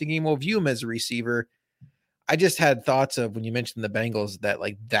passing game. We'll view him as a receiver. I just had thoughts of when you mentioned the Bengals that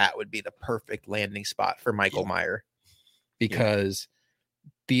like that would be the perfect landing spot for Michael Yep. Meyer Yep. because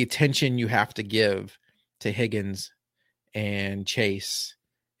the attention you have to give to Higgins and Chase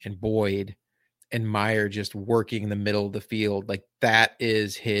and Boyd and Meyer just working in the middle of the field, like that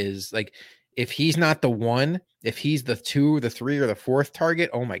is his, like if he's not the one, if he's the two, the three, or the fourth target,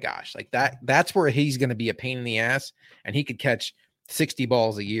 oh my gosh, like that's where he's going to be a pain in the ass, and he could catch 60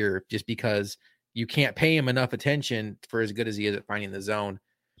 balls a year just because you can't pay him enough attention for as good as he is at finding the zone.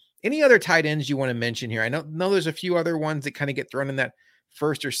 Any other tight ends you want to mention here? I know there's a few other ones that kind of get thrown in that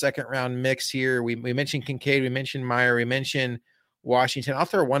first or second round mix here. We mentioned Kincaid, we mentioned Meyer, we mentioned Washington. I'll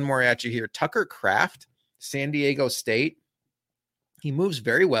throw one more at you here. Tucker Kraft, San Diego State. He moves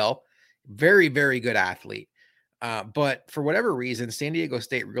very well, very, very good athlete. But for whatever reason, San Diego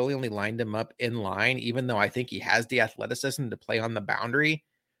State really only lined him up in line, even though I think he has the athleticism to play on the boundary.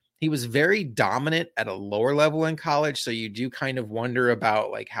 He was very dominant at a lower level in college. So you do kind of wonder about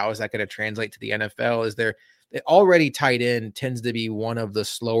like, how is that going to translate to the NFL? Is there already tight end tends to be one of the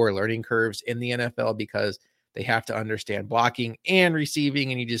slower learning curves in the NFL because they have to understand blocking and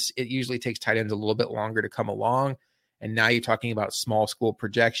receiving. And it usually takes tight ends a little bit longer to come along. And now you're talking about small school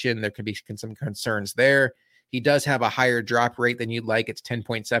projection. There could be some concerns there. He does have a higher drop rate than you'd like. It's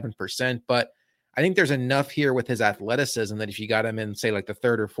 10.7%, but I think there's enough here with his athleticism that if you got him in, say, like the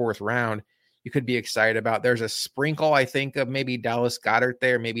third or fourth round, you could be excited about. There's a sprinkle, I think, of maybe Dallas Goedert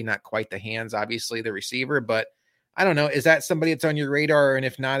there, maybe not quite the hands, obviously, the receiver, but I don't know. Is that somebody that's on your radar? And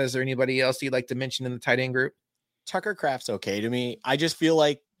if not, is there anybody else you'd like to mention in the tight end group? Tucker Kraft's okay to me. I just feel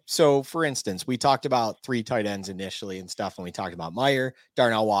like, so for instance, we talked about 3 tight ends initially and stuff, and we talked about Meyer,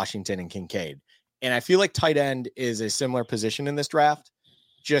 Darnell Washington, and Kincaid. And I feel like tight end is a similar position in this draft.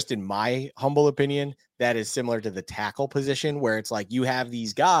 Just in my humble opinion, that is similar to the tackle position, where it's like you have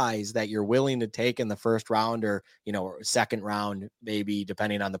these guys that you're willing to take in the first round or, second round, maybe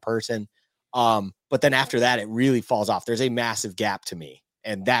depending on the person. But then after that, it really falls off. There's a massive gap to me.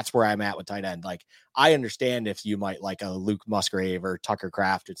 And that's where I'm at with tight end. Like, I understand if you might like a Luke Musgrave or Tucker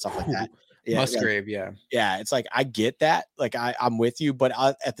Kraft and stuff like that. Yeah, Musgrave, yeah. Yeah, it's like I get that. Like I'm with you, but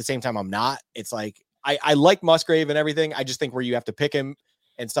at the same time, I'm not. It's like I like Musgrave and everything. I just think where you have to pick him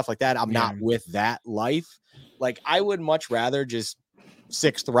and stuff like that, I'm not with that life. Like I would much rather just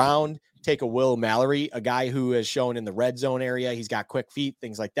 6th round take a Will Mallory, a guy who has shown in the red zone area. He's got quick feet,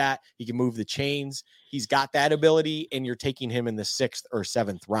 things like that. He can move the chains. He's got that ability, and you're taking him in the 6th or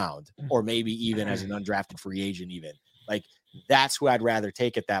 7th round, or maybe even as an undrafted free agent, even. Like that's who I'd rather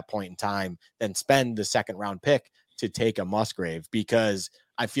take at that point in time than spend the 2nd round pick to take a Musgrave, because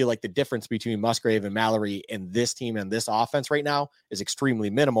I feel like the difference between Musgrave and Mallory in this team and this offense right now is extremely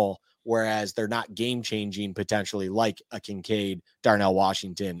minimal, whereas they're not game changing potentially like a Kincaid, Darnell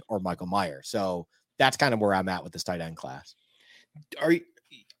Washington, or Michael Meyer. So that's kind of where I'm at with this tight end class.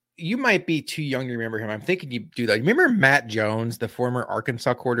 You might be too young to remember him. I'm thinking you do that. Remember Matt Jones, the former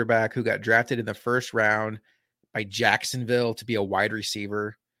Arkansas quarterback who got drafted in the 1st round by Jacksonville to be a wide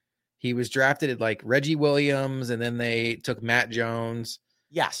receiver? He was drafted at like Reggie Williams, and then they took Matt Jones.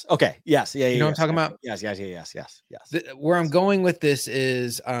 Yes. Okay. Yes. Yeah. You know what I'm talking about? Yes. Yes. Where I'm going with this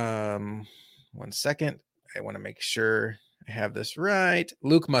is, 1 second. I want to make sure I have this right.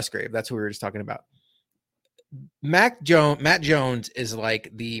 Luke Musgrave. That's what we were just talking about. Matt Jones is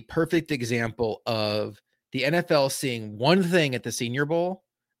like the perfect example of the NFL seeing one thing at the Senior Bowl,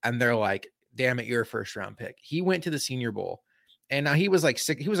 and they're like, damn it, you're a 1st round pick. He went to the Senior Bowl, and now he was like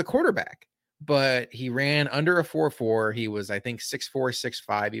he was a quarterback, but he ran under a 4.4. He was, I think, 6'4",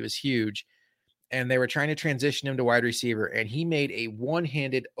 6'5". He was huge, and they were trying to transition him to wide receiver, and he made a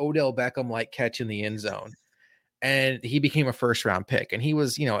one-handed Odell Beckham-like catch in the end zone, and he became a 1st round pick. And he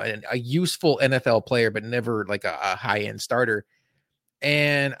was, a useful NFL player, but never like a high-end starter.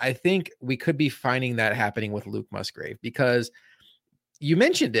 And I think we could be finding that happening with Luke Musgrave, because you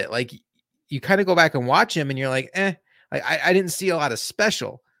mentioned it. Like, you kind of go back and watch him and you're like, I didn't see a lot of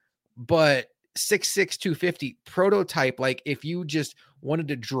special, but 6'6", 250 prototype. Like, if you just wanted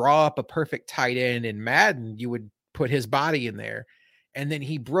to draw up a perfect tight end in Madden, you would put his body in there. And then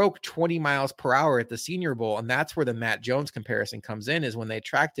he broke 20 miles per hour at the Senior Bowl. And that's where the Matt Jones comparison comes in, is when they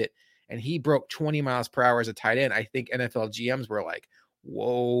tracked it and he broke 20 miles per hour as a tight end. I think NFL GMs were like,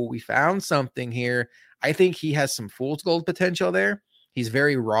 whoa, we found something here. I think he has some fool's gold potential there. He's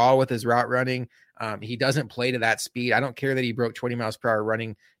very raw with his route running. He doesn't play to that speed. I don't care that he broke 20 miles per hour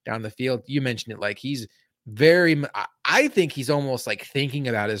running down the field. You mentioned it. Like, he's I think he's almost like thinking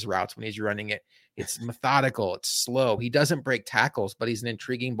about his routes when he's running it. It's methodical. It's slow. He doesn't break tackles, but he's an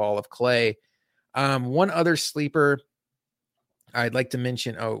intriguing ball of clay. One other sleeper I'd like to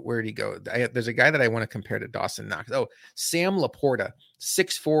mention, oh, where'd he go? There's a guy that I want to compare to Dawson Knox. Oh, Sam Laporta,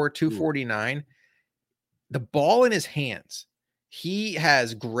 6'4", Ooh. 249. The ball in his hands. He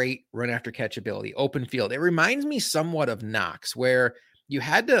has great run after catch ability, open field. It reminds me somewhat of Knox, where you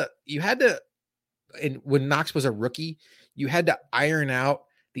had to, and when Knox was a rookie, you had to iron out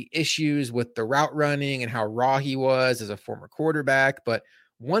the issues with the route running and how raw he was as a former quarterback. But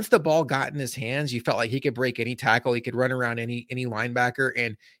once the ball got in his hands, you felt like he could break any tackle, he could run around any linebacker,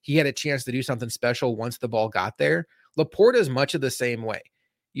 and he had a chance to do something special once the ball got there. Laporta is much of the same way.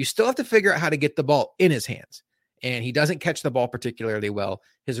 You still have to figure out how to get the ball in his hands. And he doesn't catch the ball particularly well.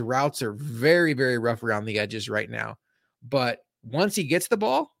 His routes are very, very rough around the edges right now. But once he gets the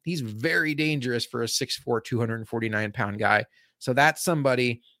ball, he's very dangerous for a 6'4", 249-pound guy. So that's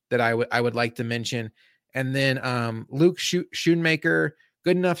somebody that I would like to mention. And then Luke Schoonmaker,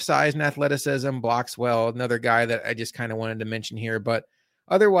 good enough size and athleticism, blocks well. Another guy that I just kind of wanted to mention here. But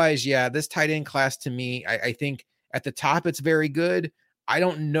otherwise, yeah, this tight end class to me, I think at the top it's very good. I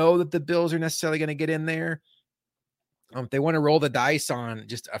don't know that the Bills are necessarily going to get in there. If they want to roll the dice on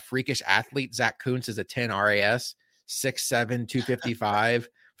just a freakish athlete, Zach Kuntz is a 10 RAS, 6'7", 255,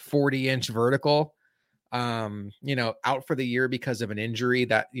 40-inch vertical. Out for the year because of an injury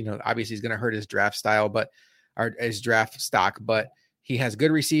that, obviously is going to hurt his draft style, but or his draft stock, but he has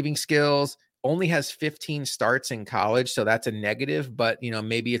good receiving skills, only has 15 starts in college. So that's a negative, but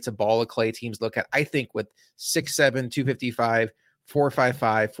maybe it's a ball of clay teams look at. I think with 6'7", 255,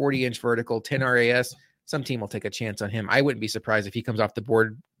 455, 40-inch vertical, 10 RAS, some team will take a chance on him. I wouldn't be surprised if he comes off the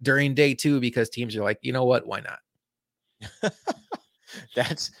board during day 2 because teams are like, you know what? Why not?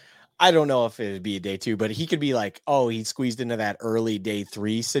 I don't know if it would be a day 2, but he could be like, oh, he squeezed into that early day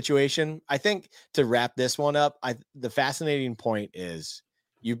 3 situation. I think to wrap this one up, the fascinating point is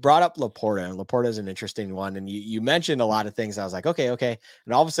you brought up Laporta, and Laporta is an interesting one. And you mentioned a lot of things. I was like, okay.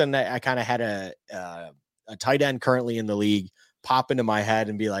 And all of a sudden I kind of had a tight end currently in the league pop into my head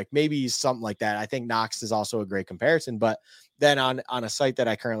and be like, maybe something like that. I think Knox is also a great comparison, but then on a site that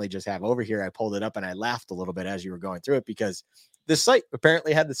I currently just have over here, I pulled it up and I laughed a little bit as you were going through it because this site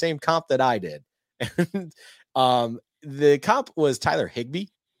apparently had the same comp that I did. And the comp was Tyler Higbee.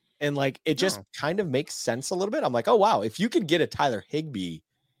 And like, it just kind of makes sense a little bit. I'm like, oh, wow. If you could get a Tyler Higbee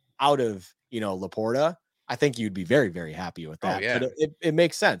out of, Laporta, I think you'd be very, very happy with that. Oh, yeah. But it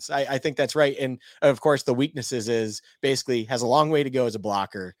makes sense. I think that's right. And of course, the weaknesses is basically has a long way to go as a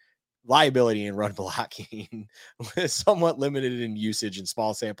blocker, liability in run blocking, somewhat limited in usage and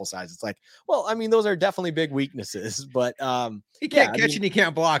small sample size. It's like, well, I mean, those are definitely big weaknesses, but he can't catch and he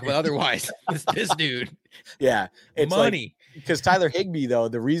can't block, but otherwise, this dude, yeah, it's money. Because Tyler Higbee, though,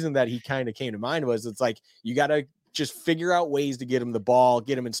 the reason that he kind of came to mind was it's like you got to just figure out ways to get him the ball,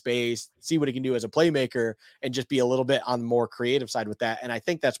 get him in space, see what he can do as a playmaker, and just be a little bit on the more creative side with that. And I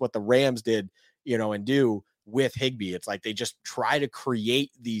think that's what the Rams did, and do with Higbee. It's like they just try to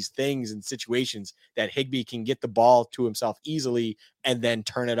create these things and situations that Higbee can get the ball to himself easily and then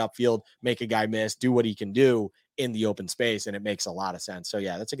turn it upfield, make a guy miss, do what he can do in the open space. And it makes a lot of sense. So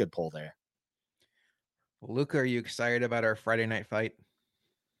yeah, that's a good pull there. Well, Luka, are you excited about our Friday night fight?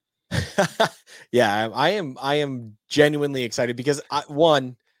 Yeah, I am genuinely excited because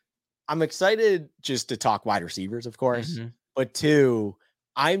I'm excited just to talk wide receivers, of course, but 2,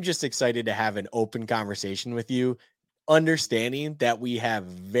 I'm just excited to have an open conversation with you, understanding that we have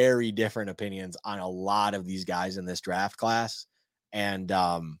very different opinions on a lot of these guys in this draft class. And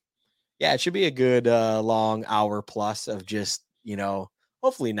yeah, it should be a good long hour plus of just,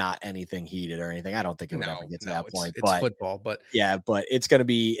 hopefully not anything heated or anything. I don't think it would ever get to that point. It's football, but yeah, but it's going to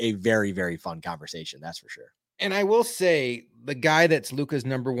be a very, very fun conversation. That's for sure. And I will say the guy that's Luka's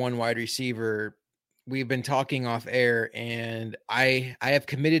number 1 wide receiver, we've been talking off air, and I have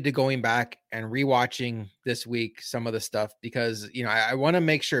committed to going back and rewatching this week some of the stuff because I want to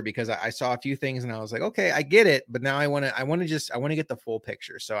make sure because I saw a few things and I was like, okay, I get it, but now I want to get the full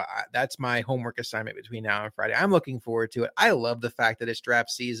picture. So that's my homework assignment between now and Friday. I'm looking forward to it. I love the fact that it's draft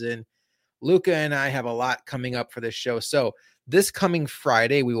season. Luka and I have a lot coming up for this show. So this coming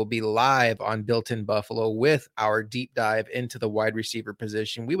Friday, we will be live on Built in Buffalo with our deep dive into the wide receiver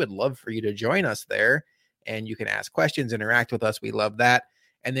position. We would love for you to join us there, and you can ask questions, interact with us. We love that.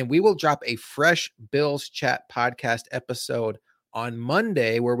 And then we will drop a fresh Bills Chat podcast episode on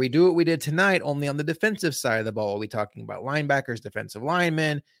Monday where we do what we did tonight, only on the defensive side of the ball. We'll be talking about linebackers, defensive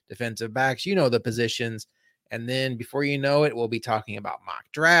linemen, defensive backs, the positions. And then before you know it, we'll be talking about mock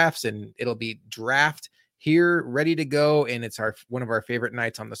drafts, and it'll be draft here, ready to go. And it's one of our favorite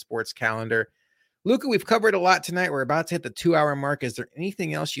nights on the sports calendar. Luka, we've covered a lot tonight. We're about to hit the 2-hour mark. Is there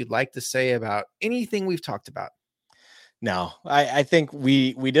anything else you'd like to say about anything we've talked about? No, I think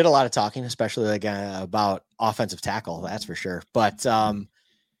we did a lot of talking, especially like about offensive tackle. That's for sure. But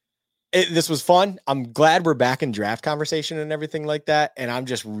this was fun. I'm glad we're back in draft conversation and everything like that. And I'm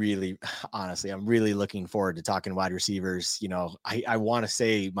just really, honestly, I'm really looking forward to talking wide receivers. You know, I want to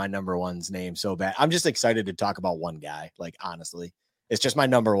say my number one's name so bad. I'm just excited to talk about one guy. Like, honestly, it's just my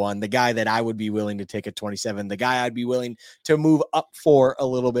number one, the guy that I would be willing to take at 27, the guy I'd be willing to move up for a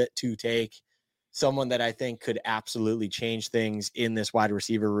little bit to take. Someone that I think could absolutely change things in this wide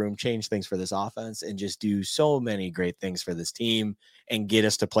receiver room, change things for this offense, and just do so many great things for this team and get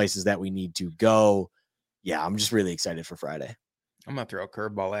us to places that we need to go. Yeah, I'm just really excited for Friday. I'm going to throw a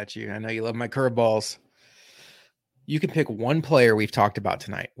curveball at you. I know you love my curveballs. You can pick one player we've talked about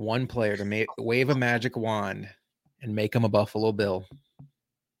tonight, one player to wave a magic wand and make him a Buffalo Bill.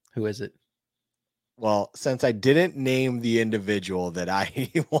 Who is it? Well, since I didn't name the individual that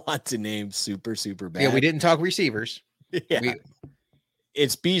I want to name super bad. Yeah, we didn't talk receivers. Yeah.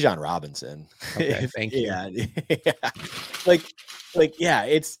 It's Bijan Robinson. Okay, thank you. Yeah. Like, yeah,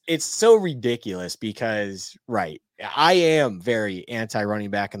 it's so ridiculous because, right, I am very anti-running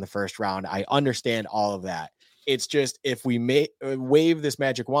back in the first round. I understand all of that. It's just if we wave this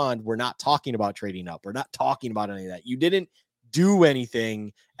magic wand, we're not talking about trading up. We're not talking about any of that. You didn't do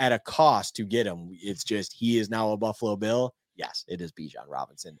anything at a cost to get him. It's just he is now a Buffalo Bill. Yes, it is Bijan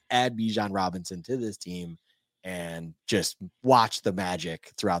Robinson. Add Bijan Robinson to this team and just watch the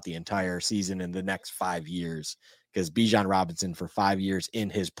magic throughout the entire season in the next 5 years, because Bijan Robinson for 5 years in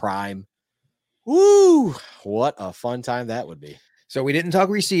his prime. Woo! What a fun time that would be. So we didn't talk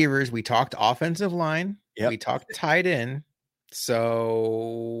receivers. We talked offensive line. Yep. We talked tight end.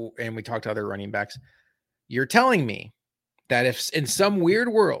 And we talked other running backs. You're telling me that if in some weird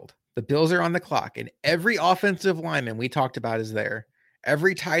world, the Bills are on the clock and every offensive lineman we talked about is there,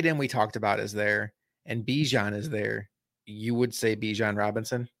 every tight end we talked about is there, and Bijan is there, you would say Bijan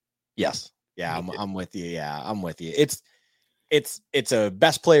Robinson? Yes. Yeah, I'm with you. Yeah, I'm with you. It's a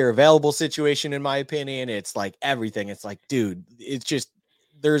best player available situation, in my opinion. It's like everything. It's like, dude, it's just,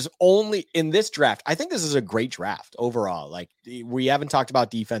 there's only in this draft. I think this is a great draft overall. Like, we haven't talked about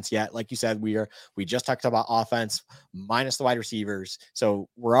defense yet. Like you said, we just talked about offense minus the wide receivers. So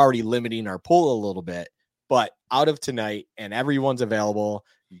we're already limiting our pool a little bit, but out of tonight and everyone's available,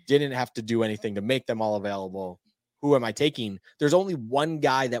 you didn't have to do anything to make them all available. Who am I taking? There's only one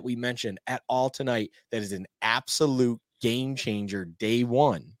guy that we mentioned at all tonight that is an absolute game changer day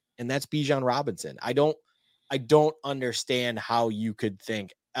one, and that's Bijan Robinson. I don't understand how you could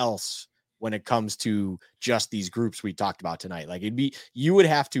think else when it comes to just these groups we talked about tonight. Like, you would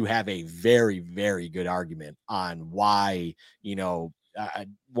have to have a very, very good argument on why,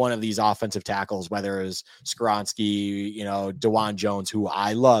 one of these offensive tackles, whether it was Skoronski, DeJuan Jones, who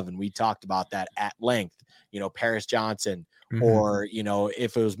I love, and we talked about that at length, Paris Johnson, or,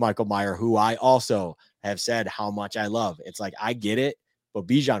 if it was Michael Mayer, who I also have said how much I love. It's like, I get it, but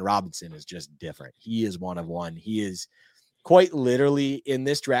Bijan Robinson is just different. He is one of one. He is quite literally in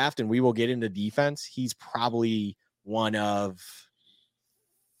this draft, and we will get into defense. He's probably one of,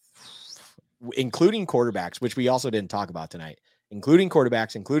 including quarterbacks, which we also didn't talk about tonight, including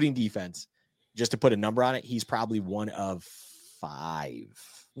quarterbacks, including defense, just to put a number on it, he's probably one of five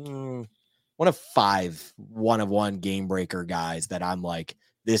one-of-one game breaker guys that I'm like,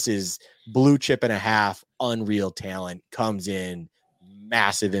 this is blue chip and a half, unreal talent, comes in,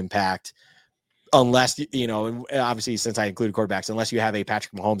 massive impact. Unless, obviously, since I included quarterbacks, unless you have a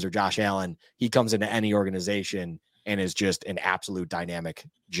Patrick Mahomes or Josh Allen, he comes into any organization and is just an absolute dynamic,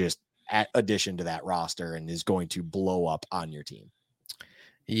 just addition to that roster, and is going to blow up on your team.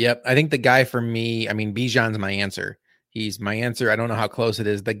 Yep. I think the guy for me, Bijan's my answer. He's my answer. I don't know how close it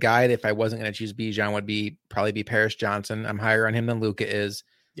is. The guy that if I wasn't going to choose Bijan would probably be Paris Johnson. I'm higher on him than Luka is.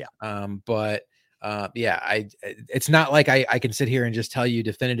 Yeah. It's not like I can sit here and just tell you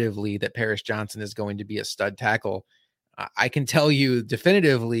definitively that Paris Johnson is going to be a stud tackle. I can tell you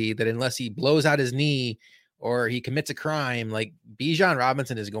definitively that unless he blows out his knee or he commits a crime, like Bijan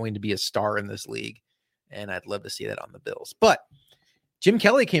Robinson is going to be a star in this league. And I'd love to see that on the Bills. But Jim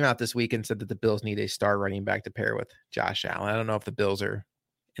Kelly came out this week and said that the Bills need a star running back to pair with Josh Allen. I don't know if the Bills are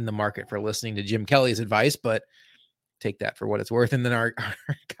in the market for listening to Jim Kelly's advice, but take that for what it's worth. And then our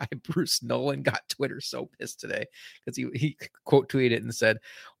guy, Bruce Nolan, got Twitter so pissed today because he quote tweeted and said,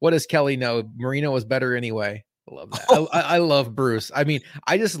 what does Kelly know? Marino was better anyway. I love that. I love Bruce. I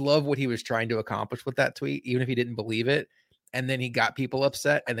just love what he was trying to accomplish with that tweet, even if he didn't believe it. And then he got people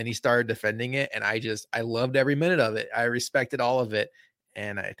upset and then he started defending it. And I loved every minute of it. I respected all of it.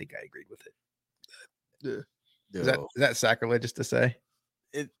 And I think I agreed with it. Is that sacrilegious to say?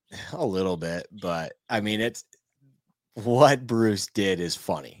 A little bit, but what Bruce did is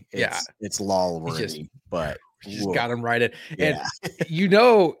funny. Yeah. It's lol He's just worthy, but He just got him right in. And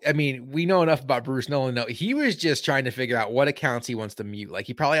yeah. I mean, we know enough about Bruce Nolan. No, he was just trying to figure out what accounts he wants to mute. Like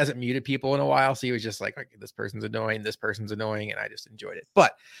he probably hasn't muted people in a while. So he was just like, okay, this person's annoying. This person's annoying. And I just enjoyed it.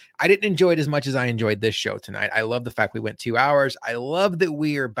 But I didn't enjoy it as much as I enjoyed this show tonight. I love the fact we went 2 hours. I love that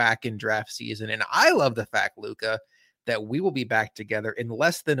we are back in draft season. And I love the fact, Luka, that we will be back together in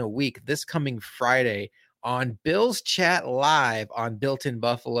less than a week this coming Friday on Bills Chat Live on Built in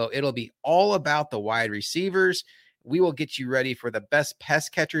Buffalo. It'll be all about the wide receivers. We will get you ready for the best pass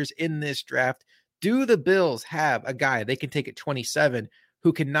catchers in this draft. Do the Bills have a guy they can take at 27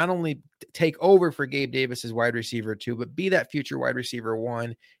 who can not only take over for Gabe Davis's wide receiver 2, but be that future wide receiver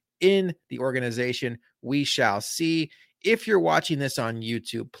 1 in the organization? We shall see. If you're watching this on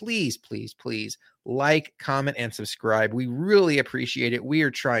YouTube, please, please, please like, comment, and subscribe. We really appreciate it. We are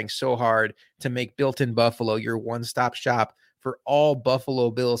trying so hard to make Built in Buffalo your one-stop shop for all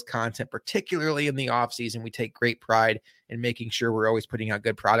Buffalo Bills content, particularly in the offseason. We take great pride in making sure we're always putting out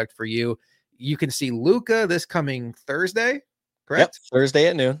good product for you. You can see Luka this coming Thursday, correct? Yep, Thursday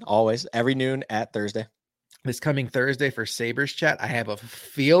at noon, always, every noon at Thursday. This coming Thursday for Sabres Chat. I have a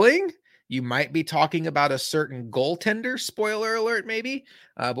feeling you might be talking about a certain goaltender, spoiler alert, maybe,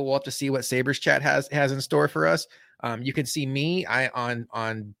 but we'll have to see what Sabres Chat has in store for us. You can see me on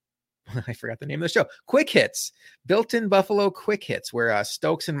I forgot the name of the show, Quick Hits, Built in Buffalo Quick Hits, where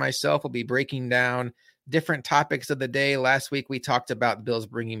Stokes and myself will be breaking down different topics of the day. Last week, we talked about the Bills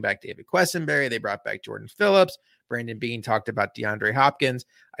bringing back David Quessenberry. They brought back Jordan Phillips. Brandon Beane talked about DeAndre Hopkins.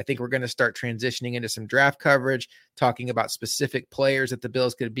 I think we're going to start transitioning into some draft coverage, talking about specific players that the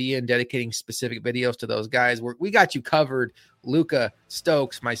Bills could be in, dedicating specific videos to those guys. We got you covered, Luka,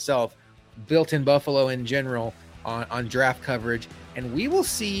 Stokes, myself, Built in Buffalo in general on draft coverage. And we will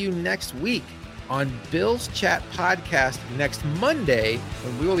see you next week on Bills Chat Podcast next Monday,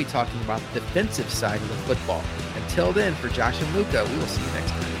 when we will be talking about the defensive side of the football. Until then, for Josh and Luka, we will see you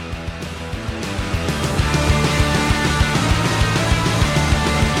next time.